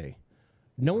McVay.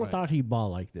 No one thought he'd ball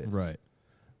like this. Right.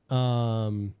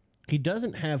 He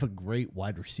doesn't have a great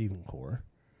wide receiving core.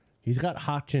 He's got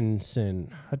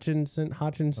Hutchinson,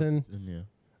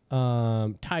 Yeah.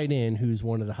 tight end, who's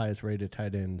one of the highest rated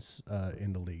tight ends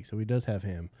in the league. So he does have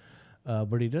him.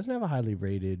 But he doesn't have a highly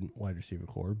rated wide receiver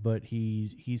core, but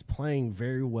he's playing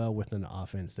very well within the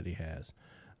offense that he has.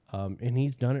 And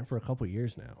he's done it for a couple of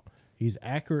years now. He's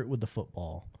accurate with the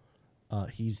football.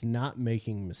 He's not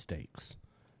making mistakes.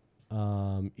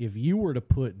 If you were to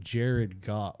put Jared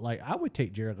Goff, like I would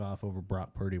take Jared Goff over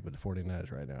Brock Purdy with the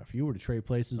 49ers right now. If you were to trade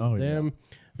places with them,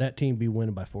 that team be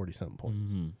winning by 40-something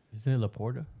points. Isn't it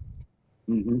Laporta?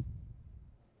 Mm-hmm.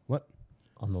 What?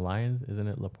 On the Lions, isn't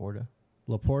it Laporta?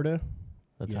 Laporta?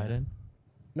 The tight end?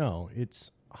 No,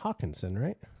 it's Hawkinson,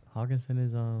 right? Hawkinson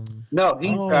is No,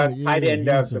 he's tight end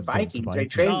of the Vikings. They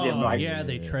traded him like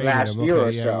they traded last him. year Okay,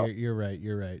 or so. You're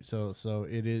right. So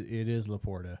it is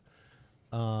Laporta.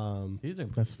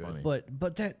 that's funny.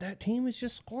 But that team is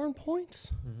just scoring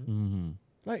points.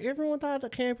 Like everyone thought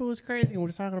that Campo was crazy and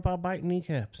we're talking about biting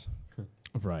kneecaps.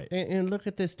 Right. And look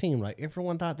at this team. Like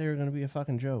everyone thought they were going to be a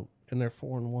fucking joke, and they're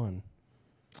 4-1.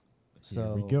 So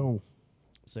Here we go.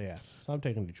 So yeah. So I'm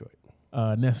taking Detroit.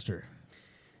 Nestor.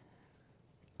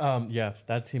 yeah,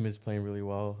 that team is playing really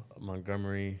well.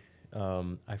 Montgomery.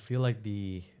 I feel like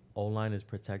the O-line is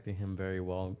protecting him very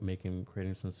well,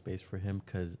 creating some space for him,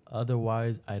 because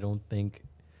otherwise I don't think,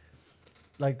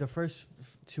 like the first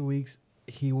 2 weeks,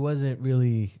 he wasn't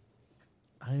really,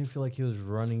 I didn't feel like he was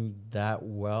running that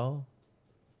well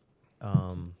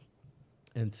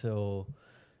until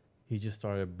he just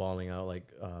started balling out.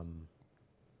 Like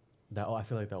I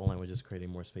feel like the O-line was just creating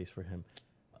more space for him.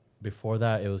 Before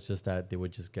that, it was just that they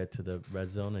would just get to the red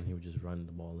zone and he would just run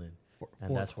the ball in.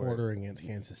 Fourth quarter against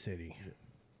Kansas City.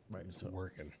 Right. He's So,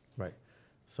 working. right.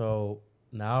 So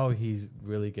now he's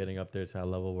really getting up there to that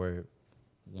level where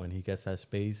when he gets that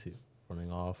space, he's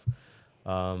running off.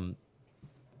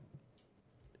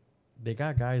 They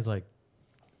got guys like,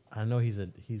 I know he's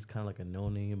kind of like a no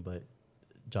name, but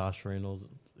Josh Reynolds,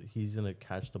 he's gonna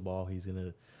catch the ball. He's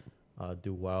gonna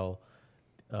do well.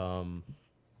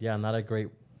 Yeah, not a great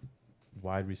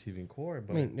wide receiving core,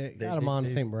 but I mean, they got him on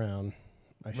St. Brown.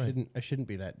 I shouldn't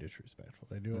be that disrespectful.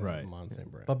 They do have him on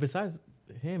St. Brown. But besides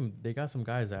him, they got some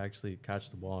guys that actually catch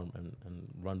the ball and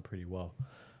run pretty well.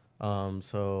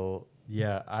 So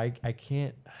yeah, I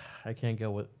can't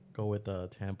go with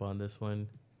Tampa on this one.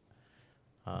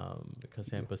 Because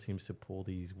Tampa seems to pull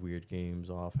these weird games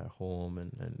off at home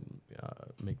and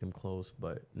make them close.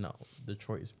 But no,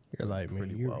 Detroit is You're like me.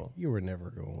 pretty well. You were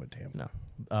never going with Tampa. No.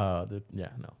 No. That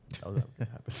was not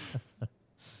gonna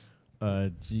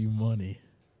happen. G Money.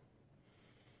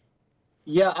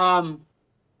 Yeah, I'm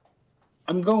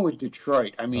going with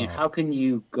Detroit. I mean, how can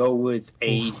you go with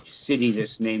a city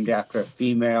that's named after a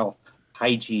female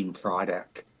hygiene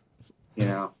product? You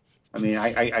know, I mean,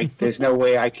 I there's no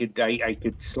way I could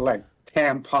select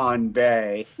Tampon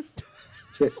Bay.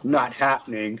 Just not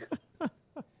happening.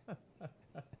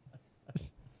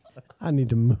 I need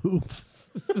to move.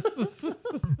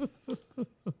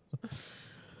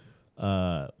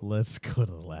 Let's go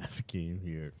to the last game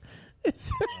here.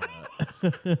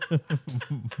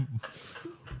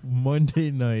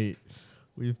 Monday night,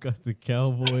 we've got the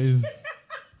Cowboys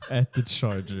at the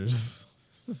Chargers.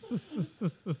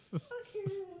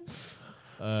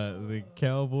 The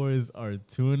Cowboys are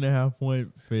 2.5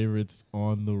 point favorites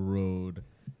on the road.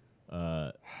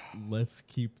 Let's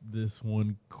keep this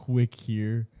one quick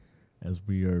here as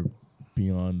we are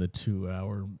beyond the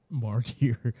 2-hour mark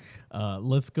here.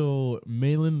 Let's go.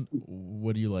 Malin,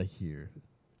 what do you like here?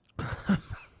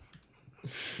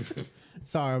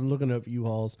 Sorry, I'm looking up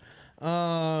U-Hauls.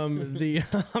 I'm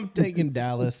taking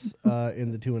Dallas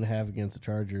in the 2.5 against the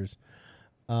Chargers.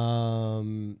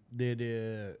 The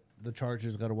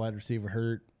Chargers got a wide receiver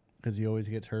hurt because he always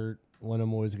gets hurt. One of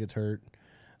them always gets hurt.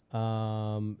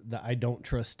 I don't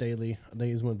trust Staley. I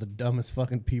think he's one of the dumbest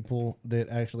fucking people that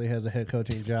actually has a head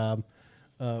coaching job,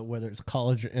 whether it's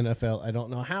college or NFL. I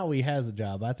don't know how he has a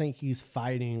job. I think he's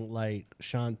fighting like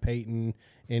Sean Payton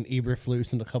and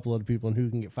Eberflus and a couple other people and who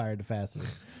can get fired the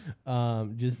fastest.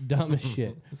 Just dumb as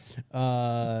shit.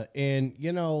 And,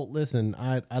 you know, listen,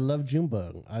 I love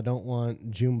Junebug. I don't want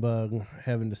Junebug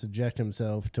having to subject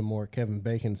himself to more Kevin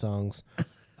Bacon songs.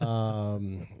 So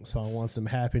I want some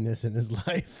happiness in his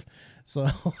life. So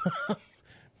I'm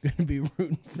going to be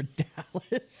rooting for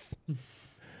Dallas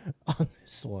on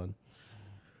this one.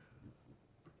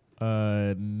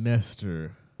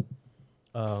 Nestor.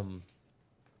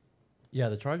 Yeah,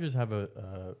 the Chargers have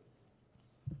a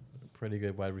pretty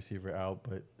good wide receiver out,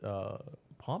 but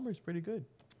Palmer's pretty good.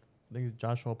 I think it's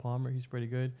Joshua Palmer. He's pretty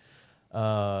good.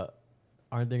 Aren't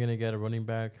they going to get a running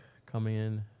back coming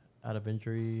in out of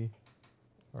injury?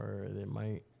 Or they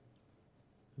might.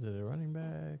 Is it a running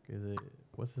back? Is it,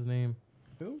 what's his name?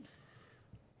 Who?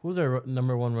 Who's our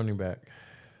number one running back?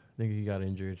 I think he got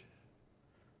injured.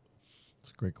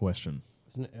 It's a great question.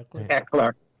 Isn't it Eckler?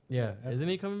 Eckler. Yeah, isn't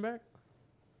he coming back?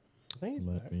 I think he's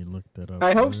Let back. me look that up.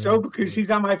 I hope so because he's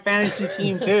on my fantasy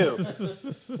team too.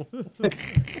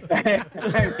 I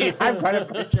mean, I've got a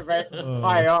bunch of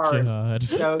IRs. God.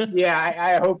 So yeah,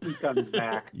 I hope he comes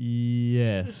back.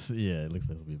 Yes. Yeah, it looks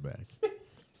like he'll be back.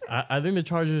 I think the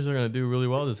Chargers are going to do really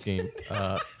well this game,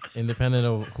 independent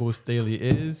of who Staley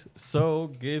is. So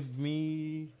give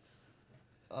me.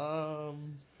 Who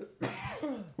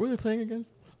are they playing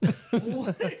against?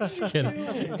 Just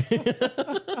kidding.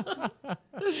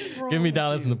 Give me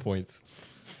Dallas in the points.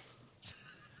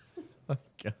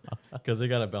 Because they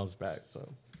got to bounce back. So.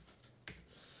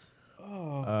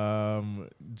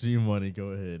 G Money,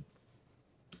 go ahead.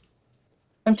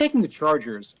 I'm taking the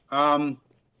Chargers.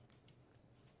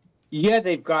 Yeah,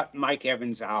 they've got Mike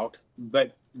Evans out,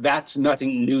 but that's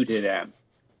nothing new to them.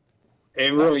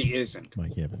 It really isn't.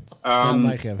 Mike Evans. Not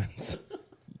Mike Evans.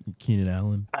 Keenan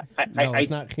Allen. No, it's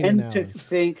not Keenan tend to Allen.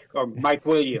 think, or Mike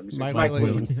Williams. It's Mike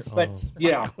Williams. But,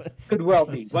 yeah, could well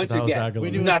be. Once That was again, Aguilar.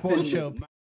 We do a nothing sports new.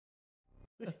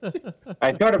 show.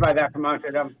 I thought about that for months,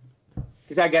 because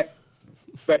I get,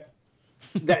 but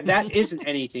that isn't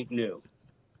anything new.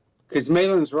 Because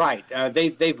Malin's right.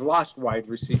 They've lost wide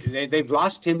receiver. They've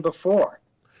lost him before.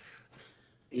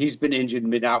 He's been injured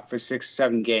and been out for 6 or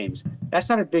 7 games. That's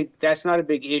not a big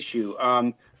issue.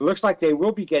 It looks like they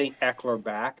will be getting Eckler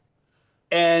back,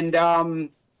 and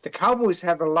the Cowboys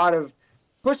have a lot of.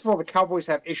 First of all, the Cowboys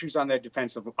have issues on their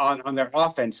on their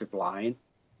offensive line.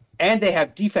 and they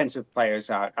have defensive players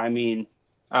out. I mean,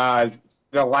 the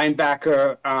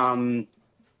linebacker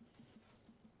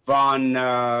Von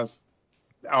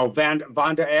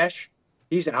der Esch,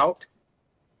 he's out.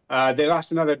 They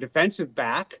lost another defensive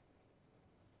back,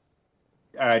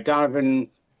 Donovan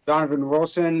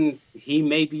Wilson. He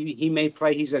may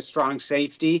play. He's a strong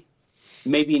safety,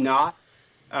 maybe not.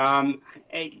 I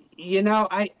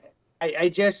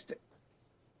just,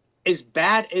 as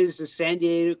bad as the San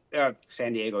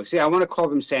Diego. See, I want to call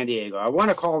them San Diego. I want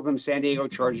to call them San Diego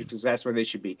Chargers because that's where they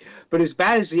should be. But as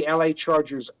bad as the LA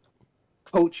Chargers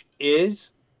coach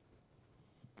is,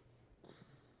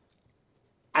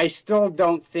 I still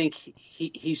don't think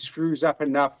he screws up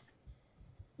enough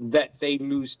that they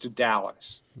lose to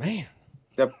Dallas. Man.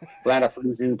 They'll end up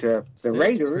losing to the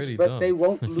Raiders, but dumb. they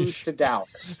won't lose to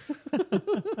Dallas.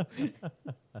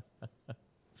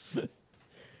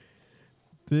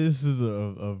 This is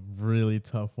a really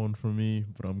tough one for me,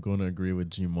 but I'm going to agree with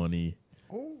G Money.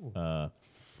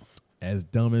 As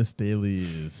dumb as Staley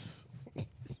is,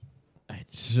 I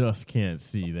just can't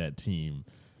see that team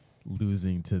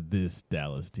losing to this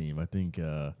Dallas team. I think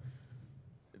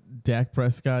Dak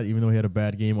Prescott, even though he had a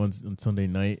bad game on Sunday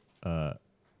night, I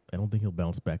don't think he'll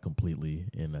bounce back completely,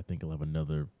 and I think he'll have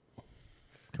another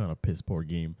kind of piss poor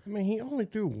game. I mean, he only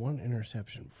threw one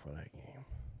interception before that game.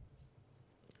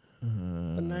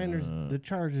 The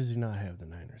Chargers do not have the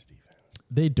Niners defense.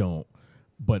 They don't,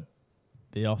 but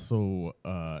they also.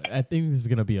 I think this is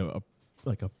gonna be a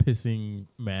pissing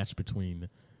match between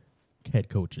head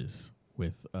coaches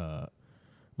with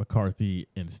McCarthy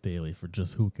and Staley for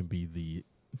just who can be the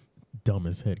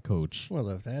dumbest head coach. Well,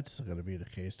 if that's going to be the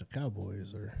case, the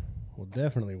Cowboys will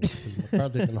definitely win because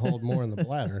McCarthy can hold more in the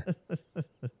bladder.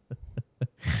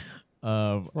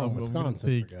 From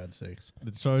Wisconsin, for God's sakes.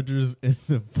 The Chargers and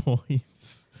the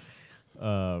points.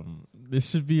 This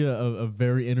should be a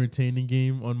very entertaining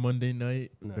game on Monday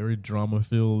night. No. Very drama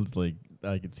filled. Like,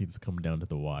 I could see this coming down to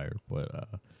the wire, but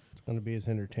it's going to be as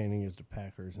entertaining as the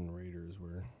Packers and Raiders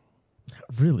were.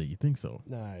 Really, you think so?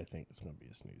 Nah, I think it's going to be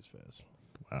a snooze fest.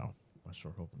 Wow, I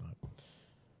sure hope not.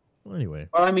 Well, anyway.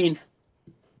 Well, I mean,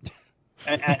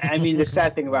 the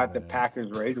sad thing about the Packers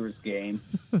Raiders game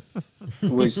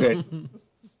was that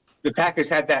the Packers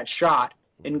had that shot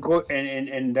and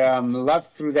Love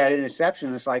threw that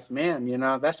interception. It's like, man,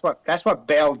 that's what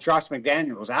bailed Josh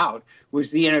McDaniels out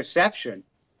was the interception.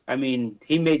 I mean,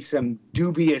 he made some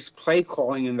dubious play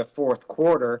calling in the fourth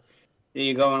quarter. Then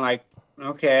you're going like,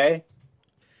 okay,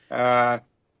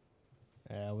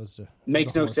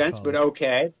 makes no sense, but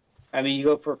okay. I mean, you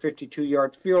go for a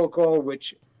 52-yard field goal,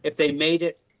 which if they made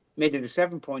it a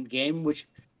 7-point game, which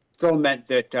still meant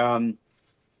that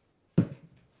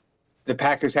the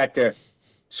Packers had to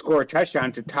score a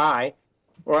touchdown to tie,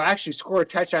 or actually score a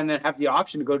touchdown and then have the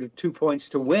option to go to 2 points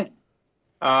to win.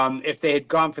 If they had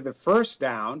gone for the first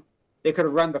down, they could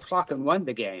have run the clock and won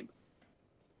the game.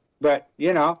 But,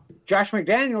 Josh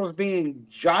McDaniels being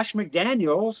Josh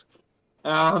McDaniels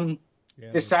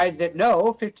decided that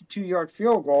no, 52-yard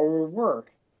field goal will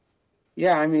work.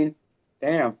 Yeah, I mean,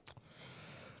 damn.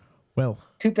 Well.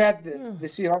 Too bad the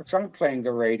Seahawks aren't playing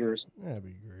the Raiders. That'd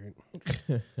be great.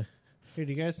 Hey,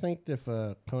 do you guys think if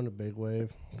Kona Big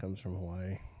Wave comes from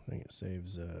Hawaii, I think it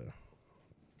saves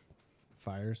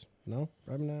fires? No?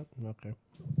 Probably not? Okay.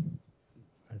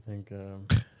 I think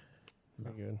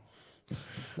not good.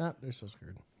 Nah, they're so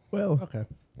screwed. Well, okay.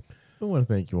 I want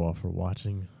to thank you all for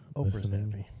watching, Oprah's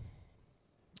listening.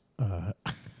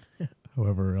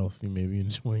 However else you may be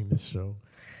enjoying this show.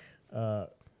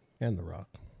 And The Rock.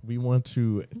 We want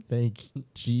to thank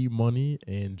G Money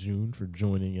and June for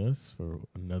joining us for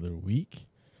another week.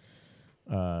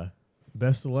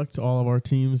 Best of luck to all of our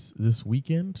teams this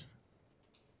weekend.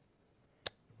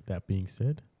 That being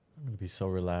said, I'm going to be so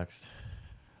relaxed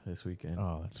this weekend.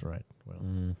 Oh, that's right.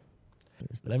 Well,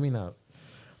 let me know.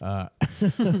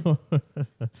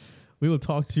 We will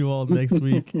talk to you all next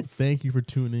week. Thank you for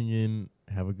tuning in.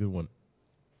 Have a good one.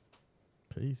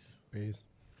 Peace. Peace.